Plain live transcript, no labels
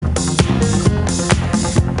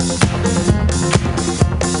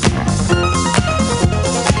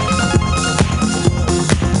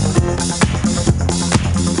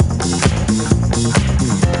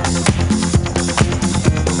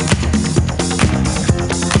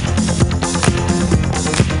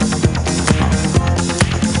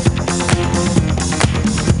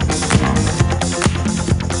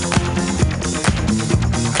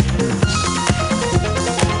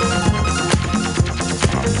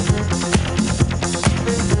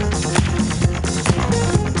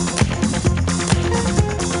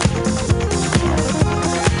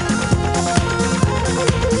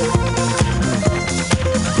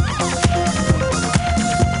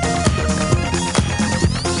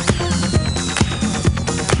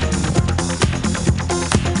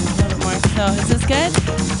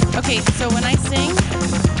Okay, so when I sing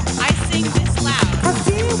this loud. I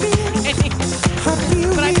feel good. But I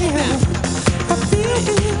feel bad. I feel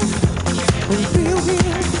good. I feel good.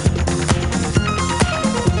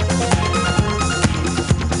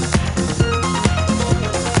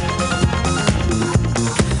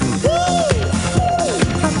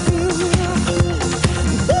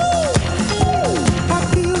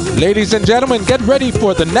 Ladies and gentlemen, get ready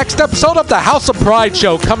for the next episode of the House of Pride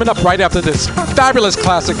show coming up right after this fabulous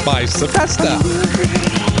classic by Sylvester.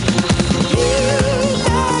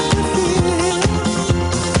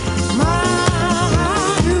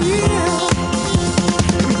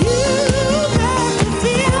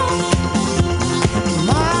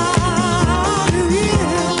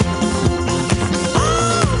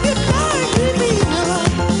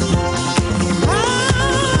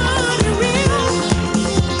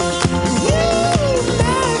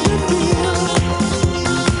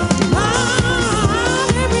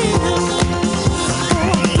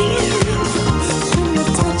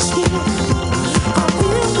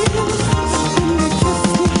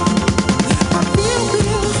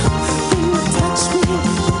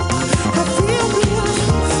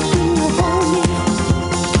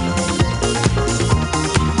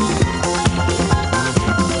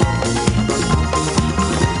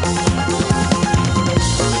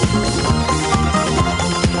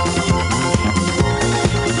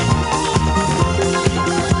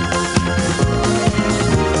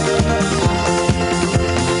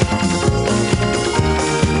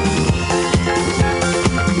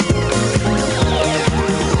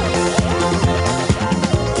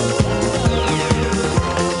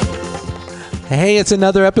 Hey, it's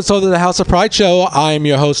another episode of the House of Pride show. I'm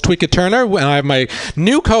your host, Tweeka Turner, and I have my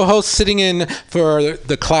new co-host sitting in for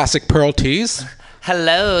the classic Pearl Tees.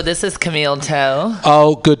 Hello, this is Camille Toe.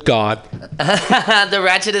 Oh, good God. The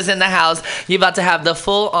Ratchet is in the house. You're about to have the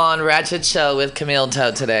full-on Ratchet show with Camille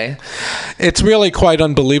Toe today. It's really quite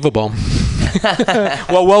unbelievable.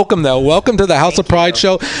 Well, welcome, though. Welcome to the House of Pride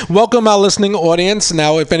show. Welcome, our listening audience.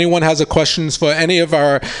 Now, if anyone has a questions for any of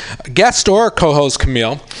our guest or co-host,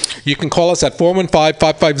 Camille, you can call us at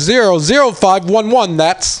 415-550-0511.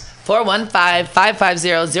 That's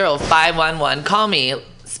 415-550-0511. Call me.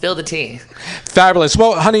 Spill the tea. Fabulous.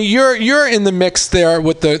 Well, honey, you're in the mix there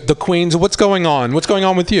with the queens. What's going on? What's going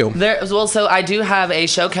on with you? So I do have a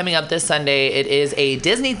show coming up this Sunday. It is a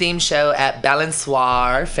Disney-themed show at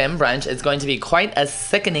Balançoire Femme Brunch. It's going to be quite a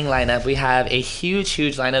sickening lineup. We have a huge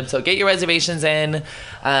lineup, so get your reservations in.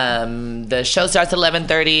 The show starts at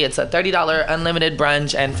 11:30. It's a $30 unlimited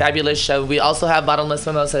brunch and fabulous show. We also have bottomless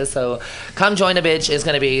mimosas, so come join a bitch. It's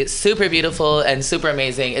going to be super beautiful and super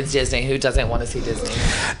amazing. It's Disney. Who doesn't want to see Disney?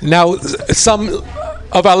 Now, some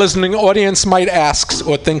of our listening audience might ask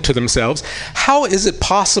or think to themselves, how is it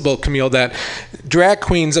possible, Camille, that drag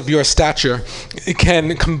queens of your stature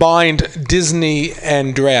can combine Disney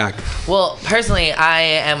and drag? Well, personally, I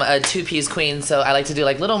am a two-piece queen, so I like to do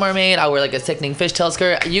like Little Mermaid. I wear like a sickening fishtail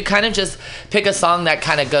skirt. You kind of just pick a song that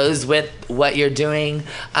kind of goes with what you're doing.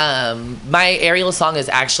 My Ariel song is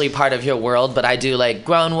actually part of your world, but I do like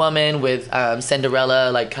Grown Woman with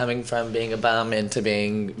Cinderella, like coming from being a bum into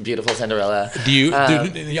being beautiful Cinderella.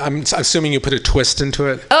 I'm assuming you put a twist into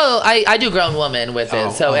it? Oh, I do Grown Woman with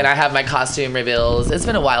it. And I have my costume reveals. It's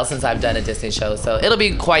been a while since I've done a Disney show, so it'll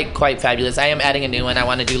be quite fabulous. I am adding a new one. I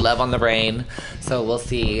want to do Love on the Brain, so we'll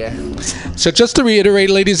see. So just to reiterate,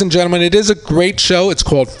 ladies and gentlemen, it is a great show. It's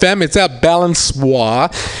called Femme. It's at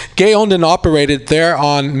Balançoire. Gay-owned and operated. They're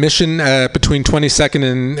on Mission between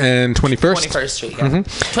 22nd and 21st. 21st Street, yeah.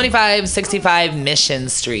 2565 Mission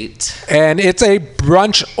Street. And it's a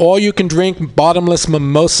brunch, all you can drink, bottomless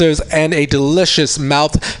mimosas, and a delicious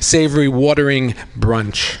mouth-savory watering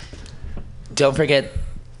brunch. Don't forget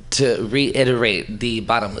to reiterate the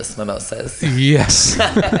bottomless mimosas. Yes.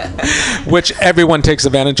 Which everyone takes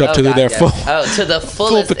advantage of to the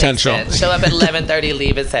full potential. Extent. Show up at 11:30,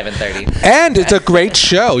 leave at 7:30. And it's a great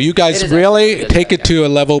show. You guys really take it to a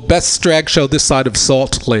level. Best drag show this side of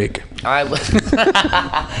Salt Lake. I will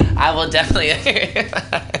definitely agree.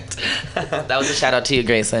 That was a shout out to you,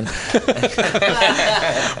 Grayson.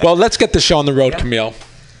 Well, let's get the show on the road, Camille.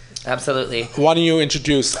 Absolutely. Why don't you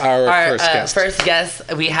introduce our first guest? First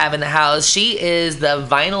guest we have in the house. She is the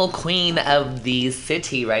vinyl queen of the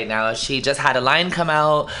city right now. She just had a line come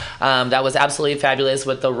out that was absolutely fabulous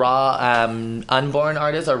with the raw unborn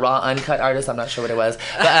artist or raw uncut artist. I'm not sure what it was.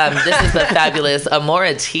 But this is the fabulous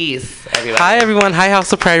Amora Teese, everybody. Hi, everyone. Hi,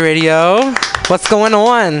 House of Pride Radio. What's going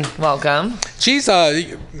on? Welcome. She's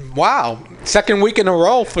wow. Second week in a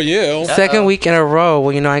row for you. Second week in a row.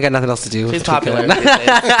 Well, you know, I got nothing else to do. She's popular.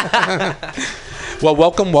 Well,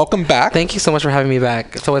 welcome back. Thank you so much for having me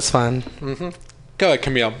back. It's always fun. Go ahead,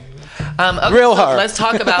 Camille. Okay, Real so hard. let's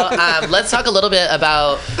talk a little bit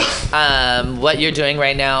about what you're doing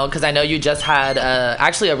right now, because I know you just had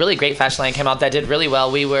actually a really great fashion line came out that did really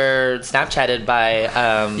well. We were Snapchatted by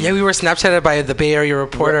Yeah, we were Snapchatted by the Bay Area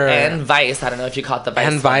Reporter. and Vice. I don't know if you caught the Vice.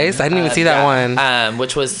 And Vice? I didn't even see that one.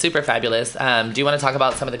 which was super fabulous. Do you want to talk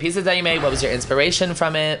about some of the pieces that you made? What was your inspiration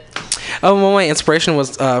from it? Oh, well, my inspiration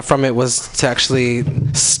was from it was to actually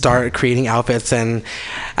start creating outfits, and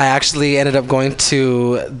I actually ended up going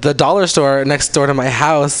to the dollar store next door to my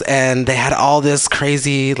house, and they had all this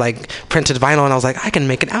crazy like printed vinyl, and I was like, I can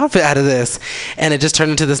make an outfit out of this, and it just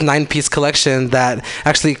turned into this 9-piece collection that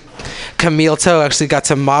actually Camille Toe actually got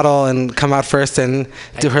to model and come out first and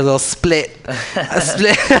do her little split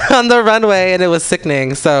on the runway, and it was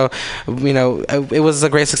sickening. So, it was a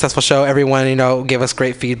great successful show. Everyone, gave us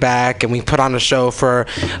great feedback, and we put on a show for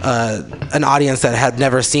an audience that had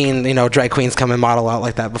never seen, drag queens come and model out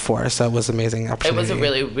like that before. So it was an amazing opportunity. It was a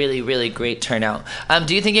really, really, really great turnout.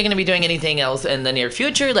 Do you think you're going to be doing anything else in the near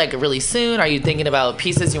future, like really soon? Are you thinking about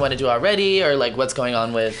pieces you want to do already, or like what's going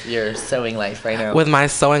on with your sewing life right now? With my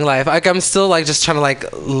sewing life, I'm still like just trying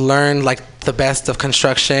to learn the best of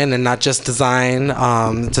construction and not just design,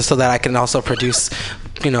 just so that I can also produce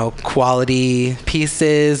quality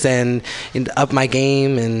pieces and up my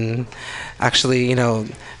game and actually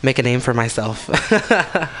make a name for myself.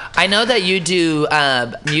 I know that you do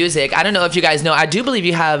music. I don't know if you guys know, I do believe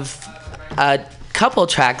you have a couple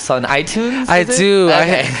tracks on iTunes. I do.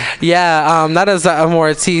 Okay. Not as Amor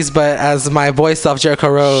Ortiz, but as my boy self, Jericho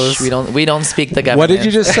Rose. We don't speak the government. What did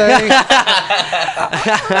you just say?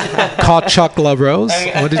 Call Chuck LaRose?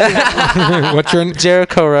 What did you? What's your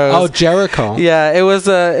Jericho Rose? Oh, Jericho. Yeah, it was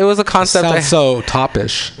a concept. Sounds so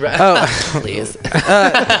topish. Oh, Please.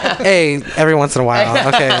 Hey, every once in a while.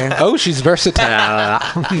 Okay. Oh, she's versatile.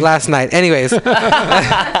 Last night. Anyways,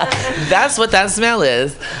 That's what that smell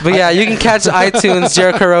is. but yeah, you can catch iTunes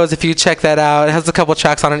Jericho Rose if you check that out. It has a couple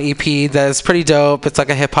tracks on an EP that is pretty dope. It's like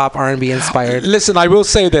a hip hop R&B inspired. Listen, I will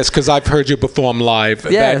say this because I've heard you perform live.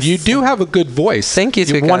 Yes. That you do have a good voice. Thank you,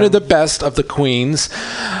 You're Twika. one of the best of the queens.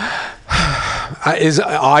 Is your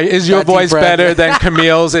That deep voice breath. better than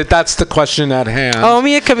Camille's? That's the question at hand. Oh,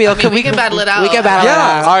 me and Camille. We can battle it out. We can battle it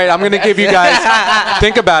Yeah. out. All right. I'm gonna give you guys.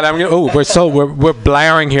 Think about it. We're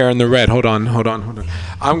blaring here in the red. Hold on.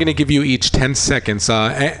 I'm gonna give you each 10 seconds.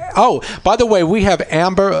 By the way, we have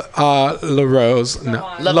Amber LaRose. No,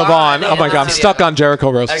 Lavon. Oh my God, I'm stuck on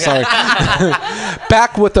Jericho Rose. Sorry.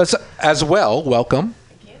 Back with us as well. Welcome.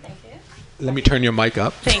 Let me turn your mic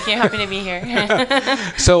up. Thank you. Happy to be here.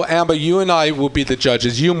 So Amber, you and I will be the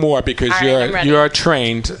judges. You more because All right, I'm ready. you're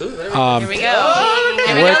trained. Here we go. Here we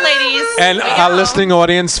go, ladies. And Here we our go. listening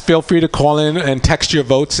audience, feel free to call in and text your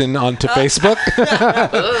votes in onto Facebook.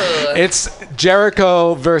 It's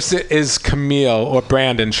Jericho versus Camille, or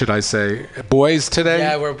Brandon, should I say. Boys today?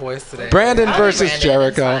 Yeah, we're boys today. Brandon I'll be versus Brandon,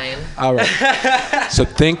 Jericho. it's fine. All right. So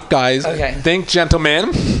think, guys. Okay. Think,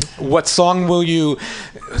 gentlemen. What song will you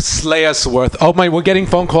slay us with? Oh my, we're getting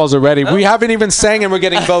phone calls already. We haven't even sang and we're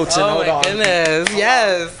getting votes. And Oh hold my on. goodness.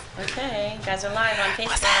 Yes. Okay, you guys are live on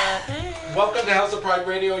Facebook. Hey. Welcome to House of Pride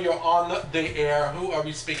Radio. You're on the air. Who are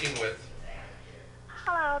we speaking with?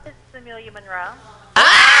 Hello, this is Amelia Monroe.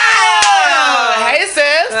 Oh, hey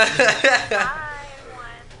sis. Hi,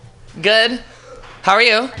 everyone. Good. How are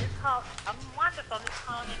you? I'm wonderful. I'm just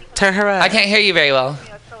calling in Turn her up. I can't hear you very well.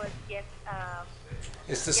 so it's yes,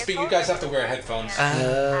 It's the speak. You guys have to wear headphones. after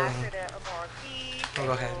the Amor Ortiz, Oh,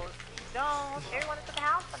 go ahead. Jones, everyone is in the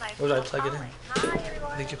house tonight. What, do I plug it in? Hi,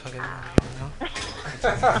 everyone. Did you plug it in?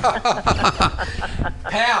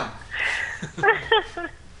 Pam.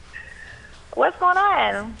 What's going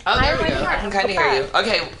on? Oh, there we go. I can kind of hear you.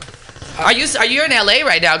 Okay. Are you in LA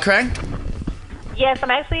right now, correct? Yes,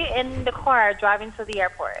 I'm actually in the car driving to the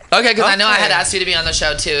airport. Okay, because I know I had Okay. asked you to be on the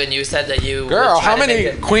show too, and you said that you. Girl, would try how to make many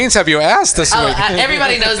it. queens have you asked this Oh, week?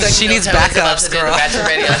 everybody knows that She needs Camille Toe is about backups, to do the girl. Bachelor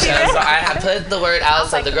Radio show, so I have put the word out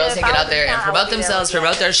so the girls can get out there and promote themselves,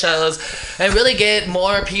 promote their shows, and really get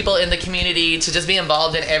more people in the community to just be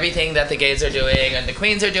involved in everything that the gays are doing and the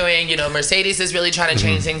queens are doing. You know, Mercedes is really trying to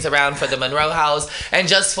change things around for the Monroe House and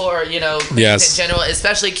just for queens Yes. in general,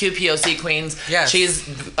 especially QPOC queens. Yes. She's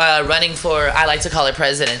running for, I like to call her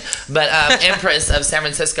president, but Empress of San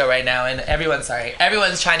Francisco right now, and everyone's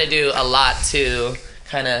trying to do a lot to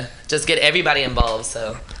kind of just get everybody involved.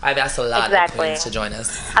 So I've asked a lot of queens to join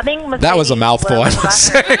us. I think That was a mouthful, I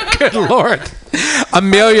must say. Good Lord.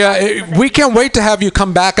 Amelia, we can't wait to have you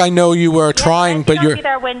come back. I know you were trying, but you're... I'll be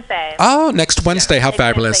there Wednesday. Oh, next Wednesday. How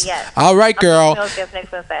fabulous. Wednesday, yes. All right, girl.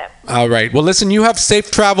 Next Wednesday. All right. Well, listen, you have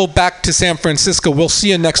safe travel back to San Francisco. We'll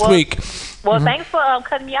see you next week. Well, thanks for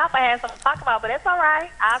cutting me off. I had something to talk about, but it's all right.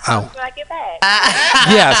 I'll talk when I get back.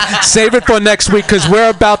 Yes, save it for next week because we're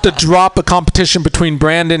about to drop a competition between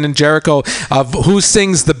Brandon and Jericho of who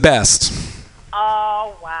sings the best.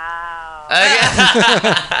 Oh, wow.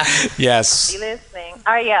 Yes. You listening?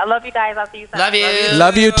 All right, yeah. I love you guys. I'll see you soon. Love you.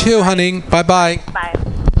 Love you too, honey. Bye-bye. Bye.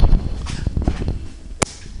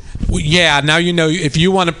 Well, yeah, now you know if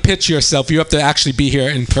you want to pitch yourself, you have to actually be here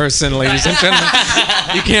in person, ladies and gentlemen.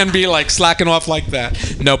 You can't be like slacking off like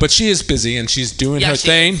that. No, but she is busy and she's doing her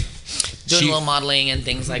thing. Doing a little modeling and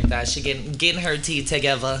things like that. She getting her tea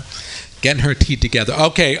together. Getting her tea together.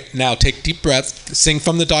 Okay, now take deep breath. Sing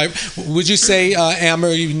from the dive. Would you say,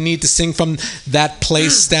 Amber, you need to sing from that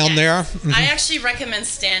place down there? Mm-hmm. I actually recommend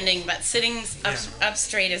standing, but sitting up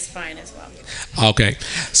straight is fine as well. Okay.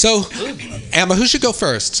 So, Amber, who should go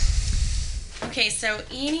first? Okay, so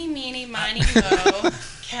eeny, meeny, miny, mo,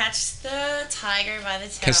 catch the tiger by the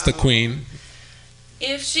tail. Catch the queen.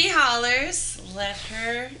 If she hollers, let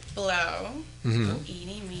her blow. Mm-hmm.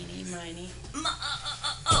 Eeny, meeny, miny, mo.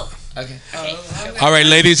 Okay. All right,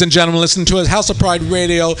 ladies and gentlemen, listen to us, House of Pride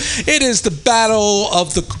Radio. It is the battle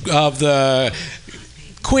of the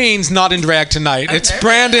queens not in drag tonight. It's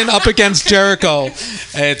Brandon up against Jericho.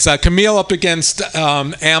 It's Camille up against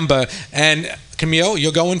Amber. And Camille,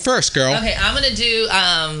 you're going first, girl. Okay, I'm gonna do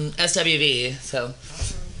SWV. So,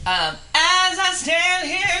 as I stand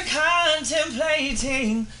here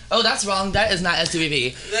contemplating. Oh, that's wrong. That is not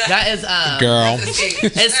SWV. That is girl.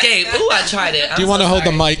 Escape. Ooh, I tried it. Do you want to hold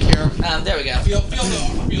the mic here? There we go.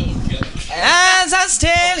 As I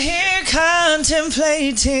stand here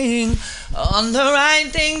contemplating on the right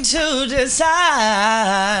thing to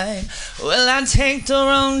decide, will I take the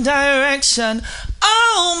wrong direction?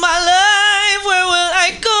 Oh, my life, where will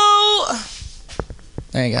I go?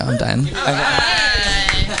 There you go, I'm done.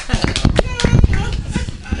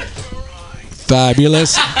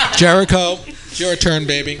 Fabulous. Jericho, it's your turn,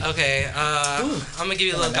 baby. Okay, I'm gonna give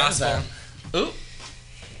you a little gospel. Ooh.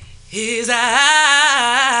 His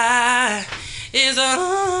eye is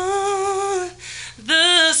on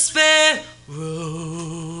the sparrow,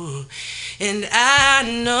 and I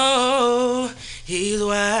know he's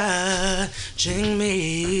watching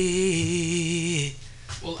me.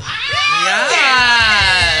 Well,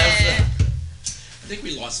 Yes. I think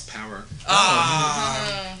we lost power.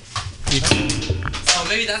 Oh,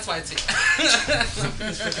 maybe that's why it's.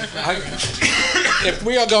 If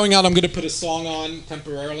we are going out, I'm going to put a song on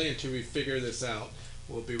temporarily until we figure this out.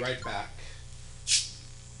 We'll be right back. Just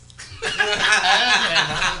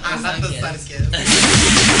got started.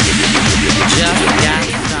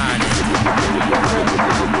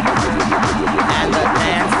 And the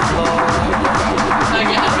dance floor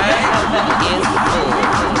is full.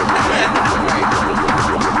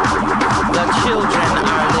 The children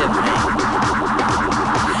are living.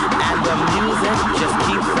 And the music just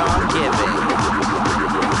keeps on giving.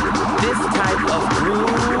 This type of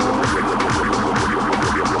groove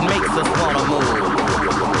makes us want to move.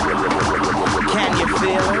 Can you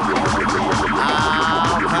feel it?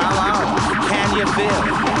 Oh, come on. Can you feel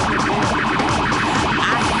it? I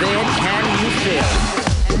said, can you feel it?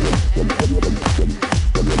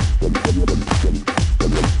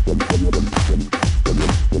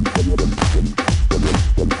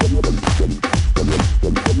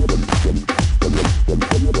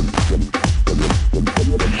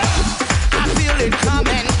 I feel it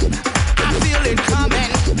coming. I feel it coming. I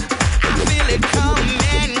feel it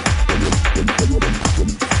coming.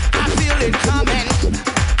 I feel it coming.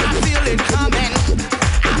 I feel it coming.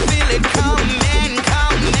 I feel it coming,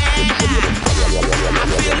 coming. I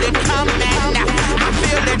feel it coming. I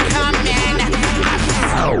feel it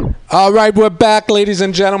coming. All right, we're back, ladies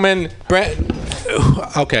and gentlemen.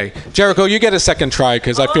 Okay, Jericho, you get a second try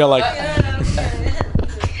because I feel like.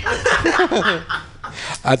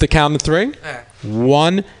 At the count of three.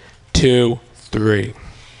 1, 2, 3.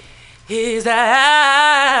 His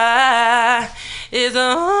eye is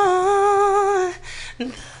on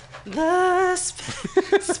the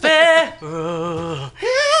sparrow,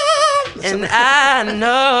 and I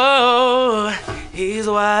know he's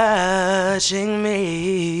watching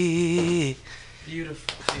me.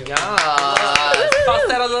 Beautiful. God.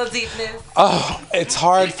 Oh, it's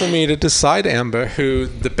hard for me to decide, Amber, who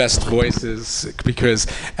the best voice is because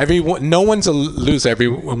no one's a loser.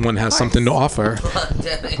 Everyone has something to offer.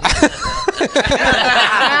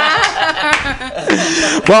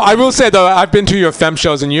 Well, I will say though, I've been to your femme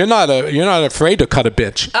shows, and you're not afraid to cut a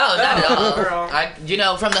bitch. Oh, not at all.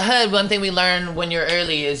 From the hood, one thing we learn when you're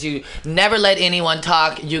early is you never let anyone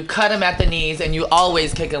talk. You cut them at the knees, and you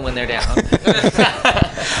always kick them when they're down.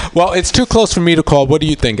 Well, it's too close for me to call. What do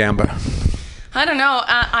you think, Amber? I don't know.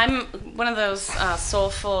 I'm one of those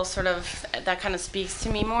soulful sort of that kind of speaks to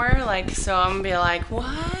me more. Like, so I'm gonna be like,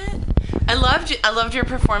 what? I loved your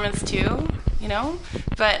performance too.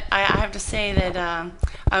 But I have to say that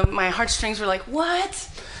my heartstrings were like, what?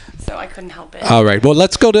 So I couldn't help it. All right. Well,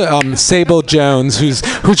 let's go to Sable Jones, who's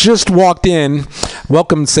just walked in.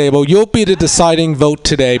 Welcome, Sable. You'll be the deciding vote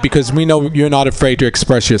today because we know you're not afraid to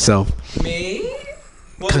express yourself. Me?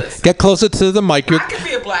 Get closer to the mic. I could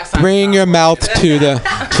be a black side. Bring your mouth to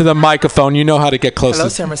the microphone. You know how to get close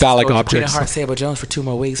to phallic objects. Heart Sable Jones for 2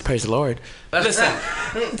 more weeks. Praise the Lord. Listen,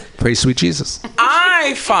 praise sweet Jesus.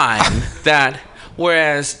 I find that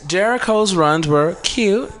whereas Jericho's runs were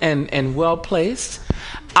cute and well placed,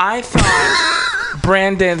 I thought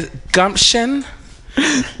Brandon's gumption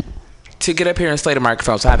to get up here and slay the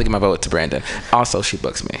microphone, so I have to give my vote to Brandon. Also, she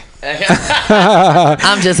books me.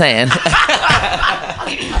 I'm just saying.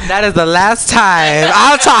 That is the last time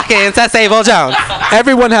I'm talking to Sable Jones.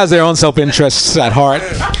 Everyone has their own self-interests at heart.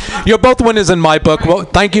 You're both winners in my book. Well,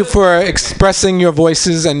 thank you for expressing your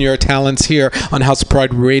voices and your talents here on House of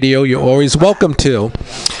Pride Radio. You're always welcome to.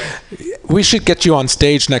 We should get you on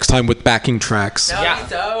stage next time with backing tracks. That would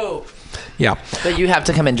be dope. Yeah. But you have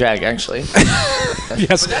to come and drag, actually.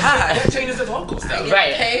 Yes. That changes the vocals, though.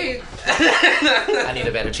 Right. I need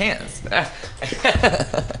a better chance.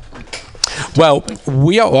 Well,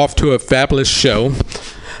 we are off to a fabulous show.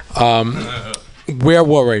 We're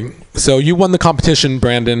worried. So you won the competition,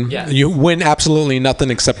 Brandon. Yeah. You win absolutely nothing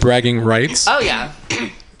except bragging rights. Oh, yeah.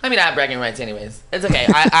 I mean, I have bragging rights anyways. It's okay.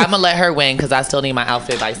 I'm going to let her win because I still need my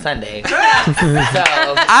outfit by Sunday. So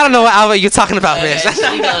I don't know what outfit you're talking about, bitch. she's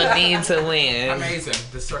going to need to win. Amazing.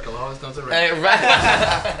 This circle always comes around.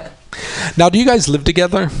 Right. Now, do you guys live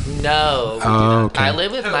together? No. Oh, okay. I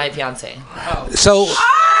live with my fiance. So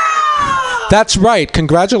that's right.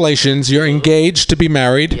 Congratulations. You're engaged to be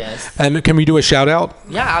married. Yes. And can we do a shout out?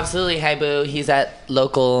 Yeah, absolutely. Hi, boo. He's at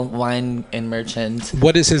local wine and merchant.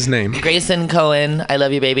 What is his name? Grayson Cohen. I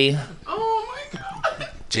love you, baby. Oh, my God.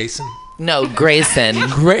 Jason. No, Grayson.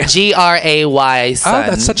 Gray son. Oh,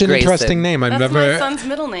 that's such an Grayson. interesting name. I've That's never. my son's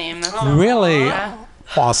middle name. That's Really? Yeah.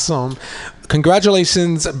 Awesome.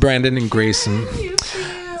 Congratulations, Brandon and Grayson.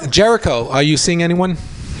 Jericho, are you seeing anyone?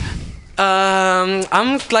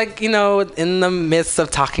 I'm like, in the midst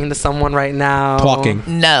of talking to someone right now. Talking.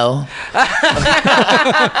 No.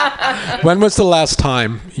 When was the last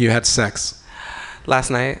time you had sex? Last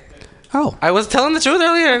night. Oh. I was telling the truth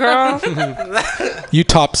earlier, girl. You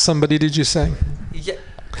topped somebody, did you say? Yeah.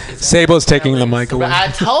 Sable's taking the mic away. I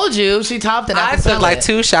told you she topped it. I took like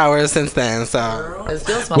 2 showers since then, so. It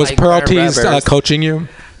still smells Was like Pearl burnt T's rubbers. coaching you?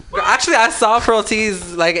 Actually, I saw Pearl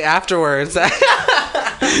T's like afterwards.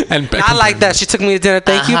 And Not like that. She took me to dinner.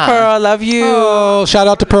 Thank you, Pearl. Love you. Oh, shout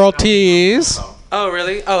out to Pearl T's. Oh,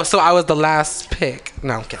 really? Oh, so I was the last pick.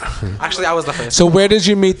 No, I'm kidding. Actually, I was the first. So where did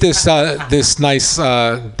you meet this this nice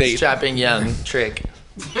date? Strapping young trick.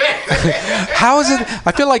 How is it?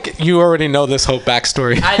 I feel like you already know this whole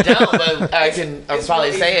backstory. I don't, but I'll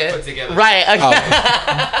probably say it. Right. Okay.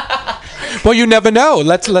 Oh. Well, you never know.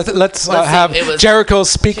 Let's have see, Jericho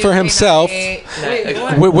speak for himself.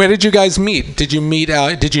 No, Where did you guys meet? Did you meet?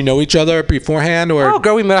 Did you know each other beforehand, or? Oh,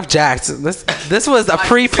 girl, we met off Jack's. This was a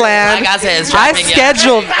pre-planned. Like I said, it's I strapping young.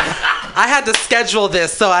 scheduled. I had to schedule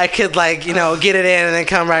this so I could get it in and then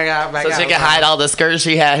come right out. So she could hide all the skirts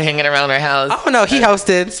she had hanging around her house. Oh no, he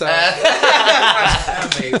hosted. So.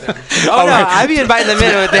 Amazing. Oh no, I'd be inviting them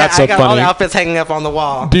in with that. That's so I got all funny. the outfits hanging up on the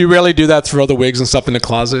wall. Do you really do that? Throw the wigs and stuff in the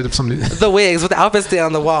closet if somebody? The wigs with the outfits stay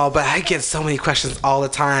on the wall, but I get so many questions all the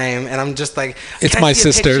time, and I'm just like, It's can I my see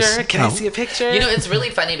a sister's. picture? Can I see a picture? You know, it's really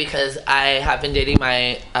funny because I have been dating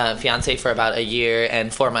my fiance for about a year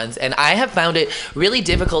and 4 months, and I have found it really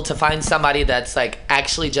difficult to find somebody that's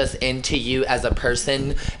actually just into you as a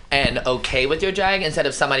person and okay with your drag, instead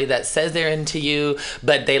of somebody that says they're into you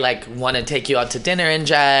but they want to take you out to dinner in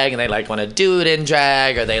drag, and they want to do it in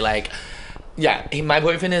drag, or they my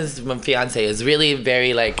boyfriend my fiance is really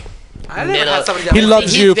very I never had somebody that He was-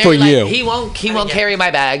 loves you very, for like, you. He won't carry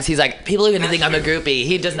my bags. He's like, people are gonna think I'm a groupie.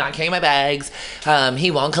 He does not carry my bags.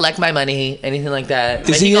 He won't collect my money, anything like that. Is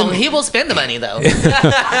But he in- he will spend the money though.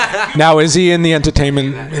 Now, is he in the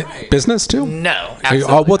entertainment business too? No, Oh,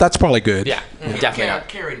 absolutely. well, that's probably good. Yeah, definitely not.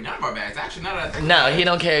 Carry none of our bags. Actually, not a. No, he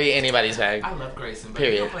don't carry anybody's bag. I love Grayson, but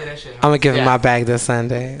Period. he don't play that shit. I'm gonna give him Yeah. my bag this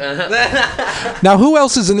Sunday. Now, who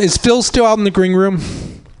else is in? Is Phil still out in the green room?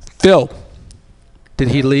 Phil, did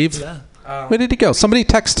he leave? Yeah. Where did he go? Somebody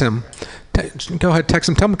text him. Go ahead, text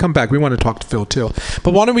him. Tell him to come back. We want to talk to Phil too.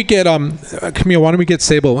 But why don't we get Camille? Why don't we get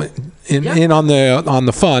Sable in on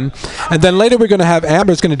the fun, and then later we're going to have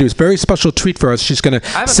Amber's going to do a very special treat for us. She's going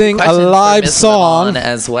to sing a Questions for live Miss song. Levon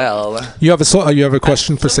as well. You have a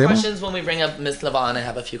question for Some Sable? questions when we bring up Miss Levon. I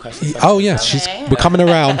have a few questions. For Oh her. yes, Okay. we're coming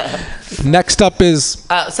around. Next up is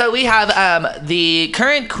So we have the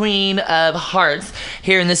current Queen of Hearts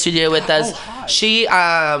here in the studio with us. She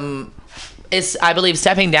is, I believe,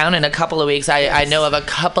 stepping down in a couple of weeks. I know of a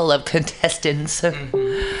couple of contestants.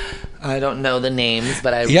 I don't know the names,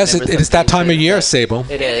 but I yes, remember it is that some time of faces. year, Sable.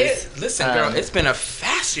 It is. Listen, girl, it's been a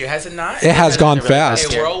fast year, has it not? It has gone really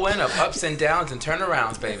fast. A whirlwind of ups and downs and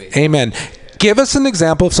turnarounds, baby. Amen. Give us an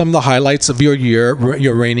example of some of the highlights of your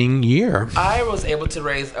reigning year. I was able to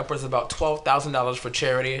raise upwards of about $12,000 for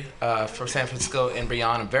charity for San Francisco and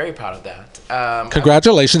beyond. I'm very proud of that.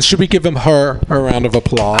 Congratulations. Should we give her a round of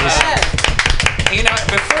applause? You know,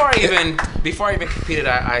 before I even competed,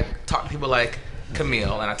 I talked to people like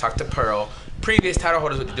Camille and I talked to Pearl, previous title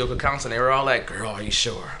holders with the Ducal Council, and they were all like, "Girl, are you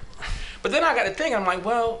sure?" But then I got to think, I'm like,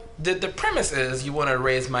 well, the premise is you want to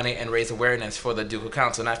raise money and raise awareness for the Ducal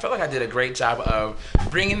Council, and I felt like I did a great job of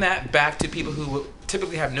bringing that back to people who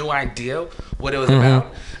typically have no idea what it was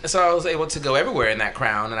about. And so I was able to go everywhere in that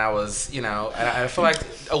crown, and I was, and I feel like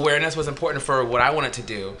awareness was important for what I wanted to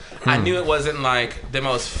do. I knew it wasn't like the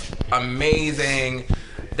most amazing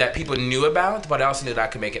that people knew about, but I also knew that I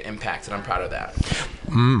could make an impact, and I'm proud of that.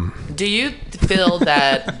 Do you feel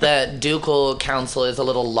that the Ducal Council is a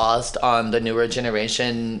little lost on the newer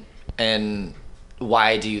generation, and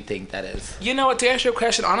why do you think that is? You know what, to answer your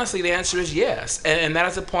question, honestly, the answer is yes. And that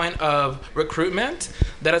is a point of recruitment.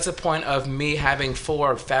 That is a point of me having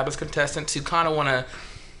 4 fabulous contestants who kind of want to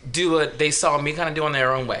do what they saw me kind of do in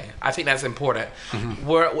their own way. I think that's important.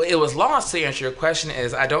 Where it was lost, to answer your question,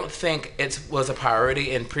 is I don't think it was a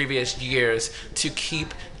priority in previous years to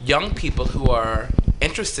keep young people who are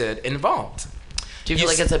interested involved. Do you feel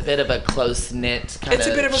like it's a bit of a close-knit kind It's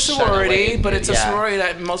a bit of a shun sorority, away? but it's a Yeah. sorority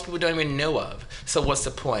that most people don't even know of. So what's the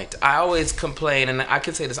point? I always complain, and I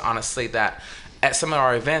can say this honestly, that at some of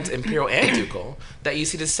our events, Imperial and Ducal, that you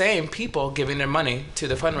see the same people giving their money to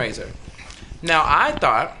the fundraiser. Now, I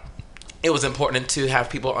thought it was important to have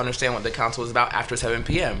people understand what the council was about after 7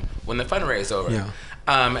 p.m. when the fundraiser is over. Yeah.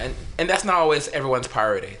 And that's not always everyone's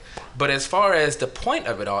priority. But as far as the point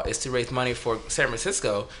of it all is to raise money for San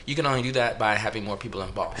Francisco, you can only do that by having more people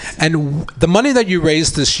involved. And the money that you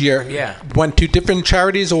raised this year went to different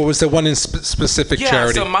charities, or was there one in specific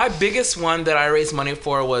charity? So my biggest one that I raised money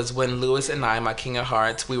for was when Lewis and I, my King of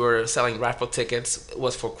Hearts, we were selling raffle tickets,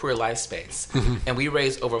 was for Queer Life Space. And we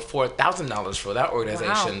raised over $4,000 for that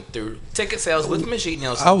organization through ticket sales with Majid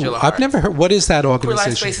Nielsen. Oh, Jill I've Hart. never heard. What is that Queer Life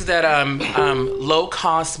organization? Space is that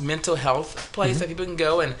low-cost mental health place that people can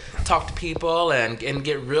go and talk to people and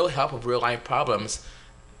get real help with real-life problems,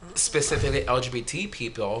 specifically LGBT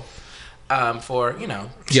people, for,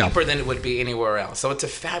 cheaper than it would be anywhere else. So it's a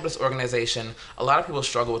fabulous organization. A lot of people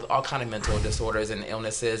struggle with all kind of mental disorders and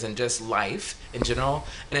illnesses and just life in general,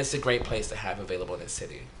 and it's a great place to have available in the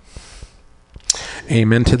city.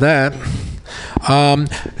 Amen to that.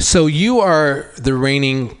 So you are the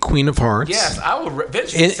reigning Queen of Hearts. Yes, I will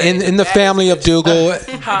eventually say In the that family is of Dougal,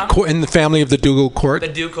 in the family of the Dougal court. the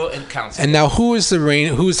Ducal and Council. And now, who is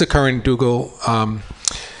the current Dougal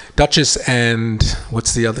Duchess, and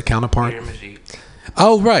what's the other counterpart? Peter Majid.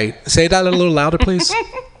 Oh, right. Say that a little louder, please.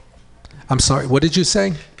 I'm sorry. What did you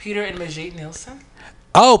say? Peter and Majid Nielsen.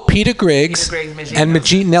 Oh, Peter Griggs, Peter Griggs, Majid and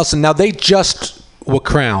Nelson. Majid Nelson. Now, they just were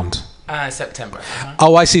crowned. September.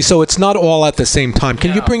 Oh, I see. So it's not all at the same time. Can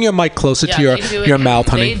you No. bring your mic closer to they do your it- mouth,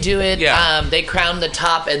 honey? They do it. Yeah. They crown the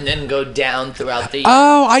top and then go down throughout the year.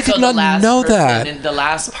 Oh, I did the not last know person that. and the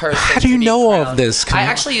last person. How do you to be know all of crowned. this, I Camille?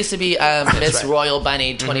 actually used to be Miss Royal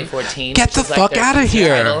Bunny 2014. Get which the is like fuck their outta here.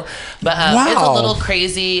 title. But it's a Wow. little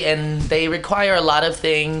crazy, and they require a lot of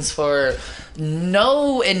things for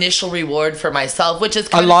no initial reward for myself, which is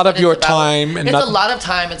kind a lot of what your it's about. time. And It's a lot of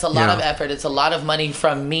time. It's a lot Yeah. of effort. It's a lot of money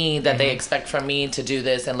from me that they expect from me to do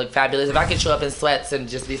this and look fabulous. If I could show up in sweats and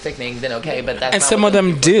just be sickening, then okay. But that's And not some what of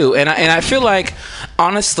them those do, and I feel like,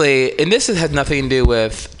 honestly, and this has nothing to do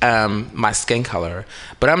with my skin color,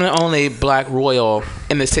 but I'm the only black royal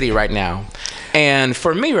in the city right now, and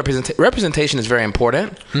for me, representation is very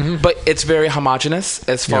important, but it's very homogenous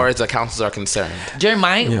as far as the councils are concerned. During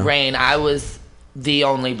my reign, I was the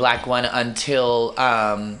only black one until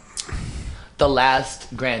the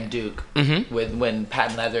last Grand Duke, when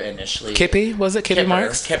Patent Leather initially. Kippy, was it Kippy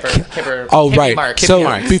Marks? Kipper. Oh, Kippy right. Marks. So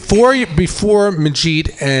Marks. before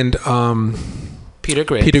Majid and Peter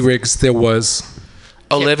Griggs, Peter Griggs, there was.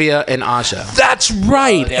 Olivia and Aja. That's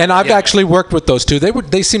right, yeah, and I've actually worked with those two.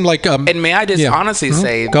 They seem like. And may I just honestly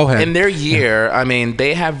say, Go ahead. in their year, I mean,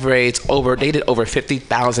 they have raised they did over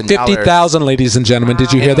 $50,000. 50,000, ladies and gentlemen.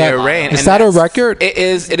 Did you hear in that? their reign. Is And that a that's- record? It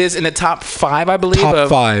is in the top 5, I believe. Top of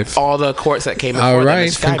 5. all the courts that came before All them. right,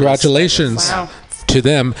 It's fabulous. congratulations Wow. to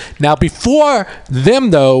them. Now, before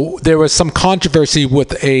them, though, there was some controversy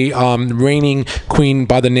with a reigning queen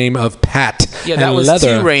by the name of Pat. Yeah, that and was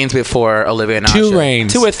Leather. 2 reigns before Olivia and Aja. 2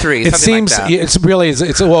 reigns. 2 or 3. It something seems like that. it's really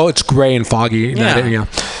it's gray and foggy. Yeah.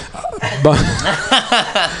 But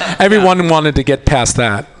everyone wanted to get past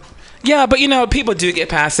that Yeah, but people do get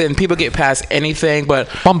past it, and people get past anything. But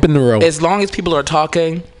bump in the road. as long as people are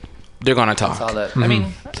talking, they're gonna talk. All that. I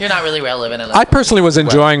mean, you're not really relevant unless. I personally was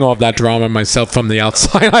enjoying all of that drama myself from the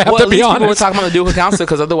outside. I have Well, to at be least people were honest. talking about the dual council,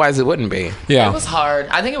 because otherwise it wouldn't be. It Yeah. was hard.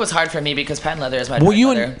 I think it was hard for me because Patent Leather is my Well, drag you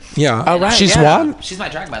mother. and yeah. Oh, right, She's yeah. what? She's my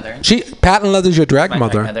drag mother. Patent Leather's your drag My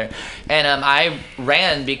mother. drag mother. And I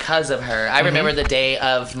ran because of her. I remember the day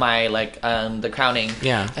of my the crowning.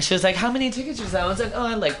 Yeah. And she was like, "How many tickets you sell?" I was like, "Oh, I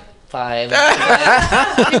had like 5."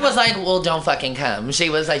 She was like, "Well, don't fucking come." She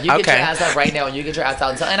was like, "You get your Okay. ass out right now, and you get your ass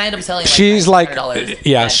out." And I ended up selling. Like She's like, $900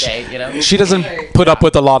 yeah, that day, you know. she doesn't put up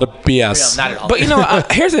with a lot of BS. No, not at all.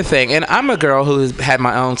 But here's the thing, and I'm a girl who's had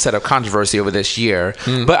my own set of controversy over this year.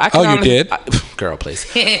 But I can Oh, you did? girl, please.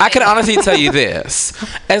 I can honestly tell you this: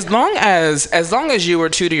 as long as you were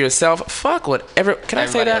true to yourself, fuck whatever. Can I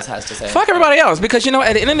say Everybody that? else has to say. Fuck everybody else, because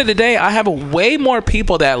at the end of the day, I have way more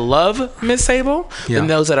people that love Miss Sable than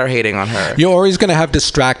those that are hating on her. You're always going to have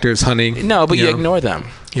distractors, honey. No, but you know. ignore them.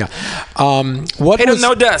 Yeah. What Hate them was?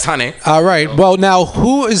 no dust, honey. All right. Well, now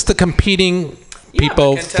who is the competing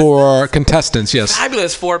people the for contestants? Yes.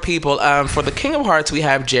 Fabulous 4 people. For the King of Hearts, we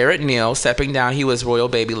have Jared Neal stepping down. He was Royal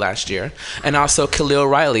Baby last year. And also Khalil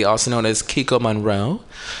Riley, also known as Kiko Monroe.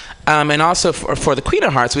 And also for the Queen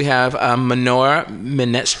of Hearts, we have Minora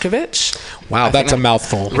Minechkovich. Wow, that's a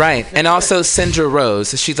mouthful. Right. And also Sindra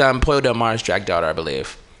Rose. She's Pollo Del Mar's drag daughter, I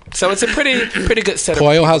believe. So it's a pretty good set of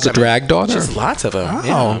Pollo people has a coming. drag daughter? Just lots of them.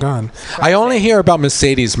 Oh, yeah. God. I only hear about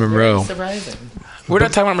Mercedes Monroe. Surprising. We're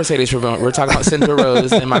not talking about Mercedes. We're talking about Sindra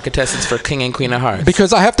Rose and my contestants for King and Queen of Hearts.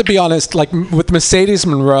 Because I have to be honest, like with Mercedes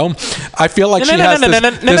Monroe, I feel like she has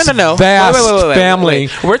this No. vast Wait. family.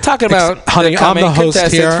 We're talking about Honey, I'm the host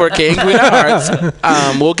contestants here. for King and Queen of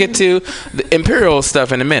Hearts. We'll get to the Imperial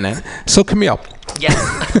stuff in a minute. So Camille, Yes.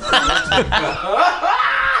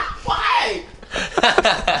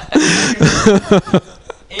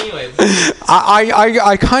 Anyway,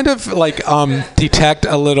 I kind of like detect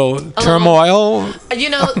a little turmoil.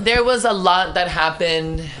 There was a lot that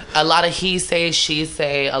happened. A lot of he say, she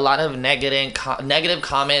say, a lot of negative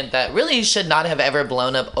comment that really should not have ever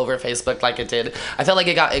blown up over Facebook like it did. I felt like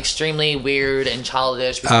it got extremely weird and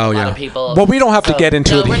childish because a lot of people. Well, we don't have to get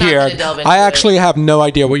into it we're not here. gonna delve into I actually have no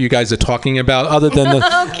idea what you guys are talking about, other than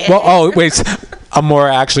the. Okay. Well, oh wait,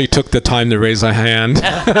 Amora actually took the time to raise a hand.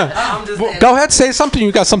 Well, go ahead, say something.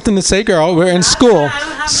 You got something to say, girl. We're in school.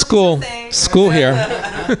 School here.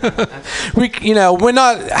 We're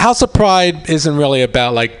not. House of Pride isn't really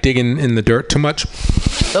about like digging in the dirt too much.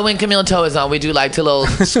 But when Camille Toe is on, we do like to little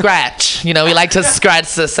scratch. We like to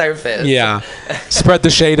scratch the surface. Yeah, spread the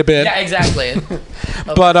shade a bit. Yeah, exactly.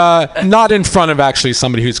 But not in front of actually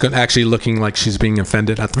somebody who's actually looking like she's being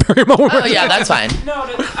offended at the very moment. Oh yeah, that's fine.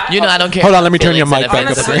 I don't care. Hold on, let me turn your mic back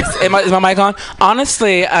up. Is my mic on?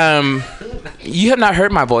 Honestly, you have not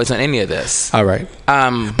heard my voice on any of this. All right.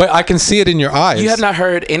 But I can see it in your eyes. You have not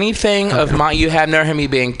heard anything of my. You have never heard me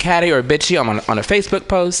being catty or bitchy on a Facebook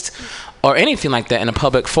post or anything like that in a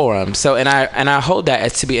public forum. So, and I hold that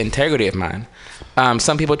as to be integrity of mine.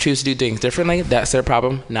 Some people choose to do things differently. That's their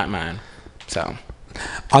problem, not mine. So.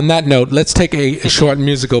 On that note, let's take a short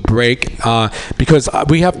musical break because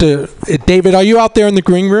we have to. David, are you out there in the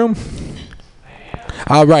green room?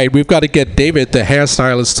 All right, we've got to get David, the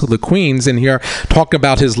hairstylist to the Queens, in here talking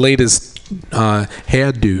about his latest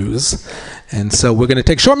hairdos. And so we're going to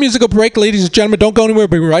take a short musical break, ladies and gentlemen. Don't go anywhere.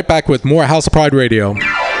 We'll be right back with more House of Pride Radio.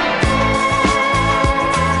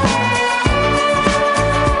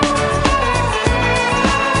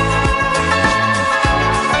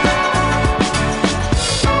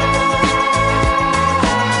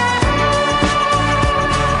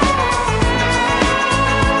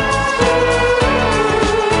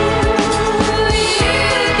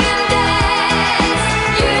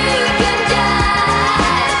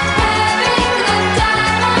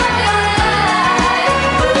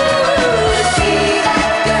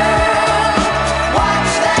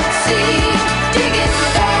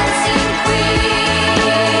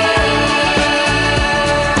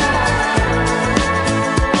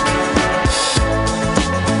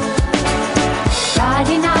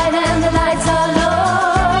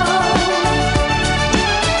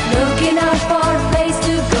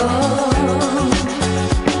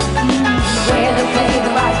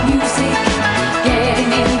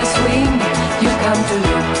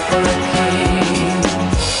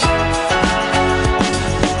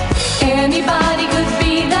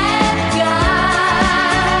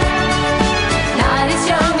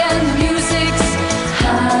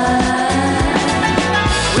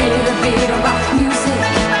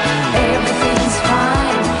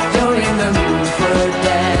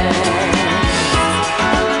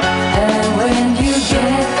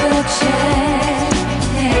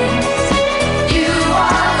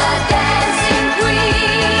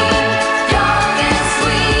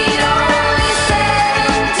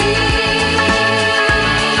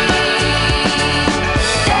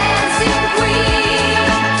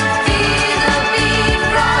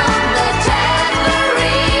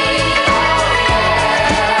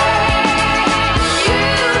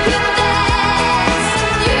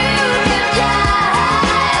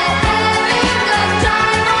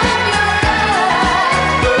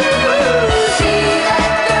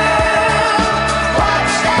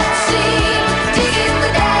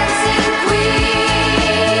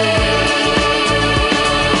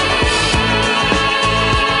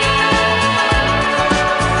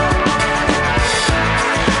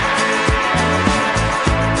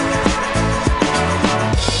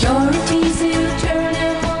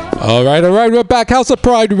 All right. We're back. House of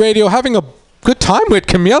Pride Radio, having a good time with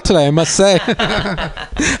Camille today, I must say.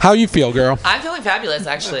 How you feel, girl? I'm feeling fabulous,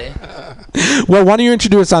 actually. Well, why don't you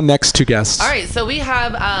introduce our next two guests? All right, so we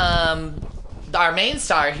have our main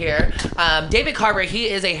star here, David Carver. He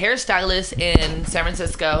is a hairstylist in San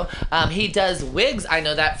Francisco. He does wigs. I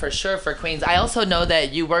know that for sure for queens. I also know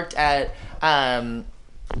that you worked at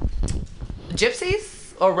Gypsies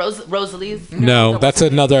or Rosalie's. No, that's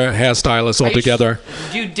another hairstylist altogether.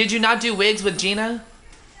 Did you not do wigs with Gina?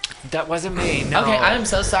 That wasn't me. No. Okay, I'm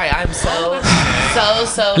so sorry. I'm so.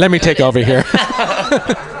 Let me take over here.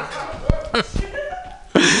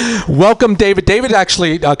 Welcome, David. David,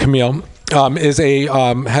 actually, Camille, is a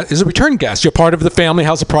return guest. You're part of the family,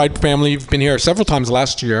 House of Pride family. You've been here several times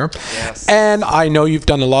last year. Yes. And I know you've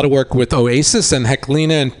done a lot of work with Oasis and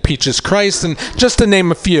Heclina and Peaches Christ, and just to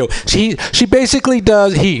name a few. He basically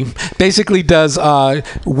does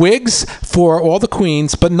wigs for all the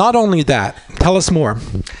queens, but not only that. Tell us more.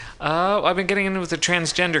 I've been getting into with the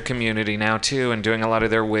transgender community now, too, and doing a lot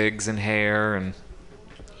of their wigs and hair, and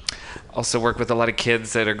also work with a lot of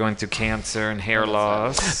kids that are going through cancer and hair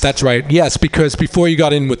loss. That's right. Yes, because before you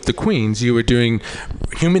got in with the queens, you were doing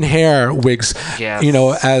human hair wigs, yes,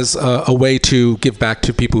 as a way to give back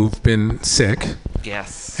to people who've been sick.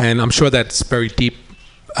 Yes. And I'm sure that's very deep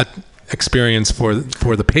experience for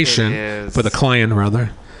the patient, for the client,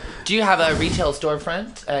 rather. Do you have a retail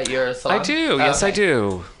storefront at your salon? I do. Yes, I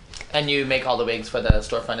do. And you make all the wigs for the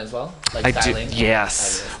storefront as well? Like styling? I do,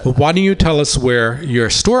 yes. Well, why don't you tell us where your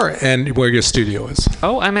store and where your studio is?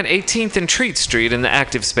 Oh, I'm at 18th and Treat Street in the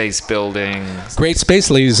Active Space building. Great space,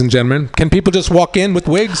 ladies and gentlemen. Can people just walk in with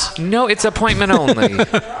wigs? No, it's appointment only.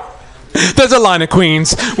 There's a line of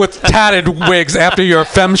queens with tatted wigs after your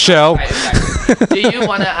femme show. Right, exactly. Do you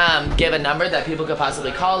want to give a number that people could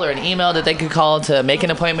possibly call, or an email that they could call to make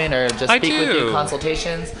an appointment, or just speak with you,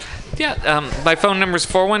 consultations? Yeah, my phone number is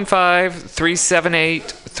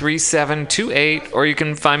 415-378-3728, or you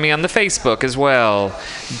can find me on the Facebook as well.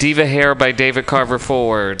 Diva Hair by David Carver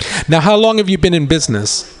Ford. Now, how long have you been in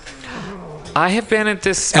business? I have been at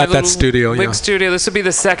that studio, wig studio. This will be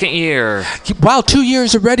the second year. Wow, 2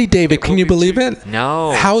 years already, David. Can you believe it?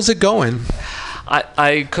 No. How's it going?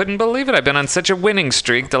 I couldn't believe it. I've been on such a winning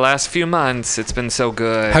streak the last few months. It's been so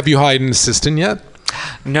good. Have you hired an assistant yet?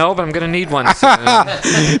 No, but I'm going to need one soon.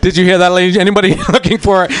 Did you hear that, ladies? Anybody looking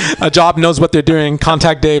for a job knows what they're doing,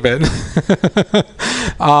 contact David.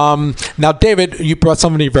 Now, David, you brought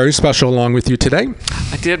somebody very special along with you today.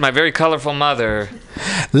 I did. My very colorful mother.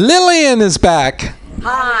 Lillian is back.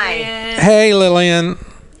 Hi. Hey, Lillian.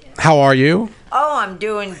 How are you? Oh, I'm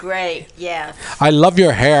doing great. Yes. I love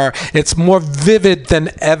your hair. It's more vivid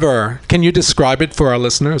than ever. Can you describe it for our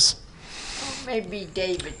listeners? Maybe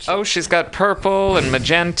David. Oh, she's got purple and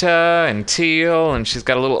magenta and teal, and she's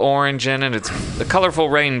got a little orange in it. It's a colorful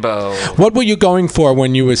rainbow. What were you going for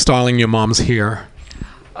when you were styling your mom's hair?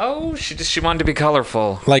 Oh, she wanted to be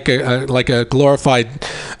colorful. Like a glorified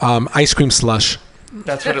ice cream slush.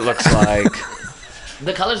 That's what it looks like.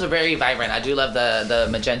 The colors are very vibrant. I do love the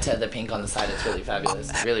magenta, the pink on the side. It's really fabulous.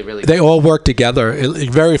 Really, really. They all work together.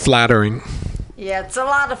 Very flattering. Yeah, it's a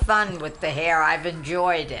lot of fun with the hair. I've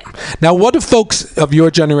enjoyed it. Now, what do folks of your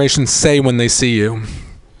generation say when they see you?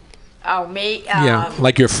 Oh, me? Yeah,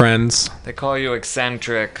 like your friends. They call you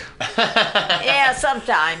eccentric. Yeah,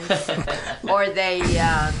 sometimes. Or they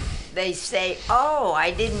say, "Oh, I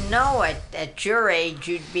didn't know at your age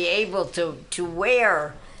you'd be able to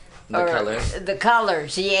wear The colors. The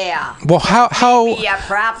colors, yeah. Well, how? Yeah,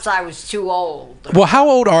 perhaps I was too old. Well, how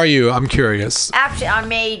old are you? I'm curious. Actually, I'm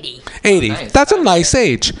 80. 80. Nice. That's a nice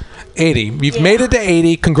age. 80. You've made it to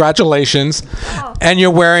 80. Congratulations. Oh. And you're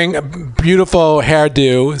wearing a beautiful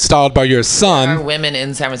hairdo styled by your There are son. women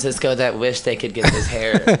in San Francisco that wish they could get this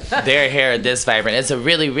hair, their hair this vibrant. It's a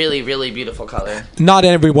really, really, really beautiful color. Not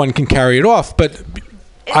everyone can carry it off, but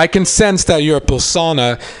I can sense that your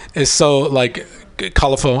persona is so like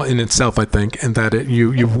colorful in itself, I think, and that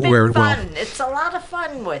you wear it well. Fun. It's a lot of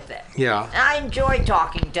fun with it. Yeah. I enjoy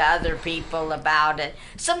talking to other people about it.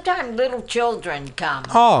 Sometimes little children come,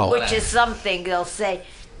 which is something they'll say,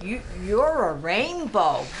 you're a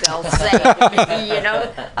rainbow, they'll say to me, you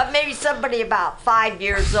know. Maybe somebody about 5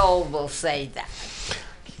 years old will say that.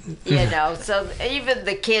 You know, so even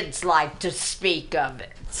the kids like to speak of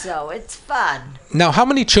it. So it's fun. Now, how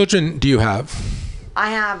many children do you have?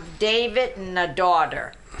 I have David and a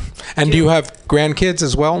daughter. And do you have grandkids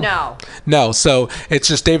as well? No. No, so it's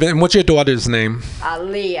just David. And what's your daughter's name?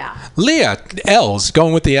 Leah. Leah. L's.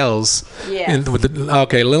 Going with the L's. Yeah.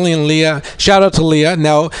 Okay, Lillian, Leah. Shout out to Leah.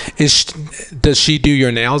 Now, does she do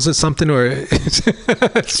your nails or something? Or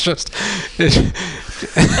it's just...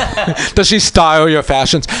 does she style your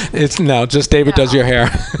fashions? No, just David does your hair.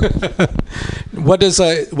 What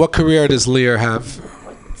career does Leah have?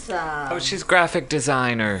 Oh, she's graphic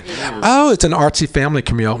designer. Yeah. Oh, it's an artsy family,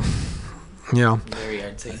 Camille. Yeah. Very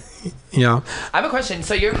artsy. Yeah. I have a question.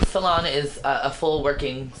 So your salon is a full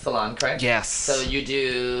working salon, correct? Yes. So you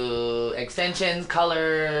do extensions,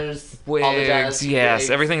 colors, all the Wigs, jazz, yes, wigs,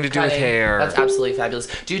 everything to do with cutting. hair. That's absolutely fabulous.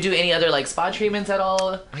 Do you do any other like spa treatments at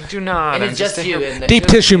all? I do not. And I'm it's just a you. hair- And Deep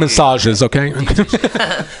tissue massages, okay?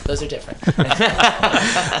 Those are different.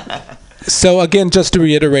 So again, just to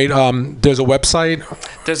reiterate, there's a website.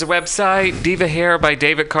 There's a website,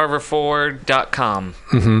 divahairbydavidcarverford.com.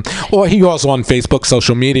 Mm-hmm. Or he also on Facebook,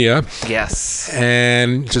 social media. Yes.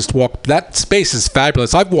 And just walk. That space is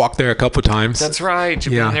fabulous. I've walked there a couple of times. That's right.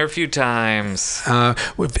 You've Yeah. been there a few times.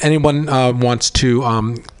 If anyone wants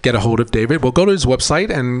to get a hold of David, we'll go to his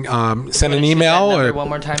website and send an email. That number Or one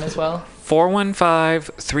more time as well.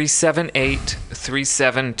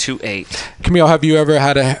 415-378-3728. Camille, have you ever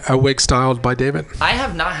had a wig styled by David? I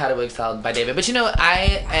have not had a wig styled by David, but you know,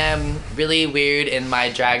 I am really weird in my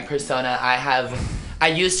drag persona. I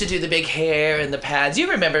used to do the big hair and the pads. You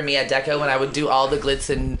remember me at Deco when I would do all the glitz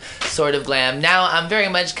and sort of glam. Now I'm very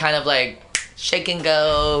much kind of like shake and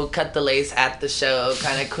go, cut the lace at the show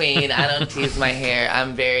kind of queen. I don't tease my hair.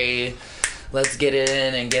 I'm very let's get it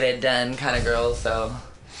in and get it done kind of girl, so...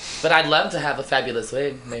 But I'd love to have a fabulous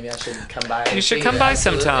wig. Maybe I should come by. You should come by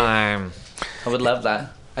sometime. I would love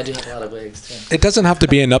that. I do have a lot of wigs too. It doesn't have to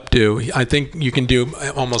be an updo. I think you can do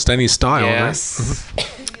almost any style, Yes. right?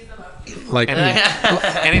 Like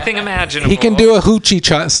Anything imaginable. he can do a hoochie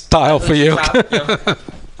style for you.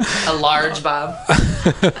 A large bob.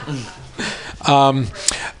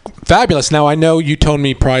 Fabulous. Now I know you told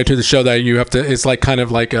me prior to the show that you have to. It's like kind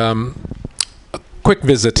of like a quick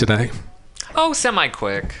visit today. Oh,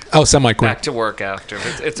 semi-quick. Oh, semi-quick. Back to work after.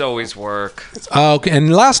 It's always work. Okay.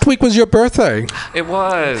 And last week was your birthday. It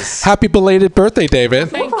was. Happy belated birthday, David.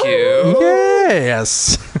 Thank you.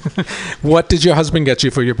 Yes. What did your husband get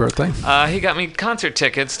you for your birthday? He got me concert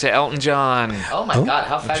tickets to Elton John. Oh my God,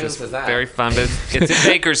 how fabulous was that? Very fun, but it's in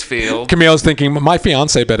Bakersfield. Camille's thinking, my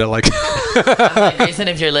fiance better like. Like, Grayson,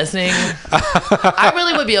 if you're listening, I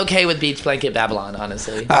really would be okay with Beach Blanket Babylon,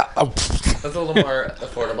 honestly. That's a little more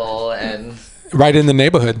affordable and Right in the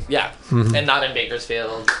neighborhood. Yeah, and not in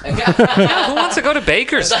Bakersfield. Yeah, who wants to go to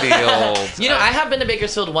Bakersfield? I have been to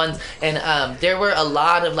Bakersfield once, and there were a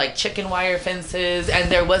lot of like chicken wire fences, and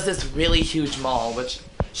there was this really huge mall, which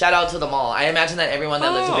shout out to the mall. I imagine that everyone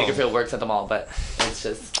that lives in Bakersfield works at the mall, but it's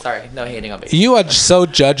just, sorry, no hating on Bakersfield. You are so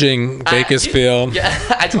judging Bakersfield.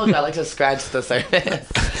 I told you I like to scratch the surface.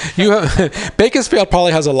 Bakersfield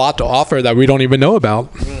probably has a lot to offer that we don't even know about.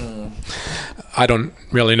 I don't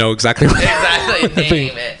really know exactly what. Exactly,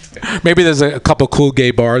 name it. Maybe there's a couple cool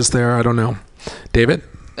gay bars there. I don't know. David?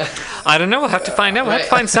 I don't know. We'll have to find out. We'll have to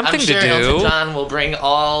find something I'm sure to do. Elton John will bring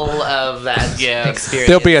all of that experience.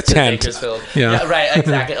 There'll be a to tent. Bakersfield. Yeah. Right,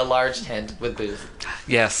 exactly. A large tent with booze.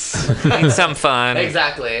 Yes. Need some fun.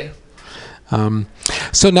 Exactly.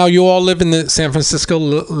 So now you all live in the San Francisco,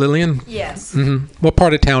 Lillian? Yes. What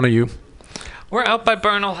part of town are you? We're out by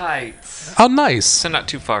Bernal Heights. Oh, nice. So not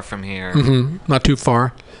too far from here. Not too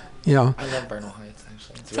far. Yeah. I love Bernal Heights,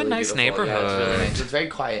 actually. It's a nice beautiful. neighborhood. Yeah, it's really nice. It's very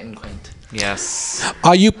quiet and quaint. Yes.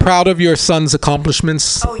 Are you proud of your son's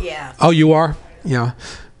accomplishments? Oh, yeah. Oh, you are? Yeah.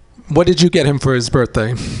 What did you get him for his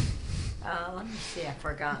birthday? Let me see. I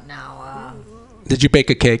forgot now. Did you bake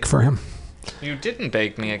a cake for him? You didn't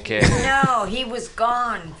bake me a cake. No, he was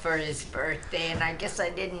gone for his birthday, and I guess I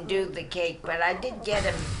didn't do the cake, but I did get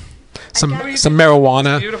him Some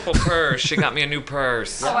marijuana. Beautiful purse. She got me a new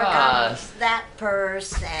purse. I got that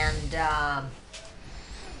purse and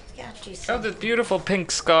this beautiful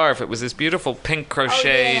pink scarf. It was this beautiful pink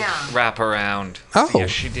crocheted wraparound. Oh. Yes,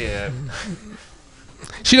 she did.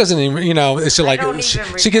 She doesn't even, it's like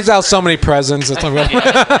she gives out so many presents. It's like,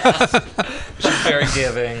 She's very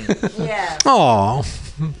giving. Yeah. Oh.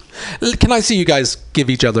 Can I see you guys give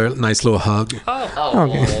each other a nice little hug? Oh.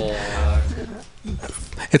 Okay.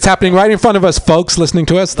 It's happening right in front of us, folks, listening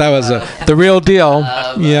to us. That was the real deal.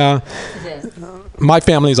 Yeah. My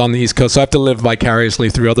family's on the East Coast, so I have to live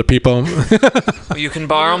vicariously through other people. You can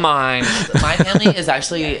borrow mine. My family is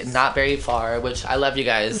actually not very far, which I love you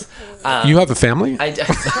guys. You have a family?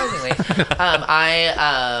 Surprisingly.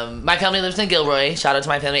 My family lives in Gilroy. Shout out to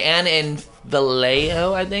my family. And in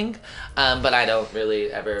Vallejo, I think. But I don't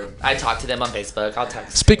really ever... I talk to them on Facebook. I'll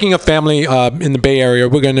text. Speaking of family in the Bay Area,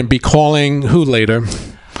 we're going to be calling who later?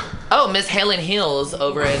 Oh, Miss Helen Heels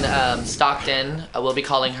over in Stockton. We'll be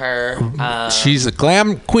calling her. She's a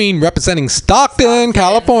glam queen representing Stockton,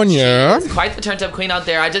 California. She's quite the turned-up queen out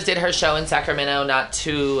there. I just did her show in Sacramento not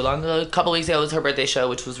too long ago. A couple weeks ago, it was her birthday show,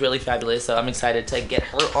 which was really fabulous. So I'm excited to get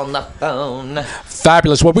her on the phone.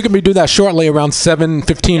 Fabulous. Well, we're going to do that shortly, around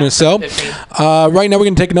 7:15 or so. Right now, we're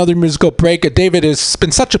going to take another musical break. David, it's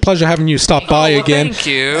been such a pleasure having you stop by again. Thank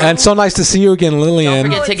you. And so nice to see you again, Lillian.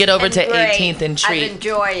 Don't forget to get over to Great. 18th and Treat. I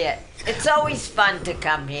enjoy it. It's always fun to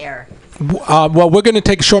come here. Well, we're going to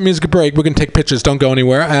take a short music break. We're going to take pictures. Don't go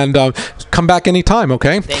anywhere. And come back anytime,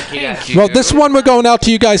 okay? Thank you, guys. Well, this one we're going out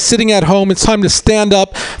to you guys sitting at home. It's time to stand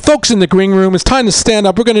up. Folks in the green room, it's time to stand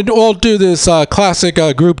up. We're going to all do this classic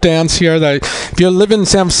group dance here. That if you live in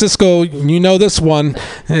San Francisco, you know this one.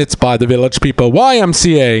 It's by the Village People,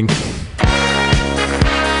 YMCA.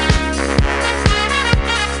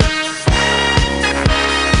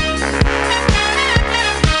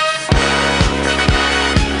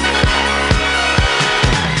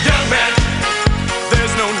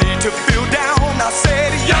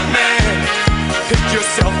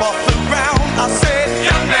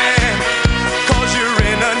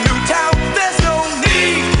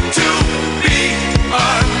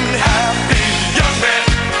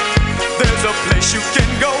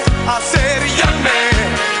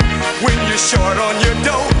 Short on your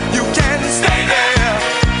dough, you can stay there,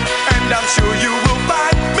 and I'm sure you will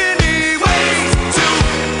find many ways to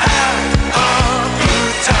have a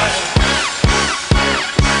good time.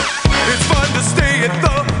 It's fun to stay at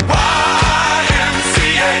the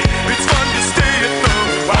YMCA. It's fun to stay at the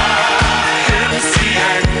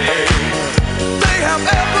YMCA. They have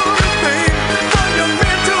everything for young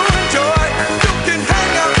men to enjoy. You can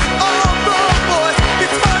hang out with all the boys.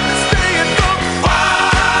 It's fun to stay at the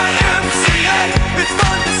it's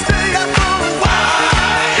fun to stay at the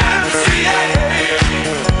YMCA.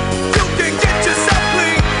 You can get yourself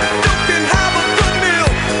clean. You can have a good meal.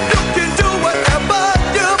 You can do whatever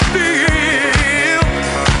you feel.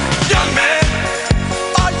 Young man,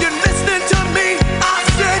 are you listening to me? I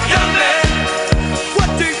said, young man, what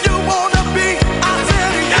do you wanna be? I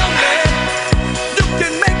said,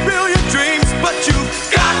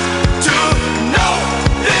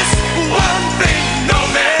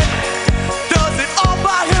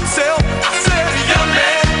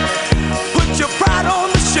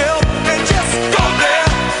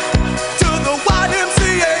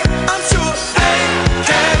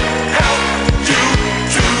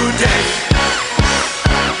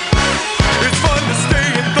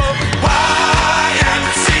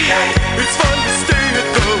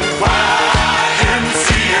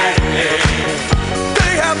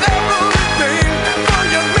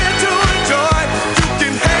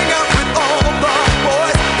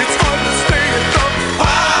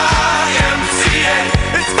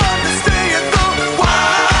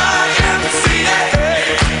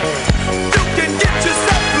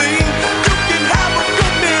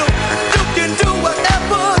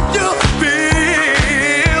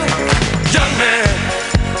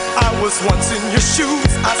 was once in your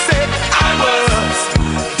shoes. I said I was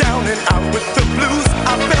down and out with the blues.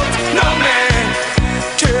 I felt no man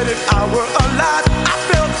cared if I were alive. I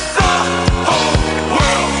felt the whole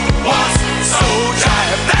world was so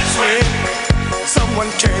tired. That's when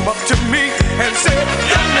someone came up to me and said,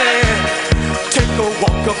 young man, take a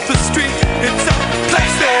walk up the street. It's a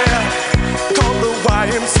place there called the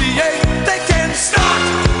YMCA. They can start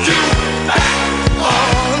you back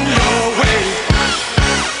on your way.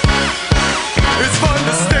 It's fun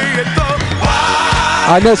to stay at the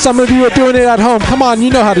I know some of you are doing it at home. Come on, you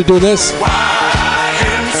know how to do this.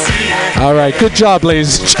 All right, good job,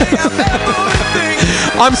 ladies.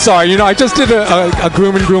 I'm sorry, I just did a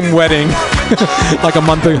groom and groom wedding like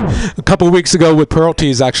a couple of weeks ago with Pearl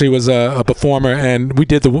Tees. Actually, was a performer, and we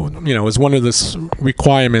did it was one of the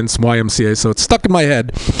requirements YMCA, so it's stuck in my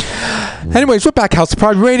head. Anyways, we're back, House of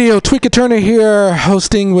Pride Radio. Tweeka Turner here,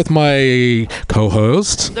 hosting with my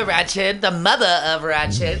co-host, the Ratchet, the mother of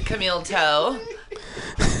Ratchet, Camille Toe.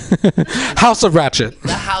 House of Ratchet.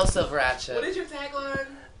 The House of Ratchet. What is your tagline?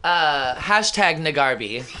 Hashtag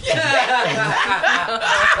Nagarbi.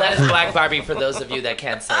 That is Black Barbie for those of you that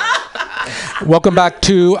can't say it. Welcome back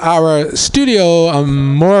to our studio,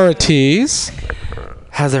 Amorities.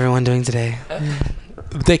 How's everyone doing today?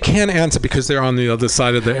 They can't answer because they're on the other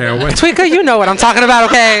side of the airway. Tweeka, you know what I'm talking about,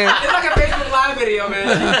 okay? It's like a Facebook Live video,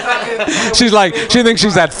 man. She's like, she thinks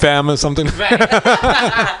she's at FAM or something.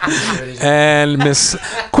 And Miss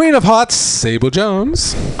Queen of Hearts, Sable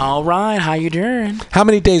Jones. All right, how you doing? How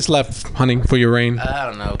many days left, honey, for your reign? I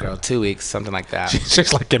don't know, girl. 2 weeks, something like that.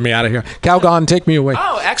 She's like, get me out of here. Calgon, take me away.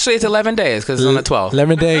 Oh, actually, it's 11 days because it's on the 12th.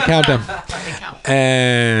 11-day countdown.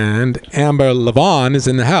 And Amber Levon is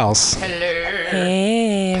in the house.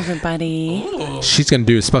 Hey, everybody. She's going to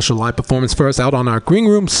do a special live performance for us out on our green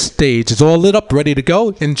room stage. It's all lit up, ready to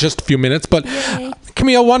go in just a few minutes. But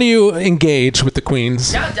Camille, why don't you engage with the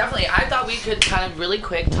queens? Yeah, definitely. I thought we could kind of really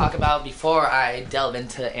quick talk about, before I delve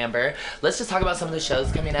into Amber, let's just talk about some of the shows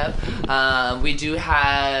coming up. We do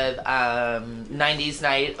have 90s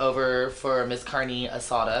night over for Miss Carney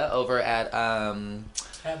Asada over at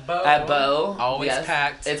Bo. Always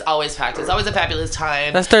packed. It's always packed. It's always a fabulous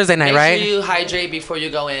time. That's Thursday night, right? Make sure you hydrate before you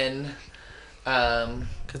go in.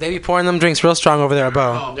 Because they be pouring them drinks real strong over there at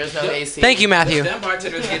Bo. There's no AC. Thank you, Matthew. Them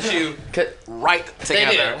bartenders get you right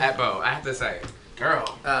together at Bo. I have to say, girl.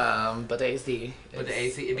 But the AC. With the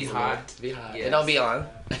AC, it be hot. Be hot. Yes. It don't be on.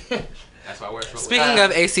 That's why we're. Speaking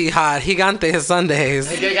of AC hot, Gigante Sundays.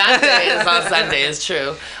 Gigante is on Sunday. It's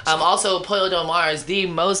true. Also, Pollo Del Mar is the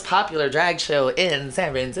most popular drag show in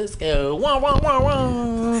San Francisco. Wah, wah, wah,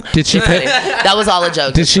 wah. Did she pay? That was all a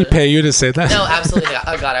joke. Did she pay you to say that? No, absolutely not.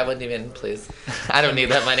 Oh God, I wouldn't even. Please, I don't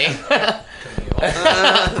need that money.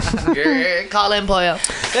 Call in Pollo.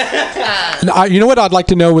 You know what I'd like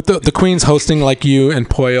to know with the queens hosting like you and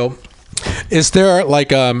Pollo? Is there like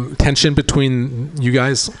tension between you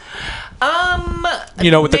guys?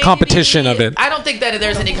 With the competition of it. I don't think that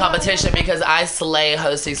there's any competition because I slay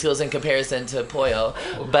hosting skills in comparison to Pollo.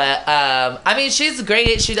 But I mean, she's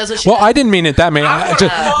great. She does what she does. Well, I didn't mean it that way.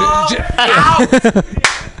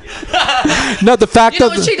 No, the fact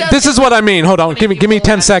that this is what I mean. Hold on, give me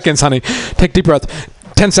 10 seconds, honey. Take a deep breath.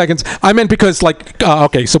 10 seconds. I meant because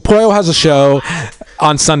so Pollo has a show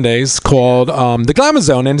on Sundays called The Glamour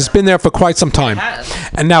Zone, and it's been there for quite some time.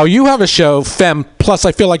 And now you have a show, Femme, plus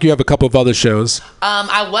I feel like you have a couple of other shows.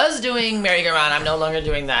 I was doing Merry Go Round. I'm no longer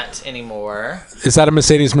doing that anymore. Is that a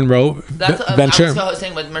Mercedes Monroe venture? I was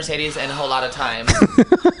co-hosting with Mercedes and a whole lot of time.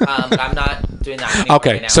 But I'm not doing that anymore.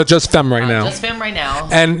 Okay, right now. so just Femme right now. Just Femme right now.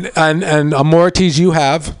 And Amorities you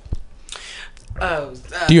have?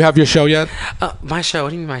 Do you have your show yet? My show? What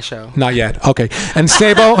do you mean my show? Not yet. Okay. And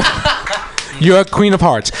Sabo, you're Queen of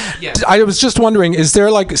Hearts. Yes. I was just wondering, is there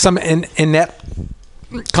like some inept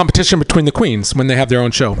competition between the queens when they have their own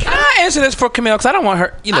show? Can I answer this for Camille? Because I don't want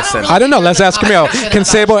her. You listen. I don't know. Let's ask Camille. Can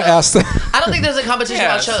Sabo ask? I don't think there's a competition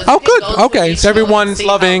about shows. Oh, good. Okay. So everyone's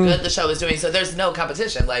loving. How good the show is doing. So there's no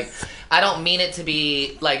competition. Like, I don't mean it to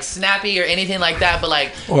be like snappy or anything like that, but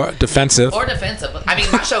like or defensive. I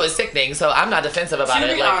mean, my show is sickening, so I'm not defensive about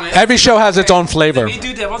it. Like, every show has its own flavor. Let me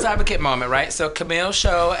do devil's advocate moment, right? So Camille's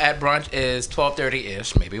show at brunch is 12:30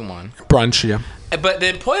 ish, maybe 1. Brunch, yeah. But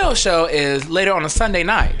then Pollo's show is later on a Sunday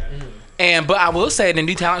night. But I will say the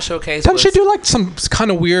new talent showcase. Doesn't she do like some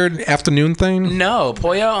kind of weird afternoon thing? No,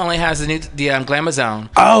 Pollo only has the Glamour Zone.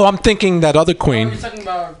 Oh, I'm thinking that other queen,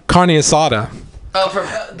 Carne Asada. Oh, for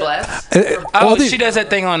Bless? She does that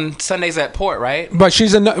thing on Sundays at Port, right? But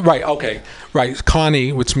she's right. Okay, right.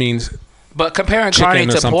 Connie, which means But comparing chicken Carney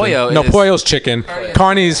or to something. Pollo No, is... Pollo's chicken.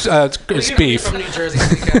 Carney's is beef. From New Jersey.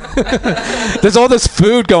 There's all this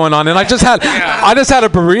food going on, and I just had a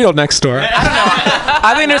burrito next door.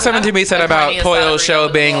 I think there's something to be said about Pollo's show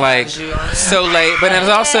being like so late, but it's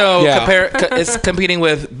also it's competing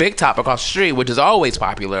with Big Top across the street, which is always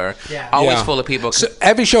popular, always full of people. So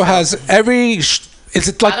every show has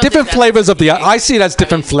it's like different flavors of the. I see it as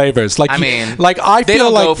different flavors. Like I feel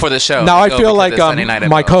don't like go for the show. Now I They go feel because like it's Sunday night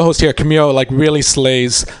my episode. co-host here, Camille, like really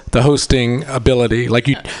slays the hosting ability. Like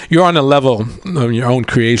you're on a level of your own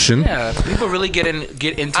creation. Yeah, people really get into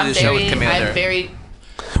the show with Camille. I'm very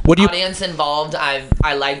audience involved.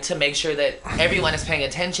 I like to make sure that everyone is paying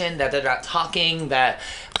attention, that they're not talking, that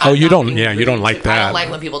you don't like that. I don't like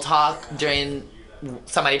when people talk during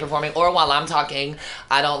somebody performing or while I'm talking.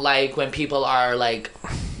 I don't like when people are like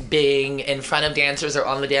being in front of dancers or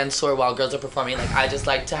on the dance floor while girls are performing. Like, I just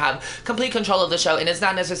like to have complete control of the show, and it's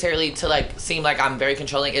not necessarily to like seem like I'm very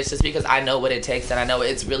controlling. It's just because I know what it takes, and I know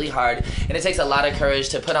it's really hard, and it takes a lot of courage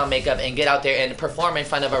to put on makeup and get out there and perform in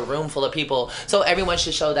front of a room full of people. So everyone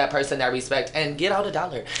should show that person that respect and get out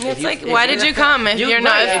 $1. It's like, why did you come if you're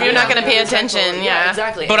not going to pay attention? Yeah,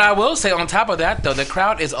 exactly. But I will say, on top of that, though, the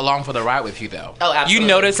crowd is along for the ride with you, though. Oh, absolutely.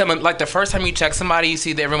 You notice someone, like the first time you check somebody, you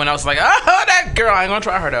see that everyone else is like, oh, that girl, I ain't gonna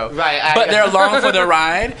try her though. Right. But they're along for the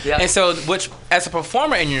ride. Yep. And so, which, as a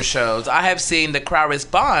performer in your shows, I have seen the crowd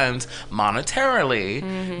responds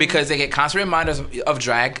monetarily because they get constant reminders of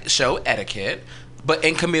drag show etiquette, but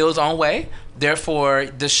in Camille's own way. Therefore,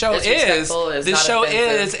 the show is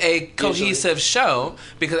a cohesive show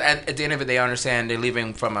because at the end of it, they understand they're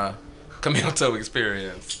leaving from a Camille Toe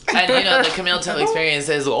experience. And you know, the Camille Toe experience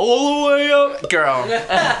is all the way up. Girl,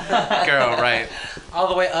 right. All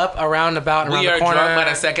the way up, around, about, around We the are corner. drunk by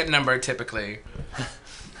the second number, typically.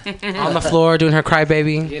 On the floor doing her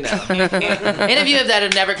crybaby. You know. Any of you that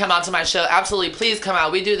have never come out to my show, absolutely, please come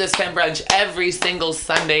out. We do this Femme Brunch every single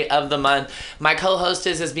Sunday of the month. My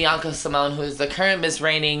co-hostess is Bianca Simone, who is the current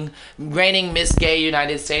reigning Miss Gay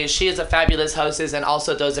United States. She is a fabulous hostess and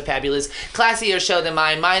also does a fabulous, classier show than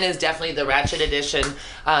mine. Mine is definitely the Ratchet Edition.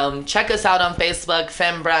 Check us out on Facebook,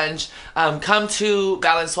 Femme Brunch. Come to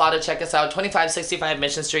Valenzuela, check us out, 2565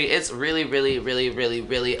 Mission Street. It's really, really, really, really,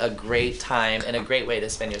 really a great time and a great way to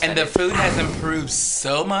spend your Sunday. And the food has improved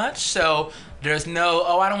so much, so there's no,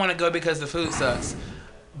 I don't want to go because the food sucks.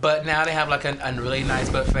 But now they have like a really nice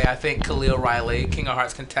buffet. I think Khalil Riley, King of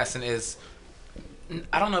Hearts contestant, is,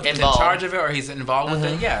 I don't know if he's in charge of it or he's involved with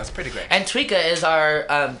it. Yeah, it's pretty great. And Tweeka is our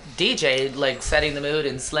DJ, like setting the mood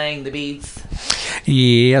and slaying the beats.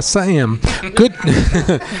 Yes, I am. Good.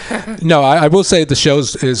 No, I will say the show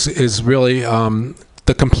is really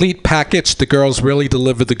the complete package. The girls really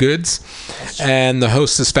deliver the goods, and the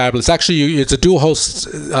host is fabulous. Actually, it's a dual host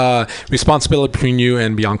responsibility between you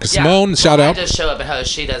and Bianca Simone. Shout out. I just show up and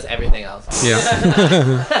host. She does everything else.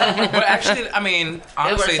 Yeah. But actually, I mean,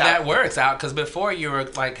 honestly, that works out because before you were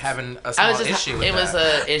like having a small issue with it was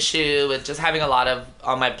an issue with just having a lot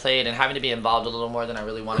on my plate and having to be involved a little more than I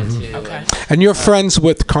really wanted to. Okay. And you're friends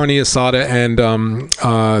with Carney Asada and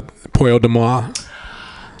Pollo de Moi.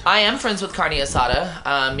 I am friends with Carney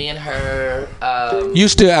Asada. Me and her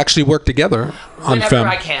used to actually work together on whenever film.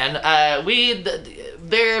 I can.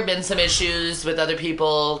 There have been some issues with other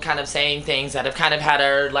people kind of saying things that have kind of had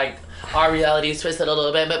our realities twisted a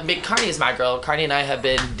little bit. But Carney is my girl. Carney and I have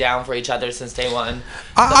been down for each other since day one.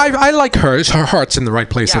 I like her. Her heart's in the right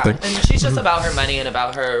place, I think. And she's just about her money and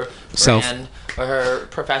about her brand or her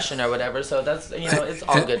profession or whatever. So that's, it's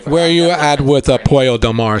all good for her. Where are you at with Pollo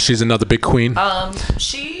Del Mar? She's another big queen.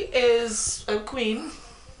 She is a queen.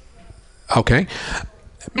 Okay.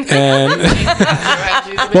 And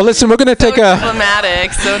well, listen, we're gonna take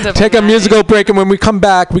a musical break, and when we come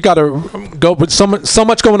back, we gotta go with so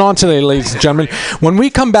much going on today, ladies and gentlemen. When we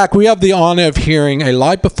come back, we have the honor of hearing a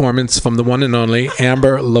live performance from the one and only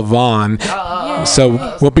Amber Levon.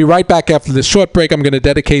 So we'll be right back after this short break. I'm gonna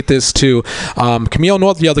dedicate this to Camille and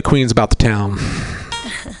all the other queens about the town.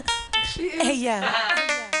 Hey, yeah.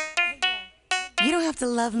 You don't have to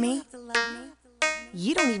love me.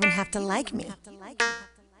 You don't even have to like me.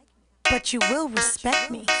 But you will respect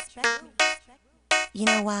me. You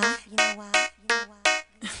know why?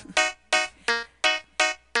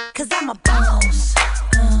 Cause I'm a boss.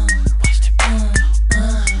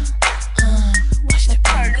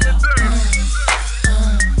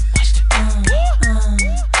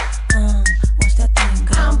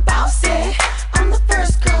 I'm bossy. I'm the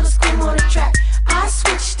first girl to scream on the track. I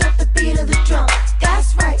switched up the beat of the drum.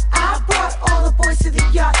 That's right. I brought all the boys to the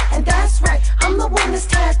yard. And that's right. I'm the one that's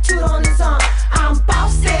tattooed on his arm. I'm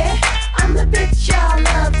bossy. I'm the bitch y'all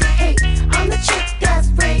love to hate. I'm the chick that's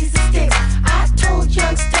raised the stakes.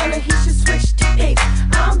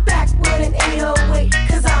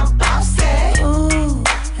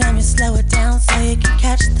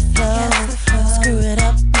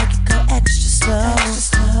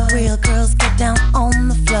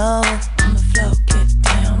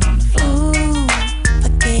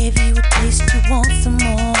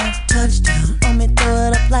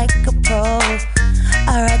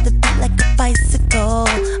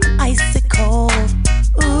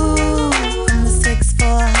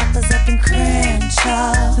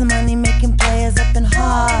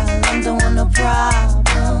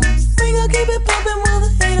 keep it pumping while the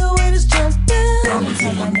 808 is jumping. Diamonds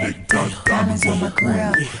on my neck, diamonds on my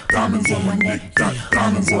grill. Diamonds on my neck,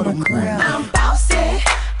 diamonds on my grill. I'm bossy.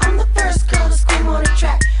 I'm the first girl to scream on the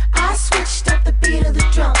track. I switched up the beat of the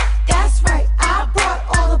drum. That's right. I brought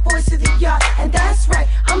all the boys to the yard. And that's right.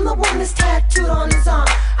 I'm the one that's tattooed on his arm.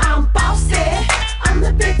 I'm bossy. I'm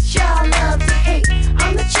the bitch y'all love to hate.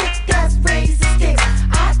 I'm the chick that's raised the stakes.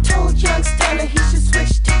 I told young Stunner he should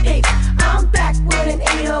switch to tape. I'm back with an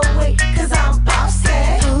 808, cause I'm bossy.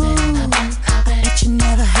 Ooh, I bet you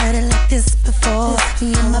never heard it like this before.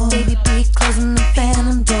 Me and my baby be closing the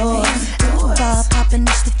phantom doors. Bar popping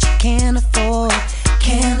this that you can't afford.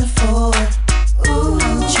 Can't afford. Ooh,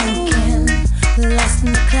 I'm choking. Lost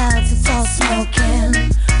in the clouds, it's all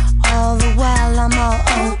smoking. All the while I'm all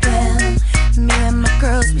open. Me and my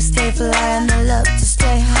girls, we stay fly and they love to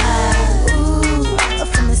stay high. Ooh,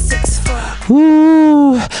 from the 6th floor.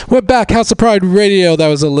 Ooh, we're back. House of Pride Radio. That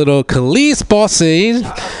was a little Khalees Bossy.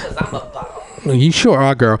 You sure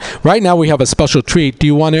are, girl. Right now we have a special treat. Do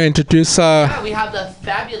you want to introduce? Yeah, we have the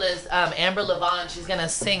fabulous Amber Levon. She's gonna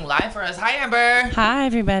sing live for us. Hi, Amber. Hi,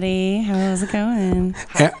 everybody. How's it going?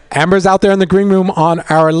 Amber's out there in the green room on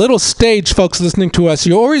our little stage. Folks listening to us,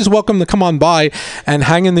 you're always welcome to come on by and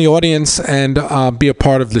hang in the audience and be a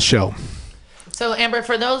part of the show. So, Amber,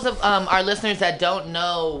 for those of our listeners that don't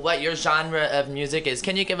know what your genre of music is,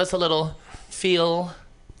 can you give us a little spiel?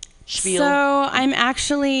 So I'm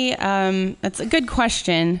actually, that's a good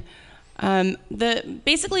question.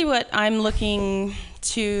 Basically what I'm looking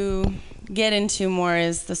to get into more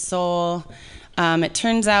is the soul. It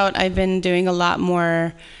turns out I've been doing a lot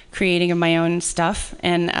more creating of my own stuff,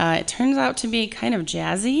 and it turns out to be kind of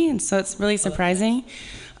jazzy, and so it's really surprising.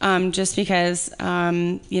 Just because,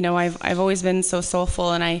 I've always been so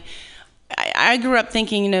soulful, and I grew up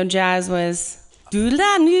thinking, jazz was no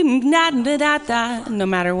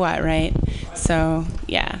matter what, right? So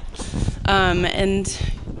yeah, and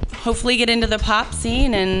hopefully get into the pop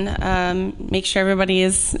scene and make sure everybody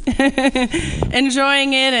is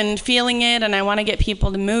enjoying it and feeling it. And I want to get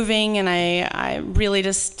people to moving, and I really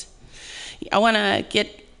I want to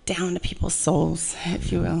get down to people's souls,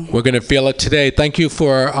 if you will. We're going to feel it today. Thank you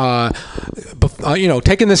for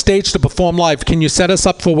taking the stage to perform live. Can you set us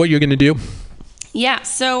up for what you're going to do? Yeah,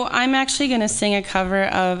 so I'm actually going to sing a cover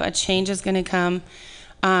of A Change Is Gonna Come,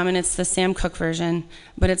 and it's the Sam Cooke version,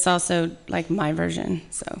 but it's also like my version.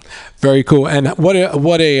 So very cool. And what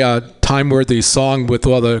a time-worthy song with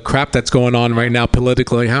all the crap that's going on right now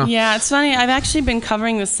politically, huh? Yeah, it's funny. I've actually been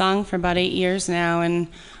covering this song for about 8 years now, and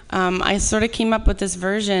I sort of came up with this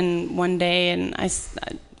version one day, and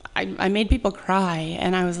I made people cry,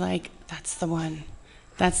 and I was like, that's the one.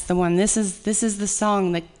 That's the one. This is the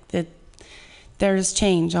song that there's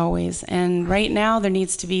change always, and right now there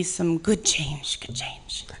needs to be some good change.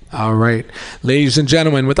 All right, ladies and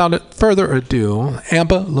gentlemen, without further ado,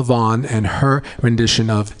 Amber Levon and her rendition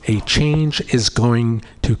of A Change Is Going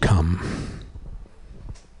to Come.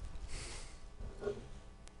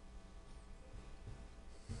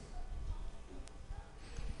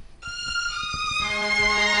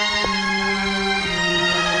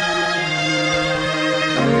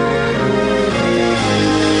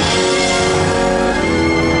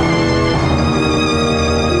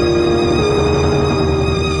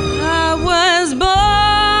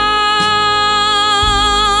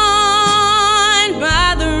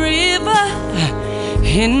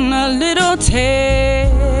 In a little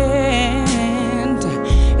tent,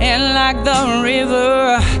 and like the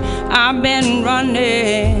river, I've been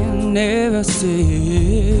running ever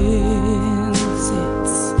since.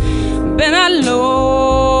 It's been a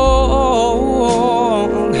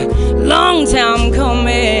long time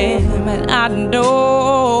coming, but I know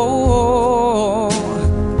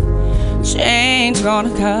change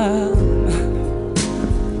gonna come.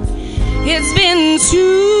 It's been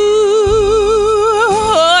too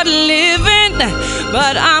living,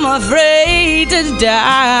 but I'm afraid to die,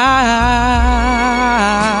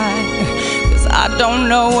 'cause I don't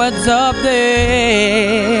know what's up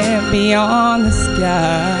there beyond the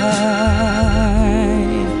skies.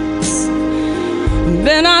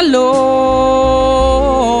 Been a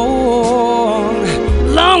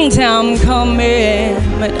long time coming,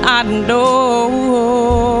 but I know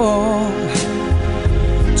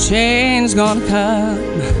change gonna come.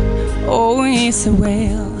 Oh, yes, it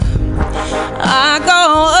will. I go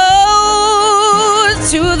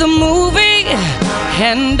to the movie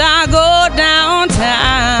and I go downtown.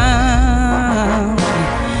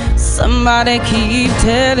 Somebody keep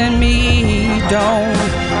telling me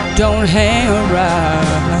don't hang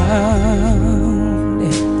around.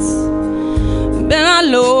 It's been a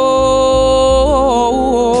long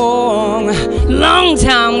long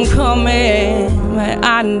time coming, but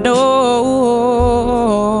I know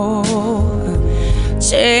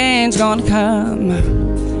change gonna come.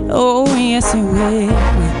 Oh, yes, it will.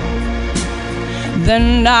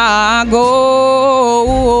 Then I go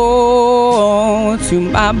to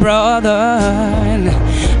my brother and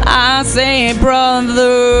I say, brother,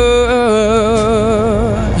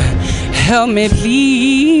 help me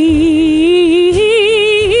please.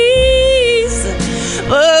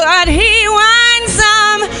 But he winds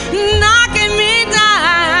up knocking me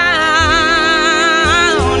down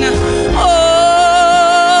on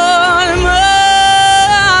my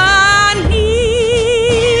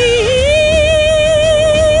knees.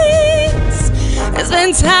 There's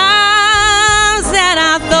been times that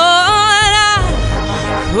I thought I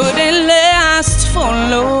couldn't last for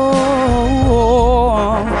long.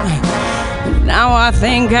 Now I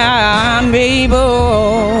think I'm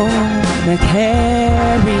able to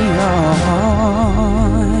carry on.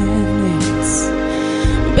 It's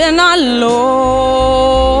been a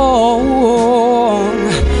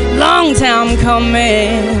long time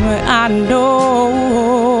coming, but I know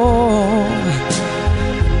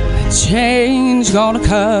change gonna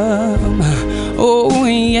come. Oh,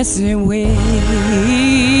 yes, it will.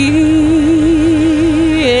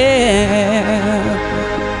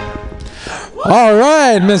 All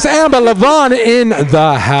right, Miss Amber Levon in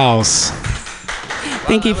the house.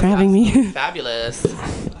 Thank you for having me. Fabulous.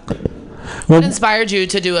 What inspired you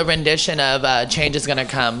to do a rendition of Change is Gonna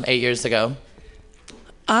Come 8 years ago?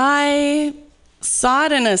 I saw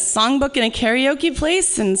it in a songbook in a karaoke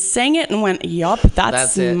place and sang it and went, yup,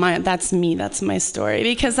 that's it. that's me, that's my story.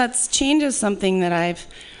 Because change is something that I've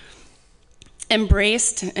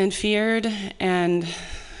embraced and feared and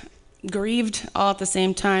grieved all at the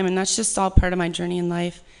same time, and that's just all part of my journey in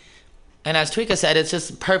life. And as Tweeka said, it's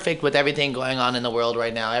just perfect with everything going on in the world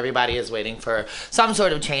right now. Everybody is waiting for some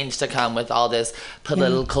sort of change to come with all this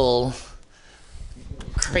political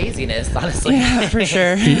craziness, honestly. Yeah, for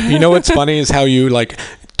sure. You know what's funny is how you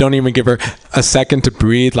don't even give her a second to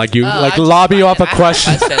breathe. Like you lobby off a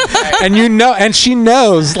question, and and she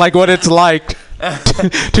knows what it's like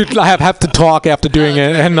to have to talk after doing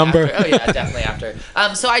a number. Oh yeah, definitely after.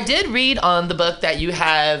 So I did read on the book that you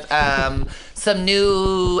have a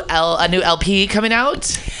new LP coming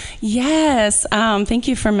out. Yes, thank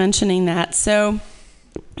you for mentioning that. So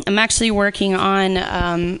I'm actually working on,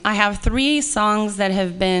 I have 3 songs that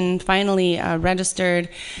have been finally registered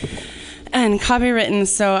and copywritten,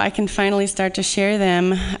 so I can finally start to share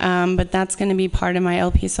them, but that's going to be part of my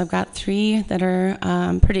LP. So I've got 3 that are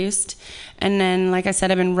produced, and then, like I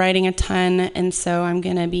said, I've been writing a ton, and so I'm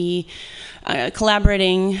going to be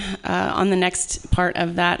collaborating on the next part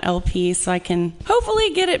of that LP, so I can hopefully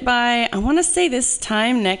get it by, I want to say this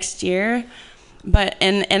time next year. But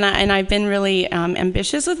I've been really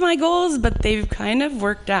ambitious with my goals, but they've kind of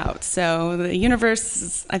worked out. So the universe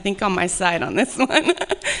is, I think, on my side on this one.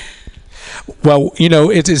 Well,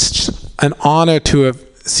 it is an honor to have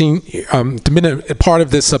seen, to been a part of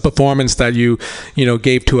this performance that you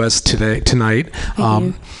gave to us tonight.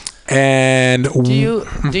 Thank you. And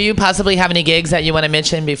do you possibly have any gigs that you want to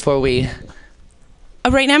mention before we?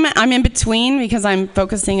 Right now, I'm in between because I'm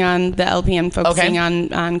focusing on the LP and focusing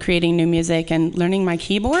on creating new music and learning my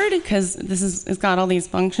keyboard because it's got all these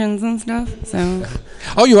functions and stuff. So.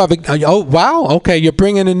 Oh, you have oh wow, okay, you're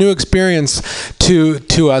bringing a new experience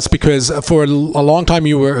to us because for a long time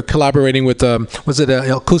you were collaborating with was it an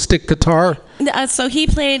acoustic guitar? So he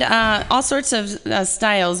played all sorts of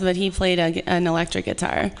styles, but he played an electric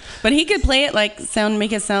guitar. But he could play it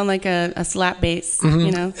make it sound like a slap bass,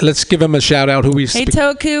 Mm-hmm. Let's give him a shout out. Hey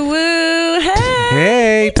Toku Woo!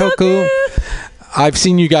 Hey Toku! I've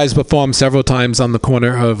seen you guys perform several times on the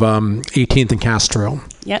corner of 18th and Castro.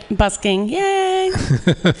 Yep, busking. Yay!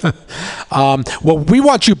 Well, we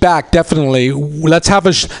want you back definitely. Let's have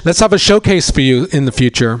a showcase for you in the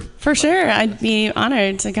future. For sure, I'd be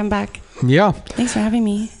honored to come back. Yeah. Thanks for having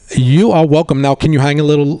me. You are welcome. Now, can you hang a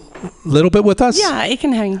little bit with us? Yeah, it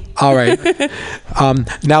can hang. All right.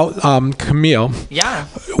 Now, Camille. Yeah.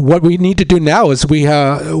 What we need to do now is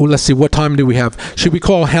let's see, what time do we have? Should we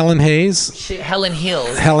call Helen Hayes? Helen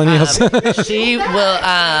Heels. Helen Heels. She will.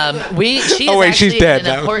 She's she's dead.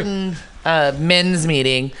 An important men's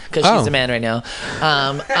meeting because she's a man right now.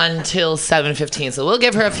 Until 7:15. So we'll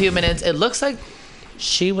give her a few minutes. It looks like.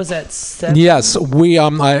 She was at 7. Yes,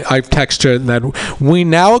 I've texted her that we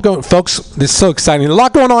now go, folks. This is so exciting. A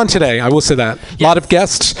lot going on today. I will say that. Yes. A lot of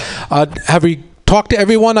guests. Have we talked to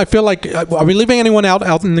everyone? I feel like are we leaving anyone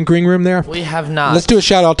out in the green room there? We have not. Let's do a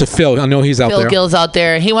shout out to Phil. I know he's out there. Phil Gill's out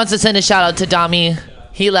there. He wants to send a shout out to Dami.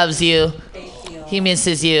 He loves you. Thank you. He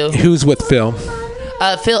misses you. Who's with Phil?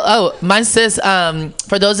 Phil. Oh, my sis.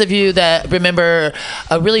 For those of you that remember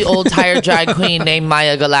a really old tired drag queen named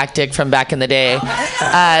Maya Galactic from back in the day,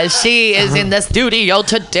 she is in the studio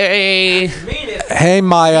today. Hey,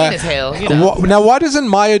 Maya. Mean as hell, you know. Now, why doesn't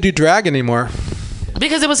Maya do drag anymore?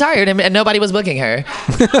 Because it was hired and nobody was booking her.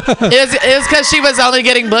 It was because she was only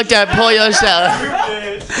getting booked at Pollo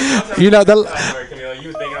Show. You know,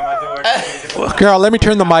 girl, let me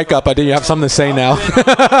turn the mic up. I do. You have something to say now.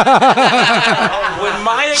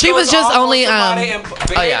 She was just only.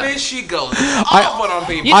 She goes off on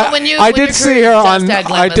people. You know, when you, I when did you're see her on. just at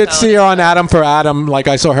I did see her on Adam for Adam. Like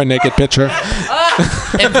I saw her naked picture.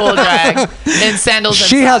 in full drag, in sandals. And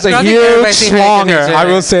She has a huge schlanger. I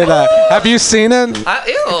will say that. Have you seen it?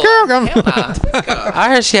 I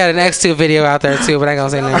heard she had an X2 video out there too, but I ain't gonna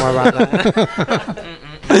say no more about that.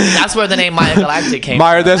 That's where the name Maya Galactic came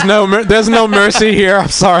Maya, from. there's no mercy here. I'm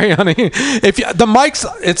sorry, honey. If the mic's,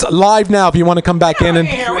 it's live now. If you want to come back in and.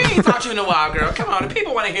 We ain't talked to you in a while, girl. Come on, the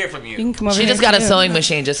people want to hear from you. You can come over She here just got a too. sewing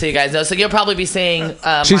machine, just so you guys know. So you'll probably be seeing.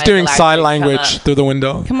 She's Maya doing Galactic sign come language up. through the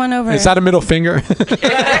window. Come on over. Is that a middle finger?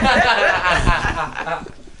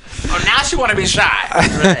 Oh, now she want to be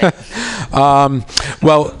shy.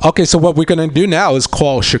 Well, okay. So what we're gonna do now is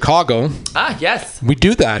call Chicago. Ah, yes. We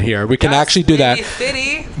do that here. We can actually do that.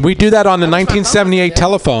 City. We do that on the 1978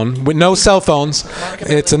 telephone with no cell phones.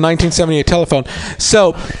 It's a 1978 telephone.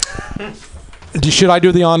 So, should I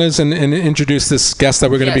do the honors and introduce this guest that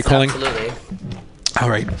we're going to be calling? Absolutely. All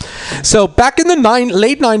right. So back in the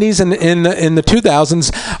late 90s and in the 2000s,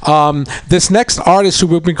 this next artist who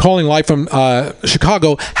we've been calling live from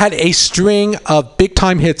Chicago had a string of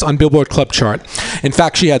big-time hits on Billboard Club chart. In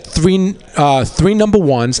fact, she had three number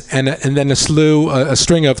ones and then a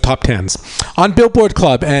string of top tens on Billboard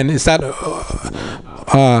Club. And is that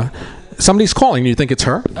somebody's calling? You think it's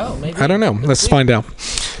her? Oh, maybe. I don't know. Let's find out.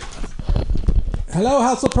 Hello,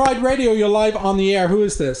 House of Pride Radio. You're live on the air. Who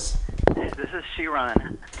is this? This is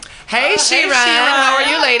She-Run. Hey, She-Run. How are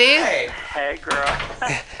you, lady? Hey, girl.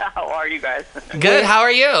 How are you guys? Good. How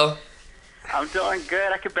are you? I'm doing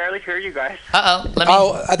good. I can barely hear you guys.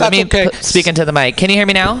 Let me speak into the mic. Can you hear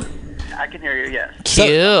me now? I can hear you, yes.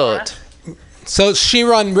 Cute. So,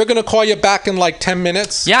 She-Run, we're going to call you back in like 10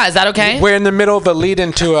 minutes. Yeah, is that okay? We're in the middle of a lead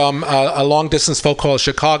into a long-distance phone call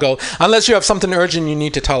Chicago. Unless you have something urgent you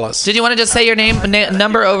need to tell us. Did you want to just say your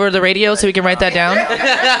number over the radio so we can write that down?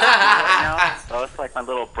 So it's like my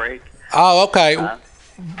little break. Oh, okay.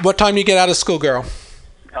 What time do you get out of school, girl?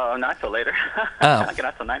 Oh, not till later. Oh. I get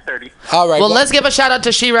out till 9:30. All right. Well, let's give a shout out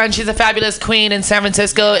to She-Run. She's a fabulous queen in San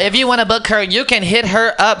Francisco. If you want to book her, you can hit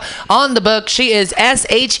her up on the book. She is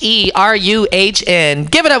SHERUHN.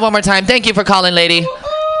 Give it up one more time. Thank you for calling, lady. All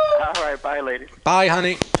right. Bye, lady. Bye,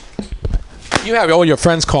 honey. You have all your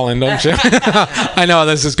friends calling, don't you? I know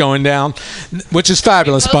this is going down, which is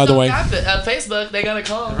fabulous, by the way. Facebook, they got to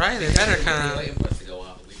call. Right, they better come. Waiting for us to go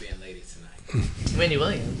up. We being ladies tonight. Wendy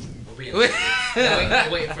Williams. We're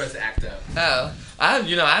waiting for us to act up. Oh,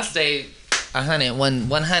 I stay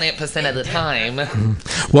 100% of the time.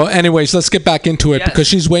 Well, anyways, let's get back into it because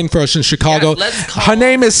she's waiting for us in Chicago. Yes, let's call. Her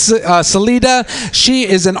name is Salida. She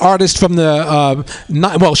is an artist from the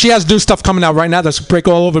she has new stuff coming out right now that's break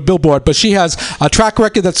all over Billboard, but she has a track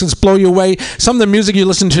record that's going to blow you away. Some of the music you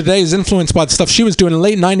listen to today is influenced by the stuff she was doing in the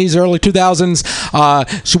late 90s, early 2000s.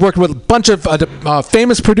 She worked with a bunch of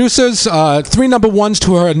famous producers, 3 number ones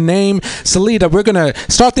to her name, Salida. We're going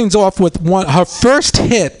to start things off with her first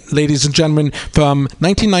hit, ladies and gentlemen, from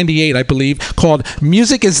 1998, I believe, called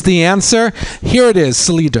Music is the Answer. Here it is,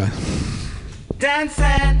 Salida.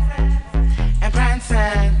 Dancing and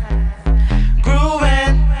prancing,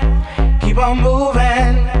 grooving, keep on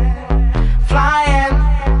moving, flying,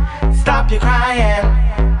 stop your crying,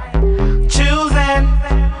 choosing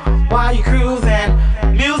while you're cruising.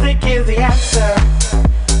 Music is the answer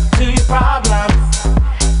to your problems.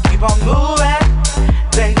 Keep on moving,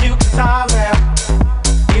 then you can solve them.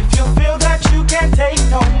 If you feel that you can't take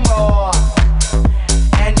no more,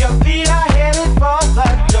 and your feet are headed for the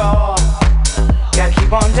door, gotta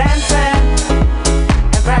keep on dancing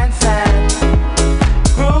and prancing,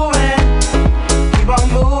 grooving, keep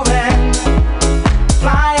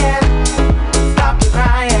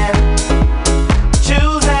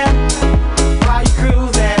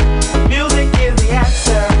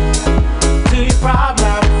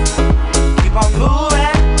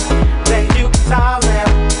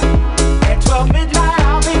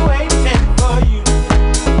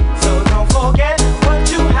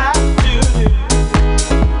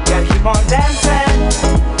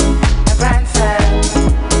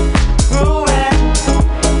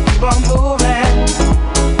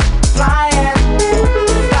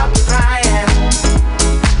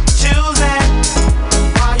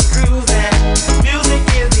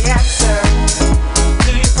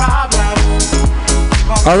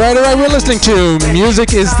All right. We're listening to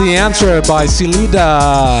Music is the Answer by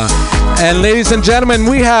Celida. And ladies and gentlemen,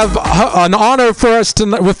 we have an honor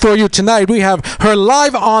for you tonight. We have her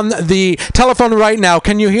live on the telephone right now.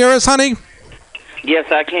 Can you hear us, honey? Yes,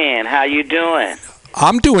 I can. How you doing?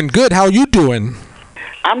 I'm doing good. How you doing?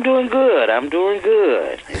 I'm doing good.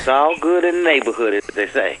 It's all good in the neighborhood, as they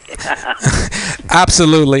say.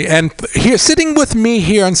 Absolutely. And here, sitting with me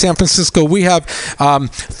here in San Francisco, we have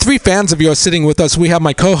 3 fans of yours sitting with us. We have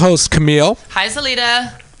my co-host, Camille. Hi,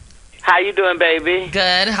 Celida. How you doing, baby?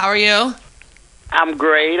 Good. How are you? I'm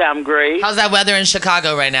great. How's that weather in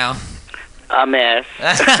Chicago right now? A mess.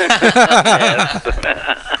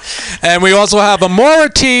 And we also have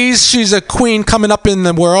Amora Tees. She's a queen coming up in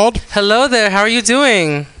the world. Hello there. How are you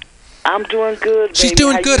doing? I'm doing good, baby. She's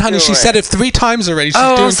doing good, honey. She said it 3 times already.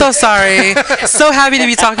 I'm so sorry. So happy to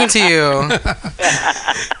be talking to you.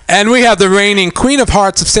 And we have the reigning Queen of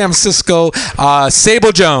Hearts of San Francisco,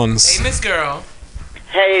 Sable Jones. Hey, Miss Girl.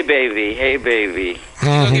 Hey, baby.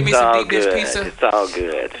 Mm-hmm. Give me some deep dish pizza. It's all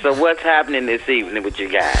good. So what's happening this evening with you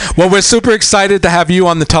guys? Well, we're super excited to have you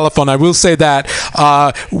on the telephone. I will say that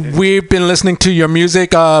we've been listening to your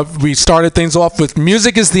music. We started things off with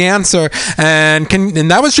Music is the Answer, and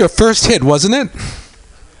that was your first hit, wasn't it?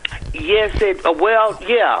 Yes,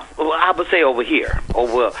 yeah. Well, I would say over here.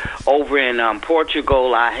 Over in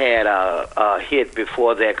Portugal, I had a hit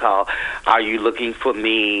before that called Are You Looking For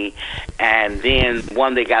Me? And then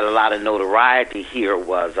one that got a lot of notoriety here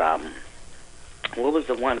was, what was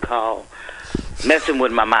the one called? Messing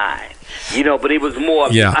With My Mind. But it was more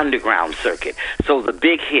of the underground circuit. So the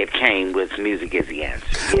big hit came with Music is the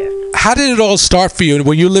Answer, yes. How did it all start for you?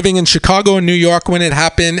 Were you living in Chicago and New York when it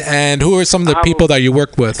happened? And who are some of the people that you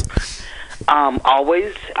worked with?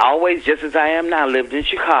 Always, just as I am now, lived in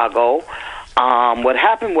Chicago. What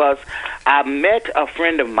happened was I met a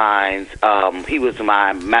friend of mine. He was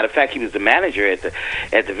matter of fact, he was the manager at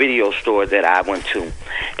the video store that I went to.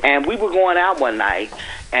 And we were going out one night,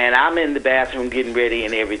 and I'm in the bathroom getting ready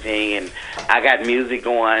and everything, and I got music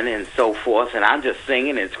going and so forth, and I'm just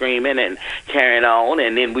singing and screaming and carrying on.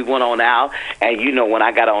 And then we went on out, and when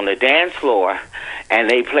I got on the dance floor and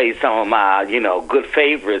they played some of my, good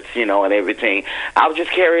favorites, and everything, I was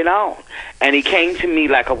just carrying on. And he came to me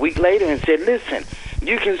like a week later and said, listen,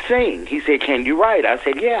 you can sing. He said, can you write? I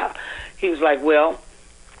said, yeah. He was like, well,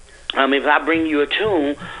 if I bring you a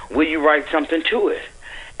tune, will you write something to it?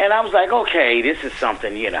 And I was like, okay, this is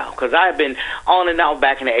something, because I had been on and off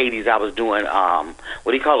back in the 80s. I was doing,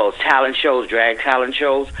 what do you call those talent shows, drag talent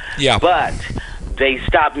shows? Yeah. But they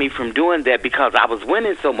stopped me from doing that because I was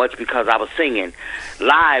winning so much because I was singing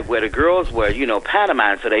live where the girls were,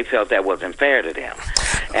 pantomime, so they felt that wasn't fair to them.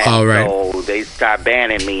 And all right. So they started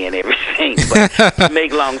banning me and everything. But to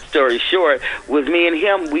make long story short, with me and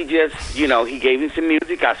him, we just, he gave me some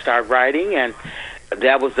music. I started writing, and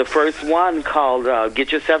that was the first one called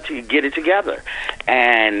Get It Together.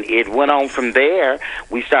 And it went on from there.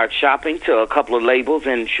 We started shopping to a couple of labels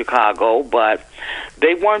in Chicago, but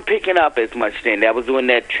they weren't picking up as much then. That was during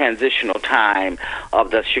that transitional time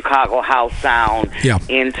of the Chicago house sound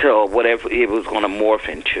into whatever it was going to morph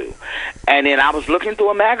into. And then I was looking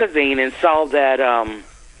through a magazine and saw that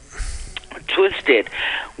Twisted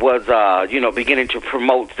was, beginning to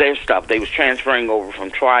promote their stuff. They was transferring over from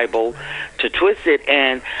Tribal to Twisted,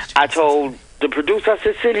 and I told the producer, I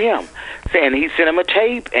said, send him. And he sent him a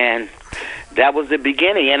tape, and that was the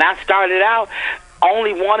beginning. And I started out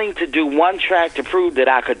only wanting to do one track to prove that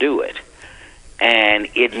I could do it. And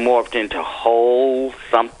it morphed into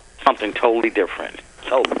something totally different.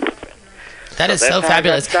 That is so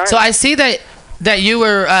fabulous. So I see that you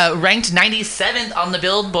were ranked 97th on the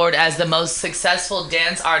Billboard as the most successful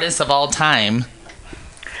dance artist of all time.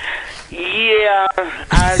 Yeah,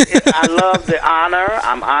 I love the honor.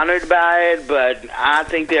 I'm honored by it, but I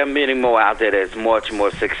think there are many more out there that's much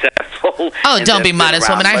more successful. Oh, don't be modest,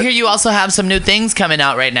 woman. I hear you also have some new things coming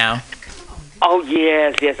out right now. Oh,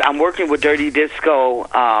 yes. I'm working with Dirty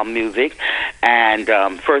Disco music, and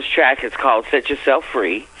first track is called Set Yourself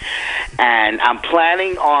Free. And I've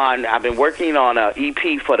been working on an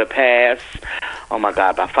EP for the past,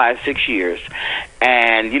 about 5-6 years.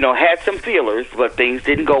 And, had some feelers, but things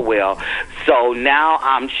didn't go well. So now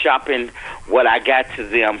I'm shopping what I got to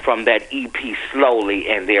them from that EP slowly,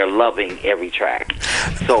 and they're loving every track.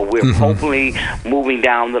 So we're hopefully moving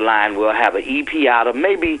down the line. We'll have an EP out of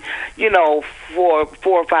maybe, four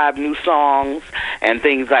or five new songs and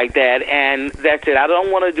things like that. And that's it. I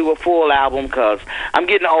don't want to do a full album because I'm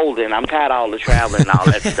getting older and I'm tired of all the traveling and all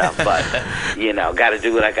that stuff. But, got to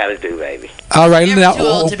do what I got to do, baby. All right. Now, Too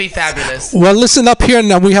old to be fabulous. well, listen up here.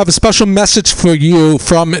 Now we have a special message for you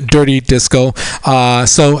from Dirty Disco.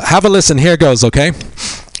 So have a listen. Here goes, okay?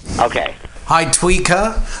 Okay. Hi,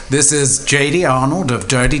 Tweaker. This is JD Arnold of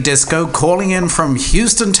Dirty Disco calling in from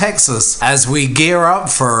Houston, Texas, as we gear up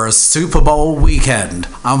for a Super Bowl weekend.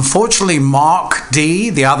 Unfortunately, Mark D,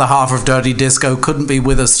 the other half of Dirty Disco, couldn't be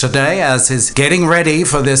with us today as he's getting ready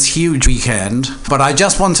for this huge weekend. But I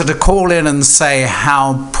just wanted to call in and say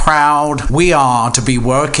how proud we are to be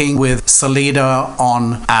working with Salida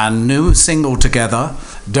on our new single together,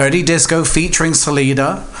 Dirty Disco featuring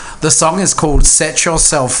Salida. The song is called Set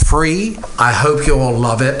Yourself Free. I hope you all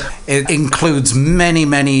love it. It includes many,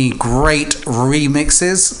 many great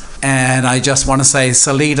remixes. And I just want to say,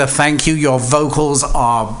 Salida, thank you. Your vocals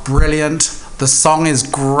are brilliant. The song is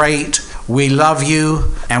great. We love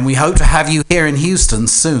you. And we hope to have you here in Houston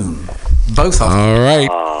soon. Both of them. All right.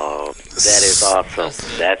 Oh, that is awesome.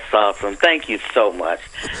 That's awesome. Thank you so much.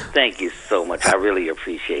 Thank you so much. I really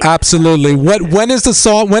appreciate it. Absolutely. When is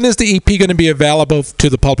the EP going to be available to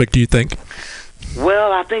the public, do you think?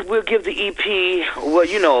 Well, I think we'll give the EP,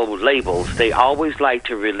 labels, they always like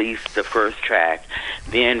to release the first track,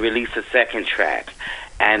 then release a second track,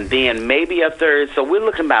 and then maybe a third. So we're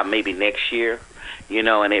looking about maybe next year,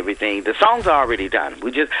 and everything. The song's are already done.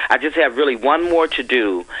 I just have really one more to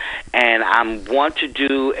do, and I want to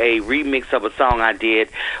do a remix of a song I did,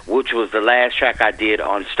 which was the last track I did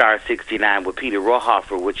on Star 69 with Peter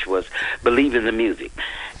Rohrhofer, which was Believe in the Music.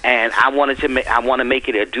 And I want to make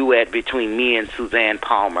it a duet between me and Suzanne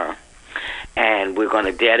Palmer, and we're going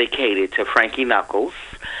to dedicate it to Frankie Knuckles,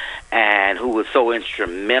 and who was so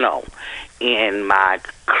instrumental in my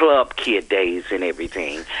club kid days and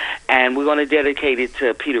everything. And we're going to dedicate it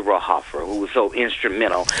to Peter Rohrhofer, who was so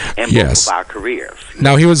instrumental in both of our careers.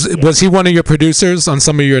 Now, was he one of your producers on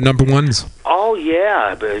some of your number ones? Oh,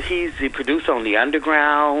 yeah, but he's the producer on The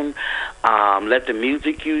Underground, Let the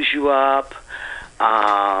Music Use You Up,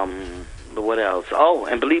 what else? Oh,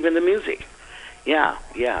 and Believe in the Music. Yeah.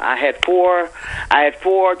 I had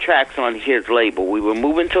four tracks on his label. We were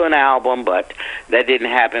moving to an album, but that didn't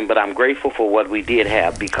happen. But I'm grateful for what we did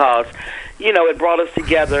have because, it brought us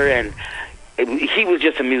together, and he was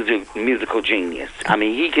just a musical genius. I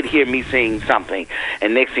mean, he could hear me sing something,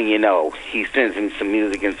 and next thing you know, he sends me some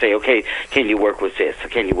music and say, "Okay, can you work with this? Or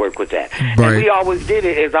can you work with that?" Right. And we always did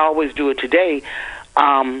it, as I always do it today.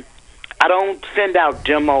 I don't send out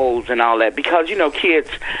demos and all that because, kids,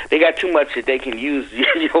 they got too much that they can use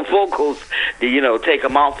your vocals to, take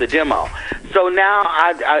them off the demo. So now,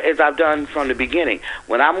 as I've done from the beginning,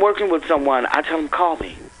 when I'm working with someone, I tell them, call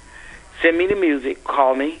me. Send me the music,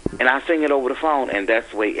 call me, and I sing it over the phone, and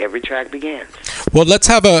that's the way every track begins. Well, let's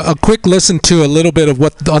have a quick listen to a little bit of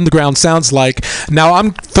what the underground sounds like. Now,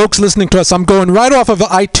 folks listening to us, I'm going right off of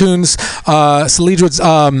iTunes. Salida's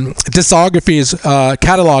discography's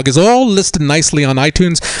catalog is all listed nicely on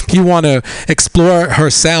iTunes. If you want to explore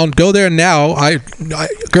her sound, go there now. I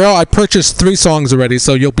purchased 3 songs already,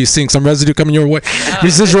 so you'll be seeing some residue coming your way,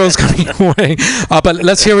 residuals coming your way.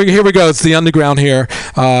 But here we go. It's the underground here.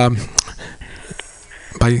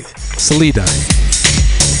 By Salida.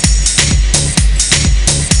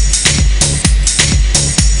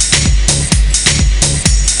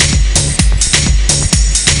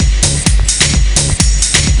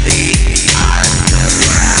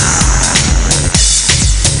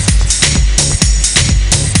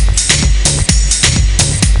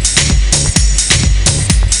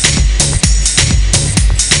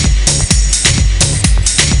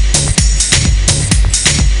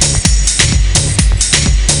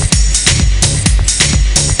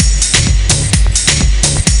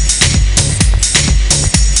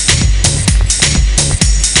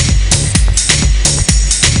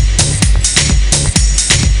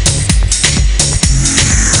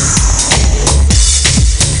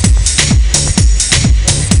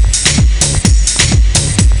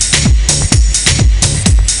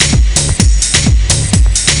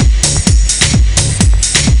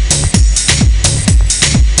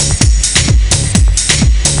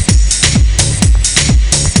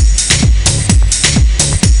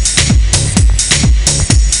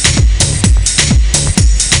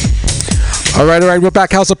 All right. We're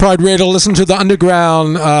back. House of Pride Radio. Listen to the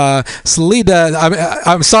underground. Salida,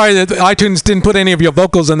 I'm sorry that iTunes didn't put any of your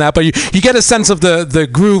vocals in that, but you get a sense of the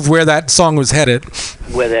groove where that song was headed.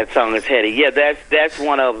 Where that song is headed. Yeah, that's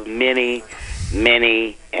one of many,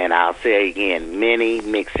 and I'll say again, many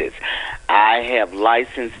mixes. I have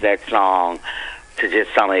licensed that song to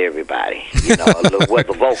just some of everybody, with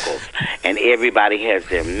the vocals. And everybody has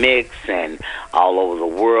their mix, and all over the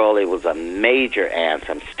world, it was a major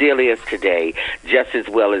anthem. Still is today, just as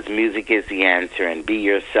well as Music is the Answer and Be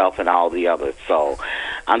Yourself and all the others. So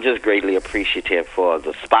I'm just greatly appreciative for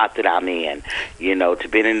the spot that I'm in, to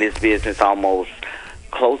been in this business almost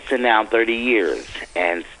close to now 30 years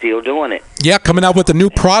and still doing it. Yeah, coming out with a new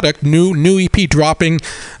product, new EP dropping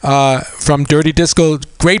from Dirty Disco.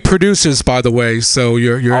 Great producers, by the way. So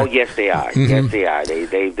you're. Oh yes, they are. Mm-hmm. Yes, they are.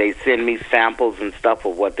 They send me samples and stuff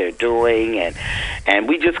of what they're doing, and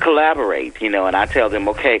we just collaborate. And I tell them,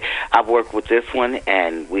 okay, I've worked with this one,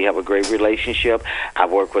 and we have a great relationship.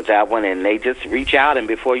 I've worked with that one, and they just reach out, and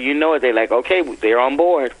before you know it, they're like, okay, they're on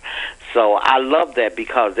board. So I love that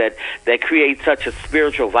because that creates such a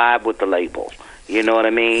spiritual vibe with the label. You know what I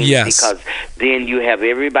mean? Yes. Because then you have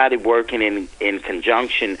everybody working in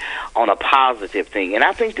conjunction on a positive thing. And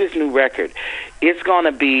I think this new record, it's going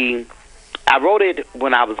to be... I wrote it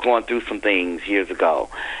when I was going through some things years ago.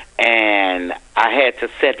 And I had to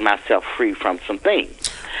set myself free from some things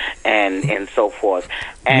and so forth.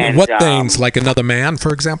 And what things? Like Another Man,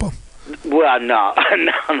 for example? Well, no.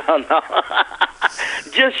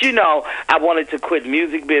 Just, I wanted to quit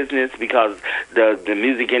music business because the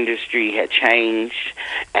music industry had changed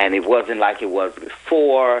and it wasn't like it was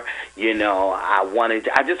before.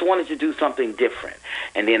 I just wanted to do something different.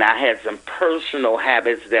 And then I had some personal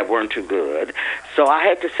habits that weren't too good. So I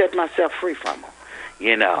had to set myself free from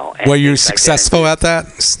them, Were you successful at that?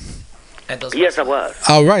 Yes, I was.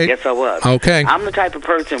 All right. Yes, I was. Okay. I'm the type of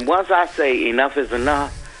person, once I say enough is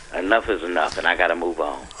enough, enough is enough, and I got to move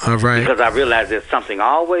on. All right. Because I realize there's something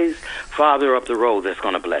always farther up the road that's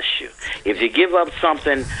going to bless you. If you give up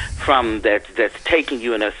something that's taking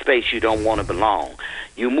you in a space you don't want to belong,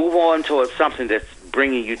 you move on towards something that's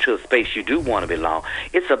bringing you to a space you do want to belong.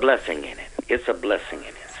 It's a blessing in it. It's a blessing in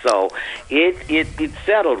it. So it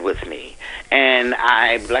settled with me, and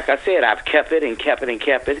like I said, I've kept it and kept it and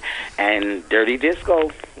kept it. And Dirty Disco,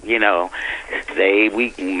 my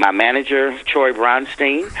manager Troy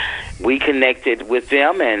Bronstein, we connected with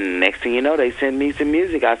them, and next thing you know, they sent me some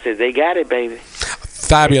music. I said, they got it, baby.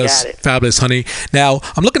 Fabulous, honey. Now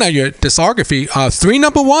I'm looking at your discography. 3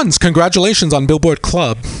 number ones. Congratulations on Billboard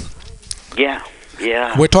Club. Yeah.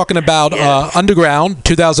 We're talking about Underground,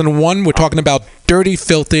 2001. We're talking about Dirty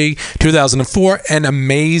Filthy, 2004, and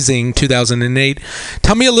Amazing, 2008.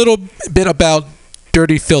 Tell me a little bit about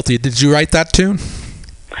Dirty Filthy. Did you write that tune?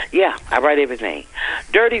 Yeah, I write everything.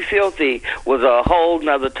 Dirty Filthy was a whole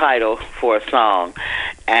nother title for a song,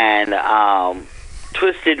 and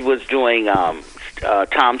Twisted was doing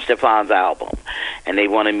Tom Stefan's album, and they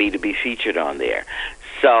wanted me to be featured on there.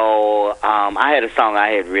 So I had a song I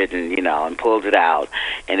had written, and pulled it out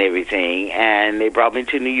and everything. And they brought me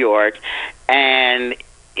to New York, and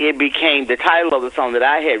it became, the title of the song that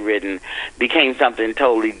I had written became something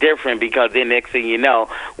totally different, because then next thing you know,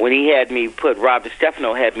 when he had me put, Rob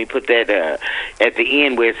DiStefano had me put that at the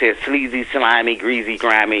end where it says sleazy, slimy, greasy,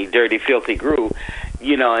 grimy, dirty, filthy groove,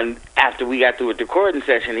 and after we got through with the recording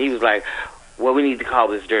session, he was like, well, we need to call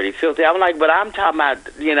this Dirty Filthy. I'm like, but I'm talking about,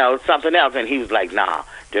 something else. And he was like, nah,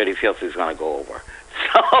 Dirty Filthy is going to go over.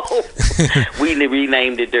 So we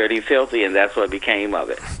renamed it Dirty Filthy, and that's what became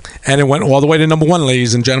of it. And it went all the way to number 1,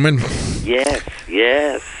 ladies and gentlemen. Yes.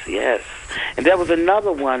 And there was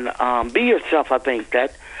another one, Be Yourself, I think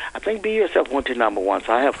Be Yourself went to number 1.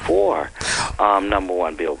 So I have 4 number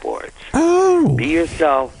 1 billboards. Oh. Be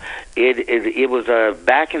Yourself, it was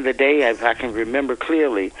back in the day, if I can remember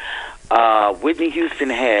clearly, Whitney Houston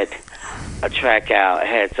had a track out,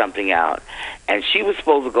 had something out, and she was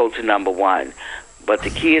supposed to go to number 1, but the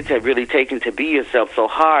kids had really taken to Be Yourself so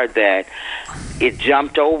hard that it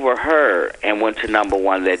jumped over her and went to number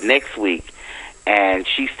 1 that next week, and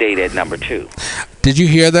she stayed at number 2. Did you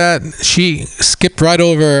hear that? She skipped right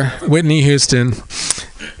over Whitney Houston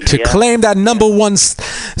to claim that number 1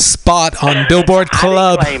 spot on Billboard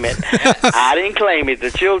Club. I didn't claim it. I didn't claim it.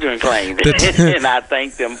 The children claimed it, and I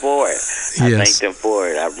thank them for it.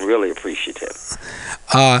 I'm really appreciative.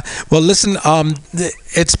 Well, listen,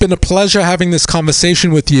 it's been a pleasure having this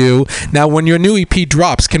conversation with you. Now, when your new EP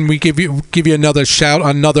drops, can we give you another shout,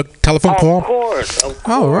 another telephone call? Of course.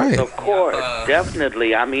 All right. Of course,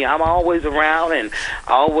 definitely. I mean, I'm always around, and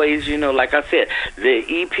always, like I said, the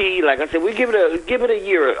EP, like I said, we give it a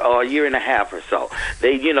year or a year and a half or so.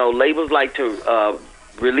 They, labels like to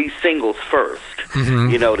release singles first,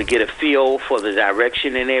 to get a feel for the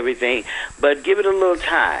direction and everything. But give it a little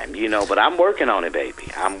time, But I'm working on it,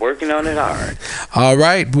 baby. I'm working on it hard. All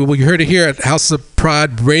right. Well, you heard it here at House of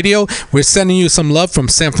Pride Radio. We're sending you some love from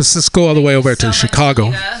San Francisco all the way over to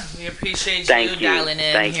Chicago. We appreciate Thank you. dialing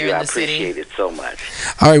in Thank here you. in I the city. appreciate it so much.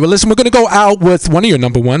 All right. Well, listen, we're going to go out with one of your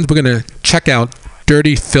number ones. We're going to check out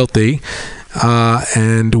Dirty Filthy.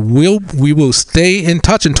 And we will stay in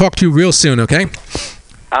touch and talk to you real soon, okay?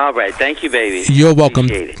 All right. Thank you, baby. You're welcome.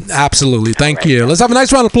 Appreciate it. Absolutely. Thank you. Let's have a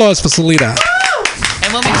nice round of applause for Salida.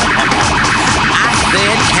 And when we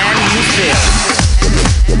Then can you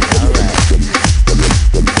feel?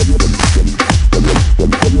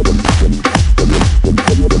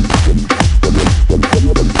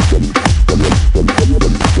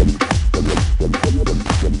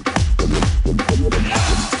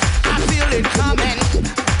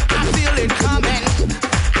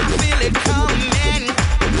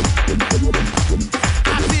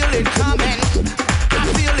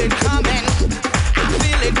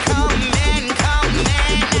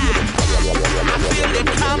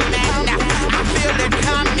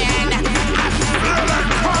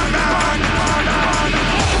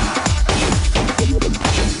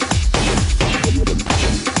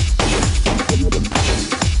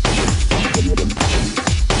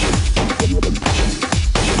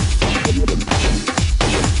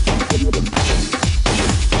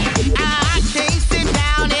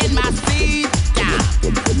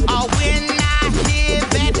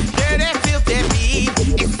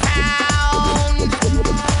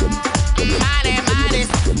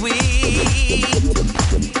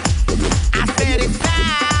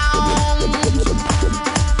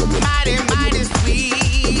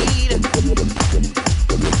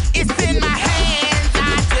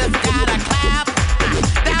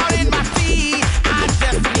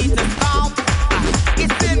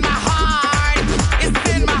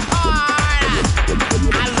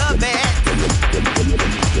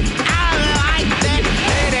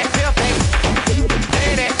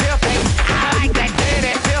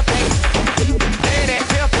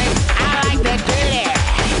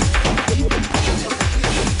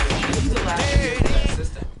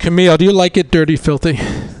 Camille, do you like it, Dirty Filthy?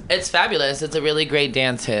 It's fabulous. It's a really great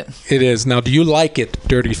dance hit. It is. Now, do you like it,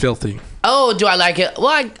 Dirty Filthy? Oh, do I like it?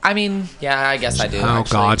 Well, I mean, yeah, I guess I do. Oh,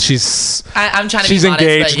 actually. God. I'm trying to she's be modest,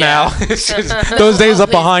 engaged but yeah. now. Those days are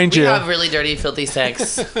behind you. We have really dirty, filthy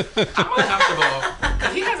sex. I'm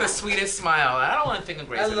uncomfortable. He has the sweetest smile. I don't want to think of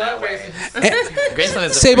Grayson that way. Grayson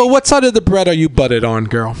is a Sable, what side of the bread are you butted on,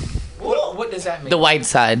 girl? What does that mean? the white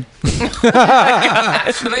side.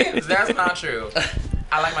 Actually, that's not true.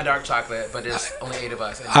 I like my dark chocolate, but there's only 8 of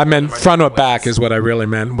us. and I meant some of them are front or different back ways. is what I really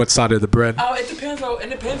meant. What side of the bread? Oh, it depends. It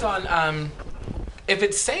depends on if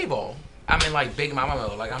it's Sable. I'm in like big mama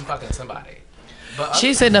mode, like I'm fucking somebody. But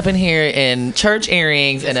She's sitting up in here in church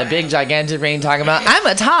earrings and a big gigantic ring talking about, I'm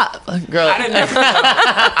a top girl.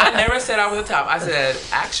 I never said I was a top. I said,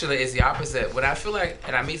 actually, it's the opposite. When I feel like,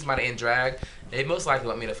 and I meet somebody in drag, they most likely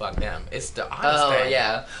want me to fuck them. It's the honest Oh, thing.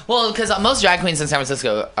 yeah. Well, because most drag queens in San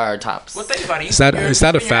Francisco are tops. Well, think about it. Is that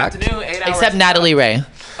a fact? Except Natalie Ray.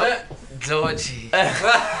 Georgie.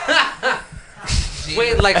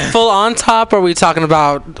 Wait, like full on top? Or are we talking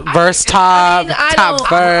about verse top, top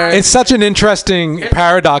verse? It's such an interesting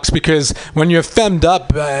paradox because when you're femmed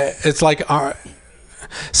up, it's like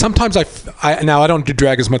sometimes I now I don't do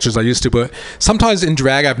drag as much as I used to, but sometimes in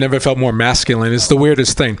drag I've never felt more masculine. It's the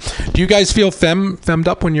weirdest thing. Do you guys feel femmed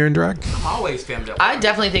up when you're in drag? I'm always femmed up. I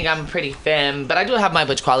definitely think I'm pretty femme, but I do have my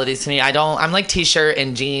butch qualities to me. I'm like t-shirt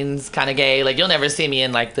and jeans kind of gay. Like you'll never see me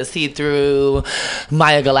in like the see-through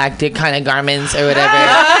Maya Galactic kind of garments or whatever.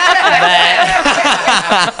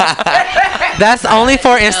 That's only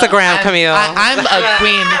for Instagram, Camille. I'm a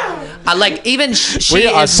queen. Like even she We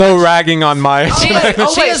are is so ragging on Maya.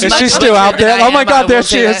 Is she still out there? Oh my God, there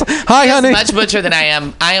she is. Hi, honey. Much butcher than I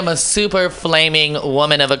am. I am a super flaming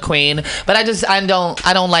woman of a queen, but I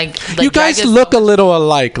don't like. You guys look a little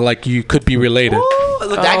alike, like you could be related.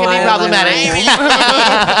 That could be problematic.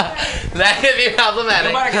 That could be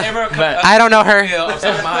problematic. Nobody can ever But- I don't know her.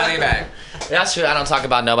 behind their back. That's true. I don't talk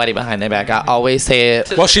about nobody behind their back. I always say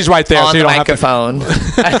it. Well, she's right there, on so you the don't have to- microphone.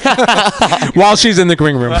 While she's in the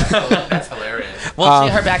green room. That's hilarious. Well,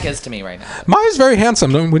 her back is to me right now. Maya's very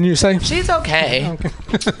handsome, wouldn't you say? She's okay.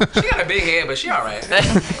 She got a big head, but she all right.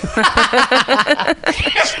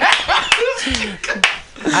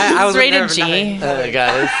 I was rated G. Oh my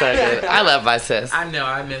God, it's so good. I love my sis. I know.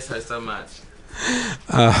 I miss her so much.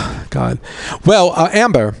 God. Well,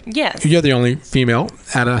 Amber. Yes. You're the only female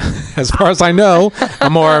as far as I know,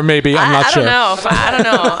 or maybe I'm not sure. I don't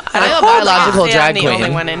know. I'm a biological drag I'm queen. the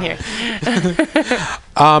only one in here.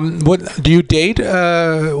 What do you date?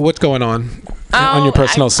 What's going on your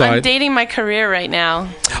personal side? I'm dating my career right now.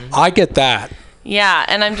 I get that. Yeah,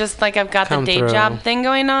 and I'm just like, I've got the day job thing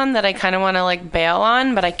going on that I kind of want to like bail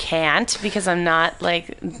on, but I can't because I'm not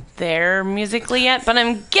like there musically yet, but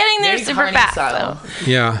I'm getting there super fast. So.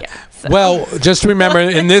 Yeah. Well, just remember,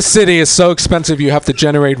 in this city, it's so expensive. You have to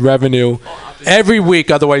generate revenue every week,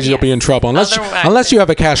 otherwise you'll be in trouble. Unless you have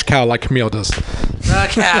a cash cow like Camille does.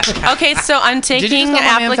 Okay, so I'm taking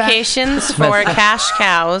applications for cash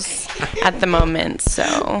cows at the moment.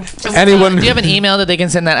 So, do you have an email that they can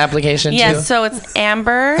send that application to? Yes, so it's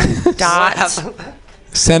Amber dot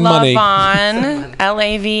send money. Lavonne,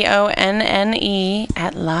 LAVONNE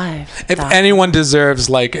at live. If anyone deserves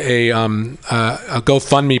like a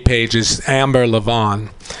GoFundMe page, is Amber Lavonne.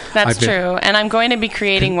 That's true, and I'm going to be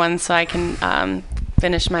creating one so I can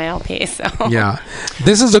finish my LP. So yeah,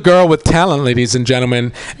 this is a girl with talent, ladies and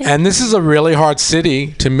gentlemen, and this is a really hard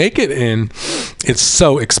city to make it in. It's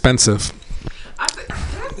so expensive.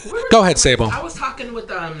 Go ahead, Sable. I was talking with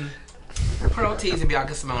Pearl Tees and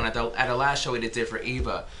Bianca Simone at the last show we did for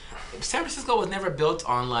Eva. San Francisco was never built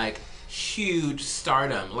on like huge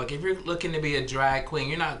stardom. Like if you're looking to be a drag queen,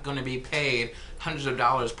 you're not going to be paid hundreds of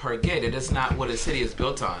dollars per gig. It is not what a city is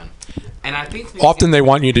built on. And I think often they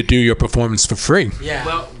want you to do your performance for free. Yeah.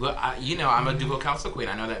 Well, I'm a dual council queen.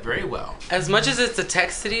 I know that very well. As much as it's a tech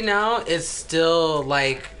city now, it's still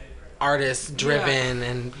like artist driven,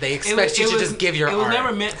 and they expect you to just give your art. It was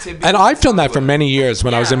never meant to be. And I've done that for many years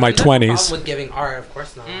when I was in my 20s. Problem with giving art, of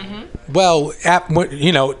course not. Mm-hmm. Well,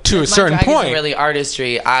 to a certain my drag point. Isn't really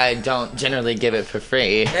artistry. I don't generally give it for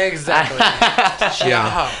free. Exactly.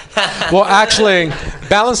 Yeah. Well, actually,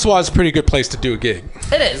 Balançoire is a pretty good place to do a gig.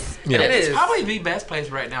 It is. Yeah. It is probably the best place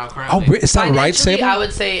right now currently. Oh, is that right, Sable? I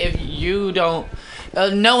would say if you don't.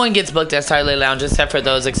 No one gets booked at Starlight Lounge except for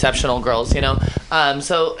those exceptional girls,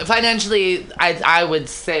 So financially, I would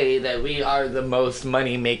say that we are the most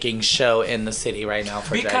money-making show in the city right now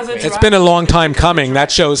for drag queens. It's been a long time coming. That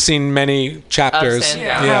show's seen many chapters.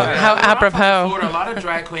 Yeah. How apropos. A lot of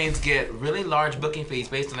drag queens get really large booking fees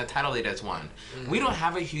based on the title they just won. We don't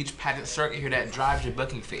have a huge pageant circuit here that drives your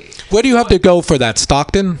booking fee. Where do you have to go for that?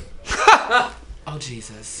 Stockton? Oh,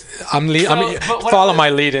 Jesus. Follow my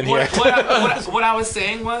lead in here. What I was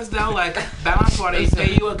saying was, though, like, Balançoire, they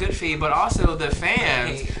pay you a good fee, but also the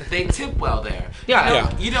fans, they tip well there.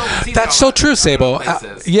 You don't see That's so true, Sable.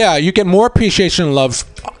 You get more appreciation and love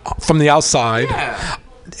from the outside. Yeah.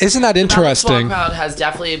 Isn't that interesting? The crowd has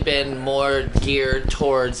definitely been more geared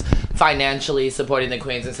towards financially supporting the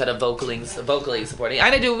queens instead of vocally supporting.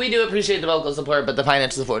 We do appreciate the vocal support, but the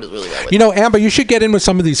financial support is really well. Amber, you should get in with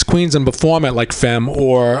some of these queens and perform at like Femme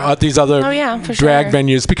or these other drag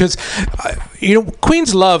venues because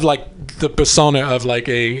queens love like the persona of like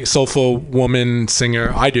a soulful woman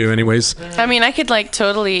singer. I do, anyways. I mean, I could like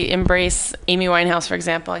totally embrace Amy Winehouse, for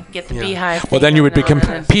example. I could get the Beehive. Well, then you would be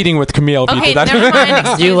competing with Camille if you did that. Never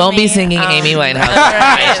mind. You won't be singing Amy Winehouse.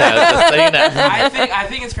 I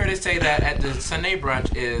think it's fair to say that at the Sunday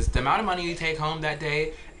brunch is the amount of money you take home that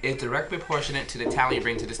day is directly proportionate to the talent you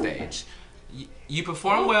bring to the stage. You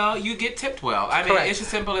perform well, you get tipped well. I mean, it's as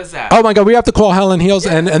simple as that. Oh my God, we have to call Helen Heels,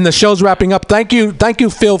 and the show's wrapping up. Thank you,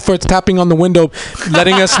 Phil, for tapping on the window,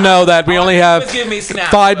 letting us know that we only have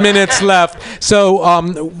 5 minutes left.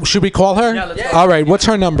 So, should we call her? Yeah, all right. What's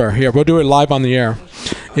her number? Here, we'll do it live on the air.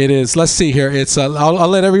 It is. Let's see here. It's. I'll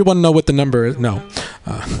let everyone know what the number is. No.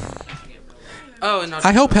 Oh no.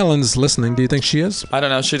 I hope Helen's listening. Do you think she is? I don't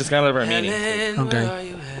know. She just got over a meeting.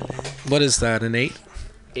 Okay. What is that? An 8?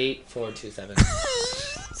 8427.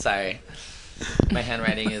 Sorry, my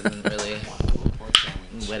handwriting isn't really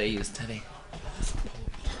what I used to be.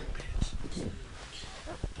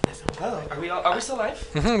 Oh, are we still live?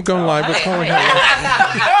 Mm-hmm, going live. What's going on?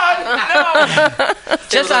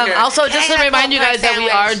 Just to remind you guys that we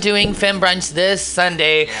are doing Femme Brunch this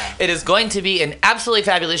Sunday. It is going to be an absolutely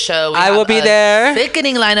fabulous show. I will be there.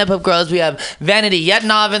 Sickening lineup of girls. We have Vanity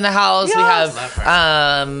Yetnov in the house. Yes. We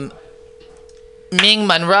have Ming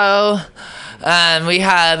Monroe. We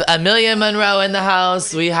have Amelia Monroe in the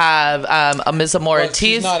house. We have Miss Amor Ortiz.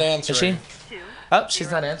 She's not answering. Is she? Oh,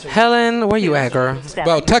 she's not answering. Helen, where you at, girl?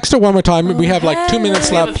 Well, text her one more time. We have like 2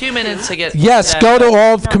 minutes We have left. a few minutes to get. Yes, go to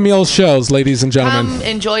all of Camille's shows, ladies and gentlemen. Come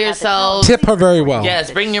enjoy yourselves. Tip her very well.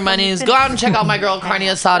 Yes, bring your monies. Go out and check out my girl Carney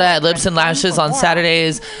Asada at Lips and Lashes on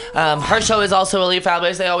Saturdays. Her show is also really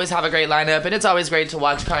fabulous. They always have a great lineup, and it's always great to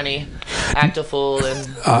watch Carney. act a fool, and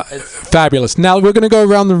Fabulous. Now we're going to go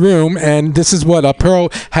around the room, and this is what Pearl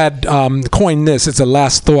had coined this. It's a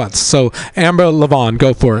last thoughts. So Amber Levon,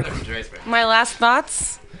 go for it. My last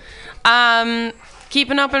thoughts? Keep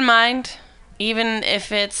an open mind, even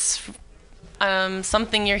if it's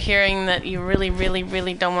something you're hearing that you really, really,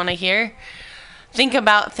 really don't want to hear. Think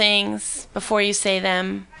about things before you say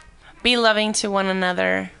them. Be loving to one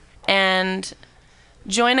another, and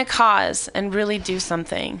join a cause and really do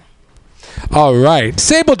something. All right.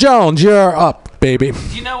 Sable Jones, you're up, baby.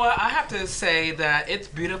 You know what? I have to say that it's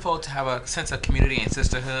beautiful to have a sense of community and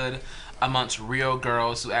sisterhood amongst real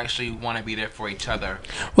girls who actually want to be there for each other.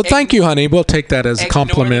 Well, thank you, honey. We'll take that as a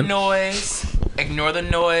compliment. Ignore the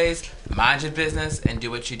noise, mind your business, and do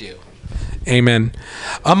what you do. Amen.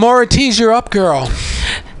 Amora Tees, you're up, girl.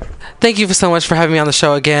 Thank you so much for having me on the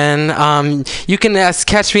show again. You can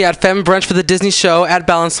catch me at Femme Brunch for the Disney show at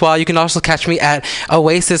Balançoire. You can also catch me at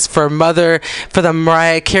Oasis for the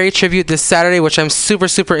Mariah Carey tribute this Saturday, which I'm super,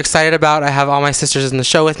 super excited about. I have all my sisters in the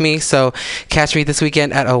show with me, so catch me this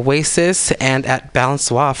weekend at Oasis and at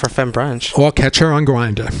Balançoire for Femme Brunch. Or catch her on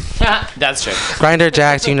Grindr. That's true. Grindr,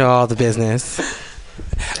 Jax, you know all the business.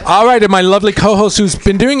 All right, and my lovely co-host who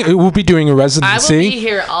will be doing a I will residency. be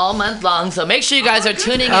here all month long, so make sure you guys are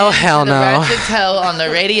tuning in hell to the no. Red to Toe on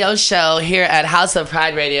the radio show here at House of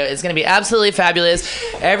Pride Radio. It's going to be absolutely fabulous.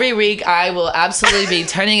 Every week, I will absolutely be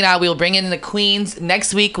turning it out. We will bring in the queens.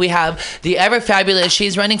 Next week, we have the ever fabulous.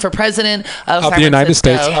 She's running for president of San the United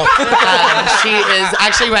Francisco. States. She is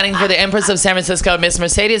actually running for the Empress of San Francisco. Miss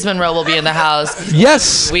Mercedes Monroe will be in the house.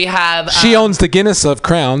 Yes. We have... She owns the Guinness of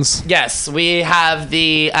Crowns. Yes, we have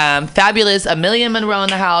the fabulous Amelia Monroe in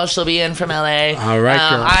the house. She'll be in from LA. All right,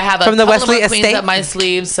 girl. I have From the couple Wesley more queens Estate. up my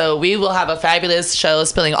sleeve, so we will have a fabulous show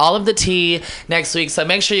spilling all of the tea next week. So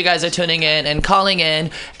make sure you guys are tuning in and calling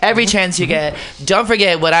in every chance you get. Don't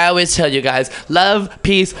forget what I always tell you guys: love,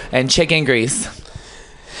 peace, and chicken grease.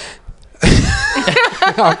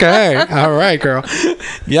 Okay. All right, girl.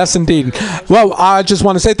 Yes, indeed. Well, I just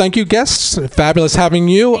want to say thank you, guests. Fabulous having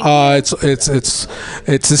you. This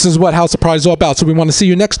is what House of Pride is all about. So we want to see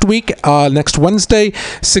you next week, next Wednesday,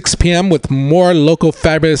 6 p.m. with more local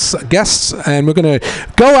fabulous guests, and we're gonna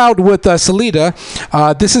go out with Salida.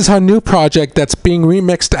 This is her new project that's being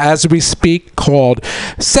remixed as we speak, called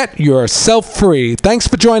 "Set Yourself Free." Thanks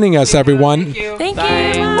for joining us, everyone. Thank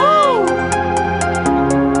you.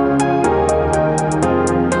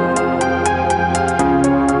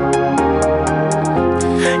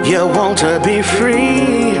 You want to be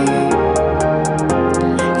free.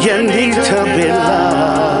 You need to be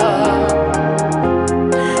loved.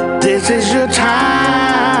 This is your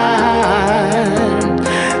time.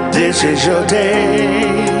 This is your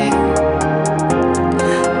day.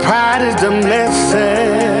 Pride is the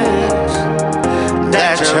message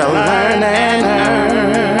that you learn and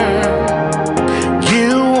earn.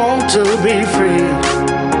 You want to be free.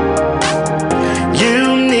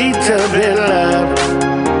 You need to be loved.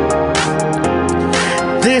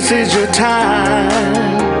 This is your time.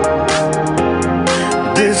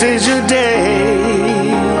 This is your day.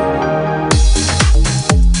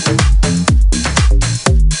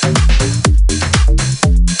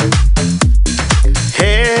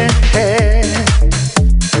 Hey, hey,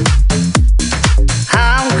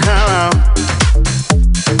 I'm coming.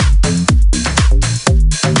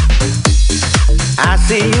 I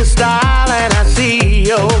see your style and I see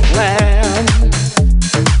your plan.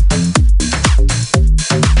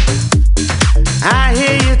 I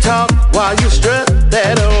hear you talk while you strut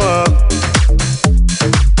that up.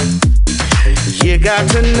 You got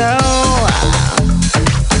to know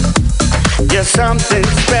you're something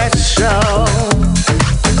special.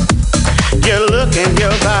 Your look and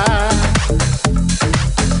your vibe,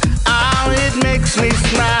 oh, it makes me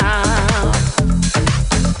smile.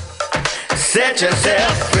 Set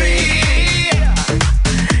yourself free.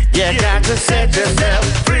 You got to set yourself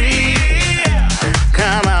free.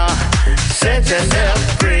 Come on. Set yourself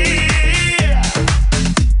free.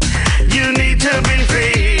 You need to be free.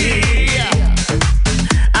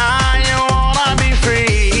 You wanna be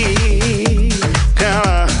free. Come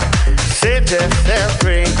on, set yourself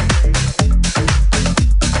free.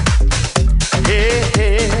 Hey,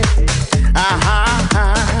 hey.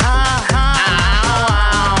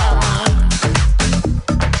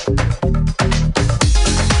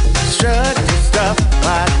 Strut your stuff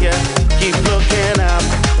while you keep looking up.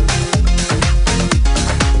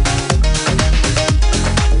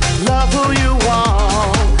 Love who you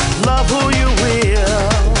want, love who you will.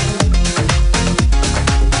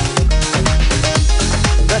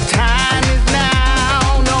 The time is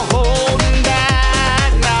now, no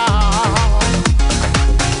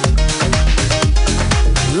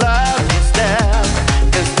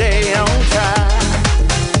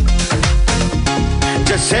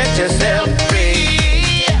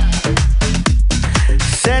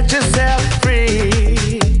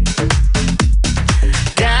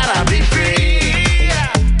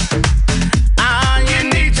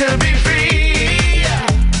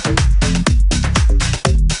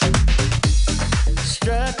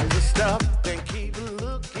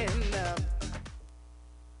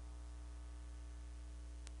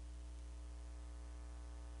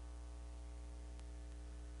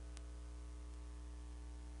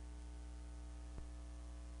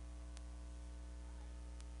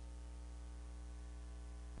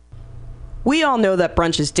We all know that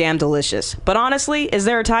brunch is damn delicious, but honestly, is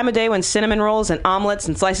there a time of day when cinnamon rolls and omelets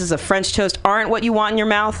and slices of French toast aren't what you want in your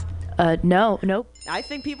mouth? Nope. I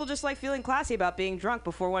think people just like feeling classy about being drunk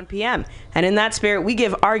before 1 p.m. And in that spirit, we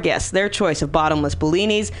give our guests their choice of bottomless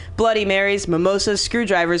Bellinis, Bloody Marys, mimosas,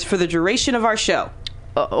 screwdrivers for the duration of our show.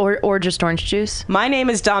 Or just orange juice. My name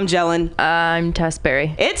is Dom Jellin. I'm Tess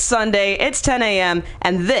Berry. It's Sunday, it's 10 a.m.,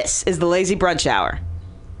 and this is the Lazy Brunch Hour.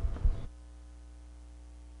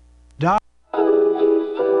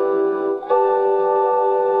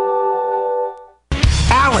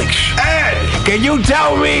 Alex! Ed! Can you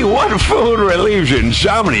tell me what food relieves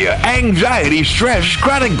insomnia, anxiety, stress,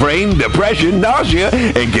 chronic brain, depression, nausea,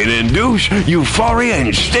 and can induce euphoria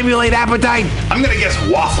and stimulate appetite? I'm gonna guess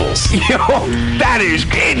waffles. Yo, that is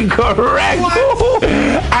incorrect.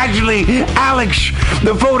 Actually, Alex,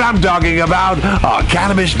 the food I'm talking about are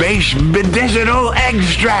cannabis-based medicinal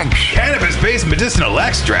extracts. Cannabis-based medicinal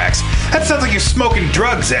extracts? That sounds like you're smoking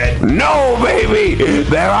drugs, Ed. No, baby!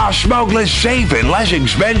 There are smokeless, safe, and less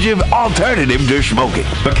expensive alternatives to smoking.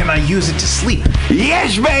 But can I use it to sleep?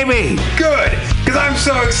 Yes, baby! Good, because I'm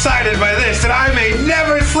so excited by this that I may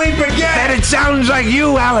never sleep again! And it sounds like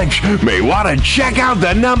you, Alex, may want to check out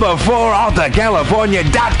the number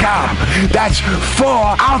 4AltaCalifornia.com. That's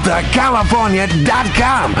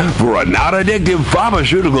 4AltaCalifornia.com for a non-addictive,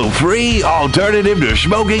 pharmaceutical-free alternative to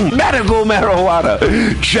smoking medical marijuana.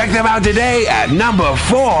 Check them out today at number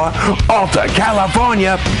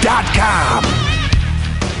 4AltaCalifornia.com.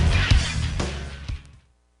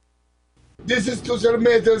 This is Tushar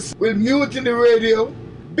Matters with Mutiny Radio.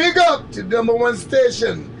 Big up to the #1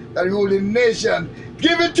 station that rules the nation.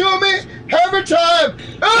 Give it to me every time.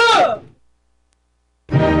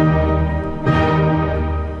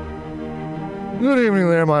 Good evening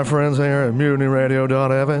there, my friends here at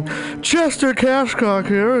MutinyRadio.fm. Chester Cashcock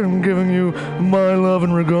here, and giving you my love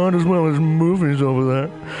and regard as well as movies over there.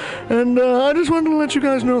 And I just wanted to let you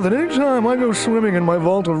guys know that anytime I go swimming in my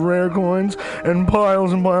vault of rare coins and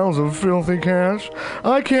piles of filthy cash,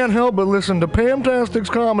 I can't help but listen to Pamtastic's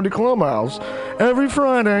Comedy Clubhouse every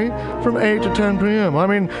Friday from 8 to 10 p.m. I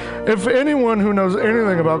mean, if anyone who knows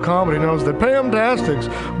anything about comedy knows that Pamtastics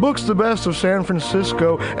books the best of San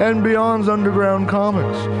Francisco and beyond's underground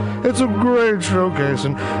comics. It's a great showcase,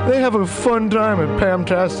 and they have a fun time at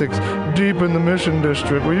Pamtastics deep in the Mission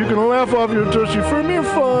District, where you can laugh off your tushy for a mere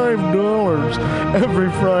 $5 every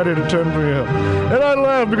Friday to 10 p.m. And I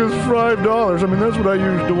laugh because $5, I mean, that's what I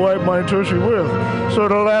use to wipe my tushy with. So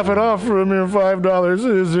to laugh it off for a mere $5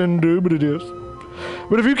 is indubitious.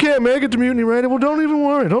 But if you can't make it to Mutiny Radio, well, don't even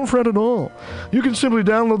worry. Don't fret at all. You can simply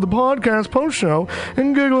download the podcast post-show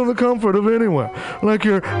and giggle in the comfort of anywhere, like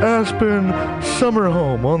your Aspen summer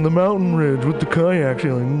home on the mountain ridge with the kayak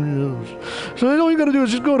feeling. So all you got to do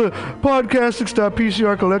is just go to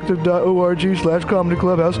podcastics.pcrcollective.org/comedy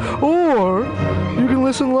clubhouse, or you can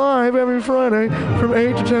listen live every Friday from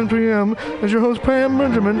 8 to 10 p.m. as your host Pam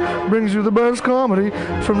Benjamin brings you the best comedy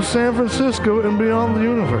from San Francisco and beyond the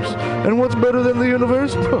universe. And what's better than the universe?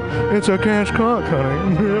 It's a cash cock,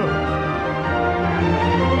 honey. Yeah.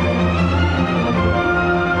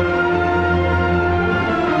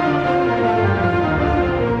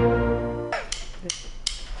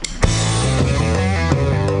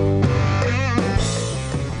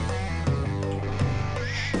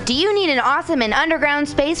 Do you need an awesome and underground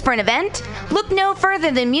space for an event? Look no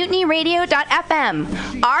further than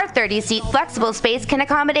MutinyRadio.fm. Our 30-seat flexible space can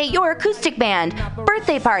accommodate your acoustic band,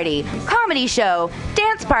 birthday party, comedy show,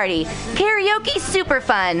 dance party, karaoke super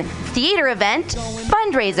fun, theater event,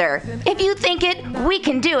 fundraiser. If you think it, we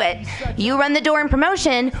can do it. You run the door and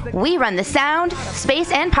promotion, we run the sound,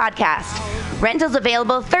 space, and podcast. Rentals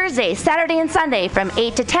available Thursday, Saturday, and Sunday from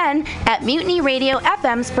 8 to 10 at Mutiny Radio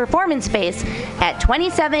FM's performance space at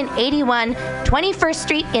 2781 21st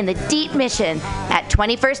Street in the Deep Mission at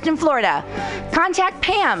 21st in Florida. Contact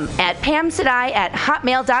Pam at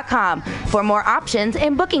pamsadai@hotmail.com for more options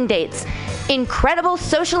and booking dates. Incredible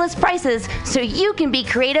socialist prices so you can be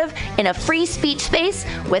creative in a free speech space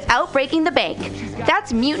without breaking the bank.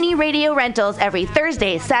 That's Mutiny Radio Rentals every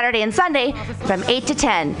Thursday, Saturday, and Sunday from 8 to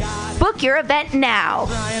 10. Book your event now.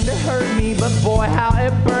 Trying to hurt me, but boy, how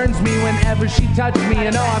it burns me whenever she touches me,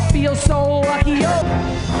 and oh, I feel so lucky.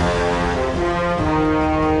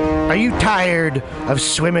 Are you tired of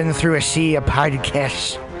swimming through a sea of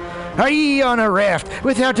podcasts? Are ye on a raft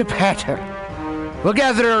without a paddle? Well,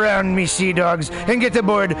 gather around me, sea dogs, and get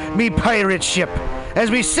aboard me pirate ship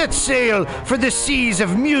as we set sail for the seas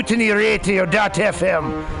of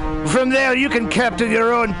MutinyRadio.fm. From there, you can captain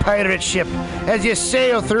your own pirate ship as you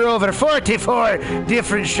sail through over 44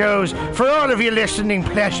 different shows for all of your listening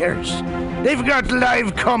pleasures. They've got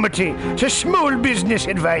live comedy to small business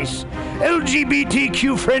advice,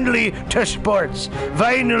 LGBTQ friendly to sports,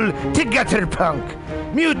 vinyl to gutter punk.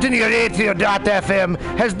 MutinyRadio.fm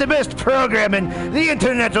has the best programming the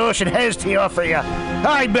internet ocean has to offer you.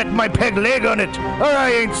 I bet my peg leg on it, or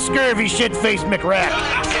I ain't scurvy shit-faced McRack.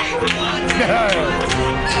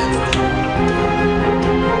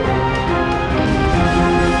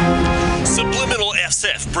 Subliminal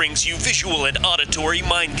SF brings you visual and auditory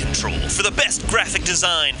mind control. For the best graphic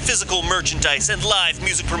design, physical merchandise, and live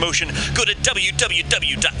music promotion, go to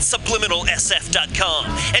www.subliminalsf.com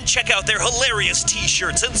and check out their hilarious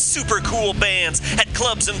t-shirts and super cool bands at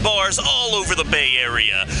clubs and bars all over the Bay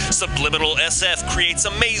Area. Subliminal SF creates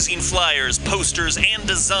amazing flyers, posters, and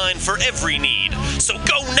design for every need. So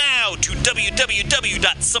go now to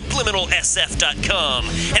www.subliminalsf.com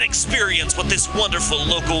and experience what this wonderful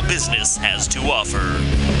local business has to offer.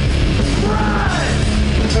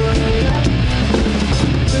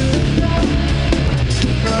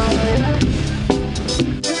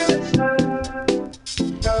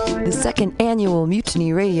 The second annual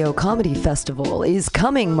Mutiny Radio Comedy Festival is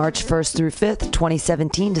coming March 1st through 5th,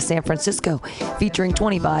 2017 to San Francisco, featuring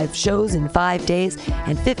 25 shows in 5 days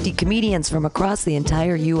and 50 comedians from across the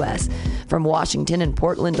entire U.S. From Washington and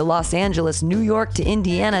Portland to Los Angeles, New York to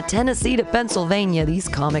Indiana, Tennessee to Pennsylvania, these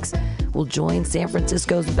comics will join San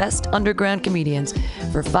Francisco's best underground comedians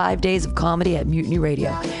for 5 days of comedy at Mutiny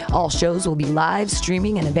Radio. All shows will be live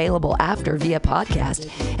streaming and available after via podcast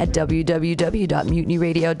at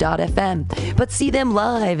www.mutinyradio.fm. But see them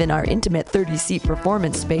live in our intimate 30-seat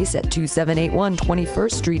performance space at 2781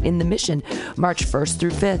 21st Street in the Mission, March 1st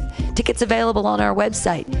through 5th. Tickets available on our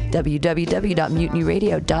website,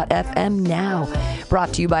 www.mutinyradio.fm now.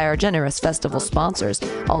 Brought to you by our generous festival sponsors,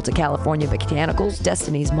 Alta California Botanicals,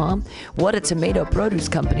 Destiny's Mom, What a Tomato Produce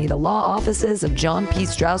Company, the law offices of John P.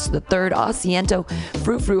 Strauss III, Asiento,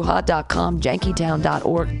 FruFruHot.com,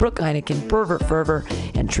 JankyTown.org, Brooke Heineken, Pervert Fervor,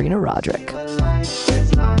 and Trina Roderick.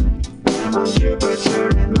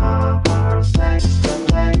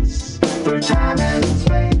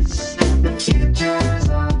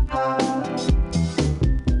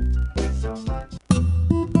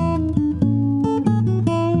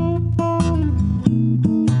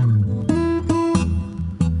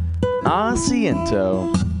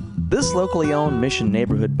 Asiento. This locally owned Mission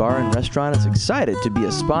neighborhood bar and restaurant is excited to be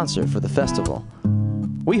a sponsor for the festival.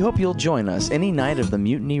 We hope you'll join us any night of the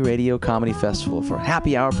Mutiny Radio Comedy Festival for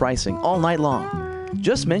happy hour pricing all night long.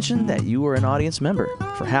 Just mention that you are an audience member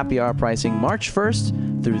for happy hour pricing March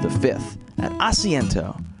 1st through the 5th at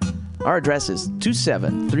Asiento. Our address is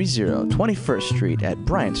 2730 21st Street at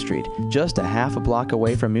Bryant Street, just a half a block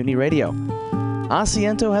away from Mutiny Radio.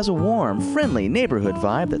 Asiento has a warm, friendly neighborhood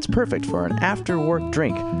vibe that's perfect for an after-work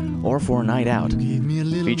drink or for a night out.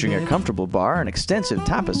 Featuring a comfortable bar and extensive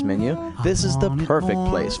tapas menu, this is the perfect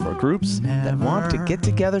place for groups that want to get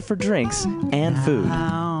together for drinks and food.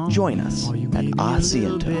 Join us at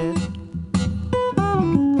Asiento.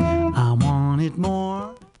 I want it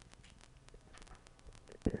more.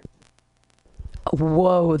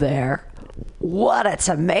 Whoa there. What a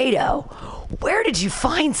tomato. Where did you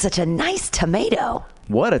find such a nice tomato?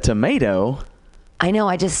 What a tomato? I know,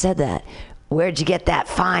 I just said that. Where'd you get that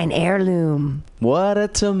fine heirloom? What a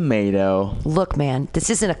tomato. Look, man, this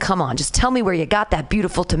isn't a come on. Just tell me where you got that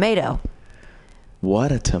beautiful tomato.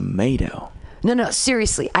 What a tomato. No,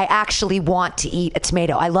 seriously. I actually want to eat a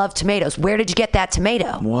tomato. I love tomatoes. Where did you get that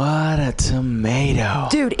tomato? What a tomato.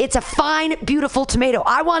 Dude, it's a fine, beautiful tomato.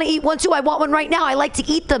 I want to eat one too. I want one right now. I like to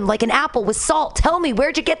eat them like an apple with salt. Tell me,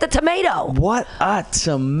 where'd you get the tomato? What a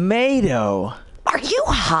tomato. Are you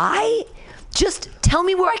high? Just tell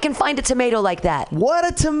me where I can find a tomato like that. What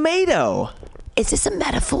a tomato. Is this a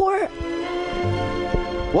metaphor?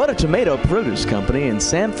 What a Tomato Produce Company in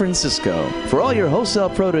San Francisco. For all your wholesale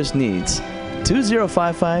produce needs,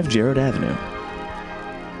 2055 Jarrett Avenue.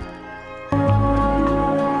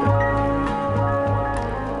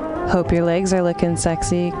 Hope your legs are looking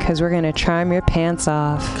sexy, because we're going to charm your pants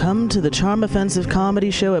off. Come to the Charm Offensive Comedy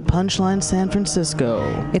Show at Punchline San Francisco.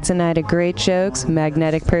 It's a night of great jokes,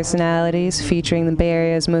 magnetic personalities, featuring the Bay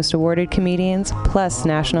Area's most awarded comedians, plus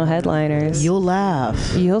national headliners. You'll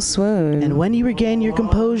laugh. You'll swoon. And when you regain your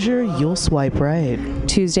composure, you'll swipe right.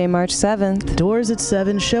 Tuesday, March 7th. Doors at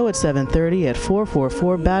 7, show at 7:30 at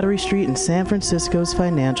 444 Battery Street in San Francisco's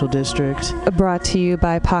Financial District. Brought to you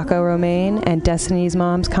by Paco Romaine and Destiny's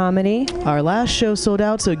Mom's Comedy. Our last show sold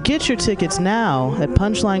out, so get your tickets now at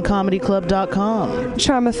punchlinecomedyclub.com.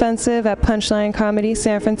 Charm Offensive at Punchline Comedy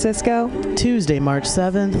San Francisco. Tuesday, March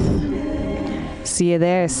 7th. See you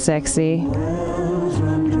there, sexy.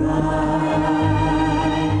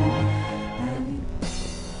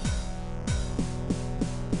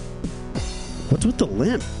 What's with the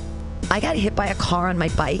limp? I got hit by a car on my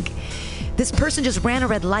bike. This person just ran a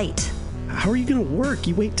red light. How are you going to work?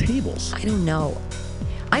 You wait tables. I don't know.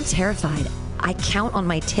 I'm terrified. I count on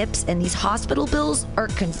my tips, and these hospital bills are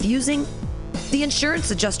confusing. The insurance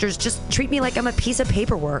adjusters just treat me like I'm a piece of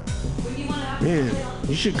paperwork. Man,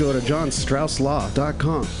 you should go to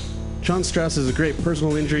johnstrausslaw.com. John Strauss is a great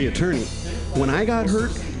personal injury attorney. When I got hurt,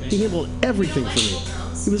 he handled everything for me.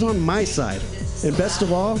 He was on my side. And best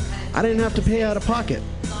of all, I didn't have to pay out of pocket.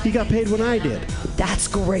 He got paid when I did. That's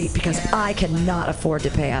great, because I cannot afford to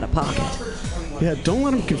pay out of pocket. Yeah, don't let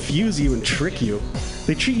them confuse you and trick you.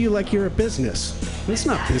 They treat you like you're a business. It's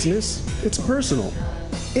not business. It's personal.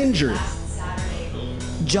 Injury.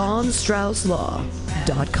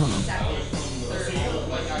 JohnStraussLaw.com.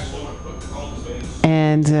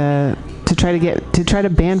 And to try to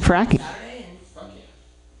ban fracking.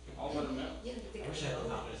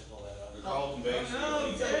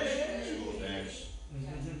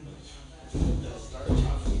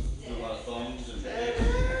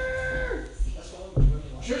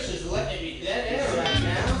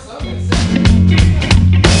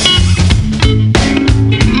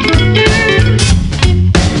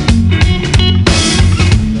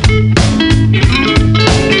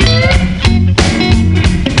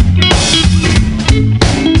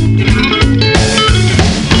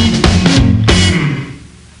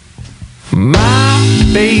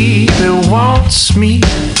 Me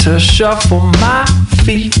to shuffle my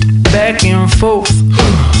feet back and forth.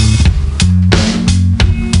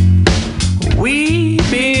 We've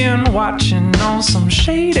been watching on some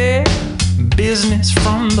shady business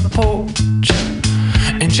from the porch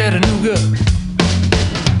in Chattanooga.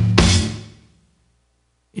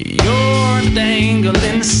 You're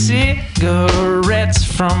dangling cigarettes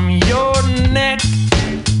from your neck,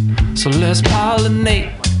 so let's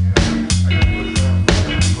pollinate.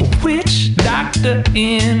 Which doctor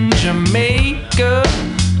in Jamaica?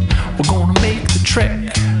 We're gonna make the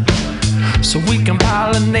trek so we can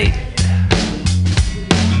pollinate.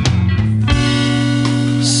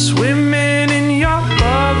 Swimming in your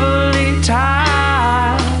bubbly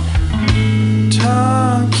tide,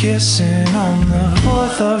 tongue kissing on the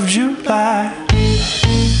 4th of July.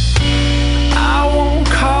 I won't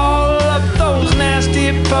call up those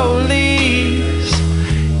nasty police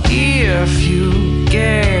if you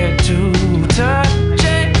get to touch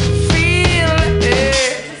it, feel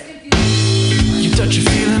it. You touch your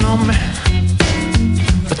feeling on me.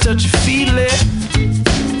 I touch your feeling.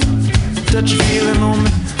 Touch your feeling on me.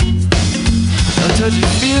 I touch your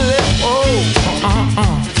feeling. Oh,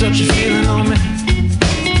 touch your feeling on me.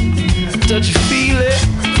 Touch your feeling.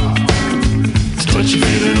 Touch your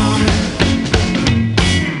feeling on me.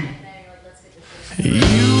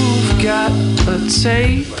 You've got a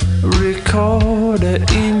tape recorder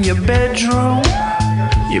in your bedroom,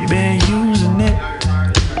 you've been using it.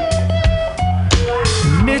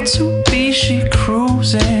 Mitsubishi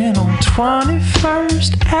cruising on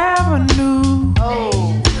 21st Avenue.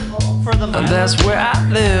 For the and that's where I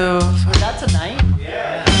live. That's a night.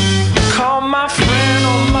 Call my friend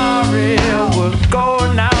Omari, we're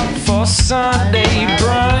going out for Sunday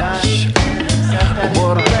brunch.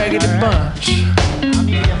 What a raggedy bunch.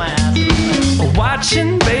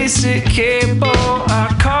 Watching basic cable, I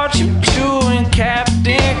caught you chewing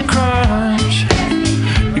Captain Crunch.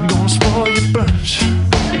 You're gonna spoil your brunch.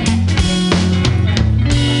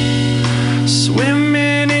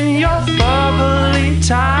 Swimming in your bubbly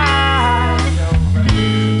tide,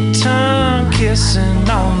 tongue kissing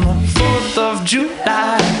on the 4th of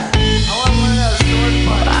July.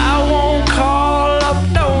 I won't call up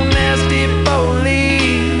no nasty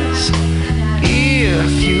police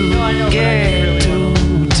if you get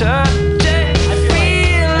touch it,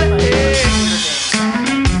 feel it.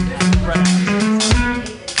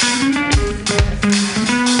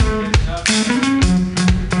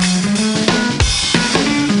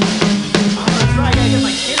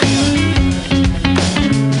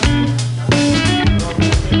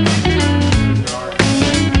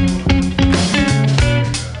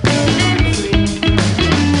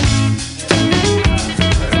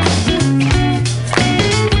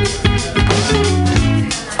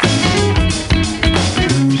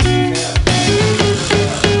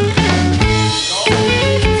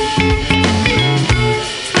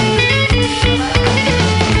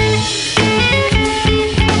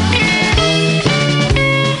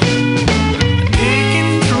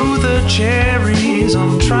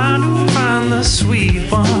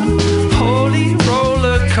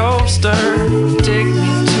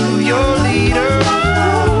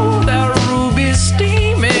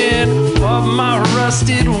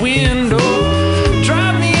 rusted window.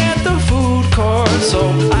 Drop me at the food court.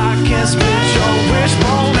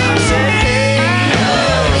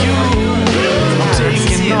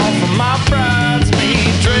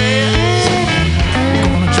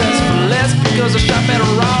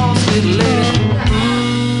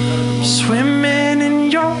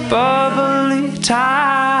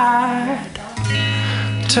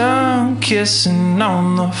 kissing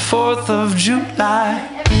on the 4th of July.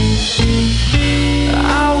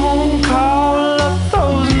 I won't call up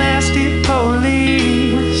those nasty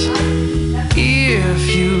police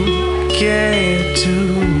if you get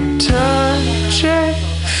to touch it,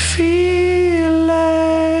 feel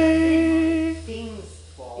it.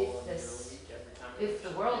 If the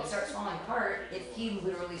world starts falling apart, if he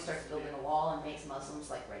literally starts building a wall and makes Muslims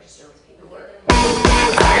like register with paperwork.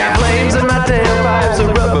 I got flames in my tailpipes, a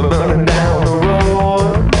rubber burning down the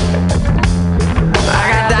road. I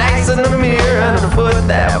got dice in the mirror and a foot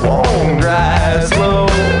that won't drive slow.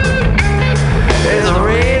 There's a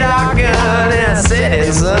radar gun in a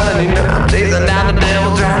city, son. You know I'm chasing down the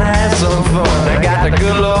devil, trying to have some fun. I got the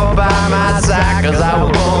good Lord by my side, 'cause I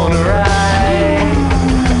was born to ride.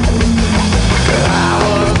 I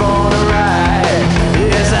was born to ride.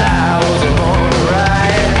 Yes, I was born to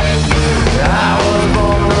ride. I was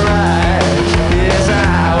born to ride. Yes,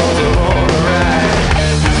 I was born to ride.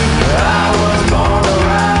 I was born to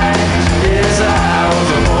ride. Yes, I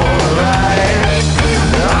was born to ride.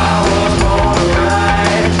 I was born to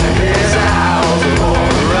ride. Yes, I was born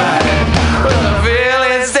to ride. But the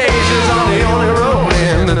filling station's on the only road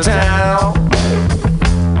into town.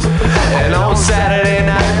 And on Saturday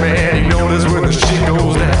night, man, you notice when the shit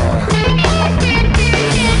goes down.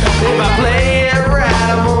 If I play it right,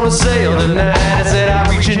 I'm on a sale tonight. I said I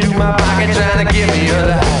reach into my pocket trying